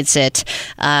who needs it.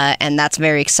 And that's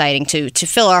very exciting to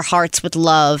fill our hearts with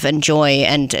love and joy,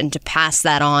 and to pass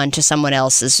that on to someone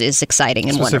else is exciting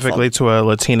and specifically wonderful. To a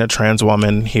Latina trans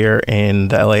woman here in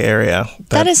the LA area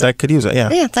that could use it.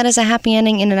 Yeah, that is a happy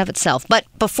ending in and of itself. But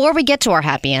before we get to our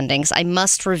happy endings, I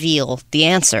must reveal the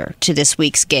answer to this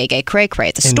week's Gay Gay Cray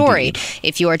Cray. The story,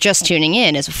 if you are just tuning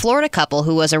in, is a Florida couple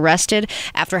who was arrested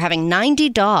after having 90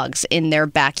 dogs in their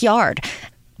backyard.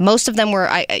 Most of them were,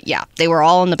 they were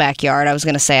all in the backyard. I was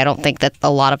going to say, I don't think that a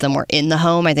lot of them were in the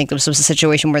home. I think this was a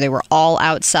situation where they were all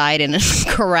outside and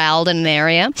corralled in an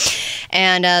area.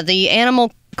 And the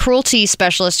animal cruelty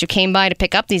specialist who came by to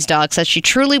pick up these dogs says she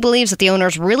truly believes that the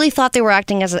owners really thought they were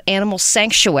acting as an animal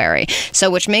sanctuary. So,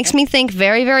 which makes me think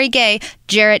very, very gay.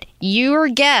 Jarrett, your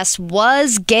guess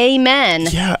was gay men.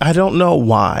 Yeah, I don't know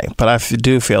why, but I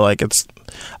do feel like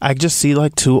I just see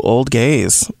like two old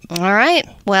gays. All right.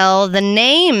 Well, the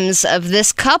names of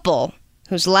this couple,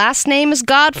 whose last name is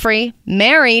Godfrey,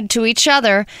 married to each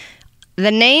other,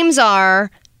 the names are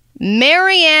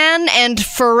Marianne and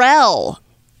Pharrell.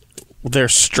 They're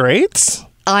straights?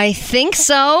 I think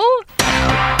so.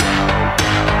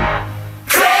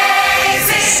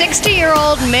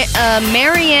 60-year-old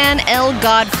Marianne L.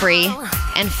 Godfrey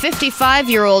and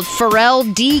 55-year-old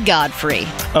Pharrell D. Godfrey.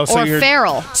 Oh, so or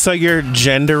Farrell. So you're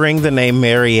gendering the name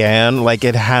Marianne like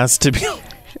it has to be...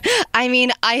 I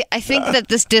mean, I think that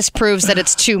this disproves that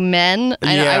it's two men.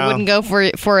 I wouldn't go for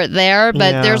it there,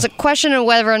 but there's a question of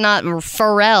whether or not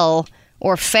Pharrell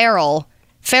or Farrell.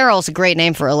 Farrell's a great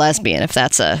name for a lesbian if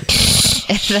that's an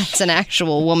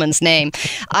actual woman's name.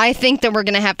 I think that we're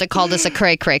going to have to call this a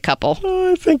cray-cray couple.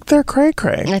 I think they're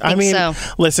cray-cray. I mean, so.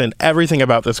 Listen, everything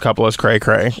about this couple is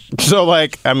cray-cray. So,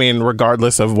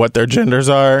 regardless of what their genders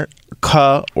are,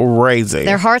 crazy.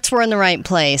 Their hearts were in the right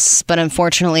place, but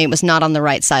unfortunately, it was not on the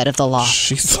right side of the law.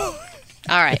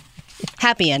 All right.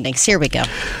 Happy endings. Here we go.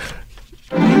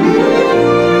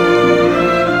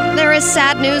 There is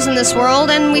sad news in this world,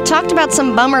 and we talked about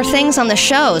some bummer things on the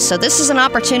show, so this is an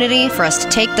opportunity for us to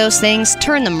take those things,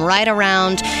 turn them right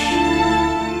around,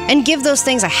 and give those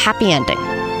things a happy ending.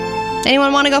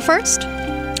 Anyone want to go first?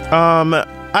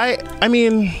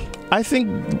 I think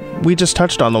we just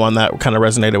touched on the one that kind of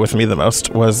resonated with me the most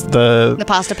was the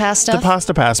pasta pass stuff? The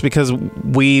pasta pass, because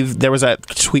there was that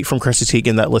tweet from Chrissy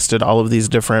Teigen that listed all of these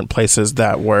different places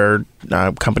that were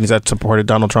companies that supported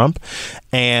Donald Trump.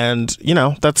 And,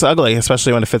 that's ugly,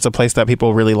 especially when if it's a place that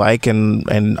people really like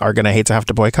and are going to hate to have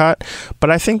to boycott. But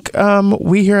I think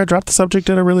we here at Drop the Subject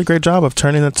did a really great job of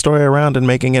turning that story around and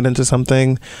making it into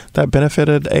something that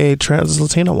benefited a trans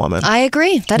Latina woman. I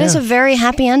agree. That is a very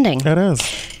happy ending. It is.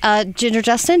 Ginger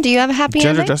Justin, do you have a happy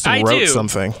ending? Ginger Justin wrote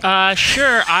something.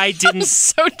 Sure, I didn't.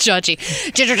 So judgy.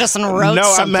 Ginger Justin wrote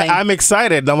something. No, I'm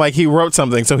excited. I'm like, he wrote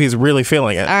something, so he's really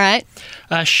feeling it. All right.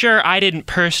 Sure, I didn't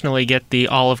personally get the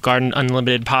Olive Garden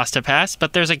unlimited pasta pass,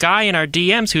 but there's a guy in our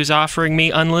DMs who's offering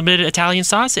me unlimited Italian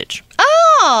sausage.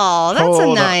 Oh,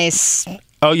 that's nice.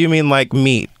 Oh, you mean like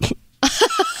meat?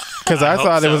 Because I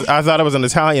thought it was an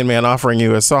Italian man offering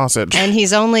you a sausage. And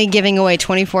he's only giving away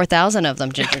 24,000 of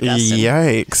them, Ginger Justin.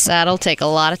 Yikes. That'll take a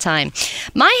lot of time.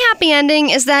 My happy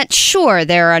ending is that, sure,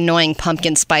 there are annoying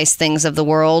pumpkin spice things of the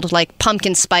world, like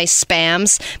pumpkin spice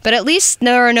spams, but at least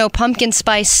there are no pumpkin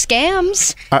spice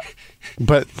scams.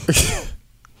 But...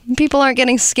 People aren't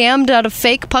getting scammed out of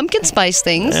fake pumpkin spice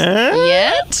things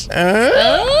yet.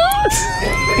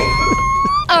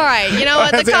 All right, you know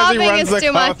what? The coughing is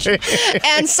too much.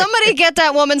 And somebody get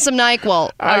that woman some NyQuil.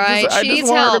 All right, she needs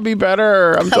want help. her to be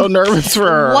better. I'm so nervous for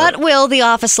her. What will the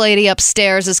office lady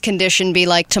upstairs' condition be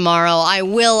like tomorrow? I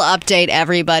will update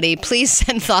everybody. Please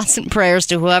send thoughts and prayers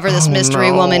to whoever this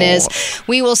mystery woman is.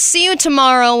 We will see you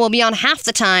tomorrow. We'll be on half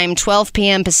the time, 12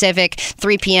 p.m. Pacific,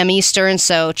 3 p.m. Eastern.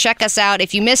 So check us out.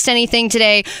 If you missed anything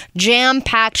today,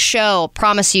 jam-packed show.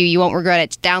 Promise you won't regret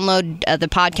it. Download the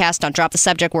podcast on Drop the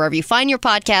Subject wherever you find your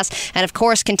podcast. podcast. And, of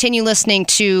course, continue listening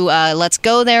to Let's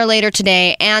Go There later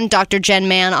today and Dr. Jen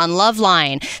Mann on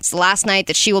Loveline. It's the last night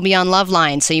that she will be on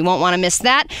Loveline, so you won't want to miss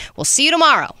that. We'll see you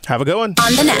tomorrow. Have a good one.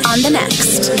 On the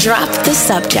next, drop the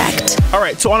subject. All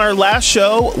right, so on our last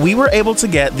show, we were able to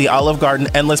get the Olive Garden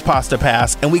Endless Pasta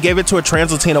Pass, and we gave it to a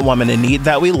trans Latina woman in need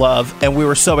that we love, and we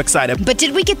were so excited. But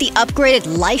did we get the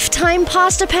upgraded Lifetime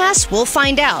Pasta Pass? We'll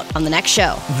find out on the next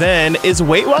show. Then, is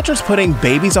Weight Watchers putting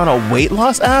babies on a weight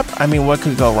loss app? I mean, what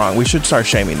could go wrong? We should start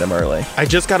shaming them early. I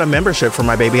just got a membership for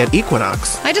my baby at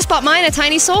Equinox. I just bought mine a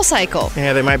Tiny Soul Cycle.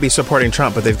 Yeah, they might be supporting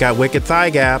Trump, but they've got wicked thigh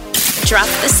gap. Drop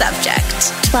the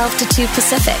subject. 12 to 2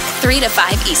 Pacific, 3 to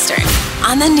 5 Eastern.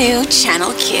 On the new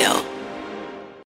Channel Q.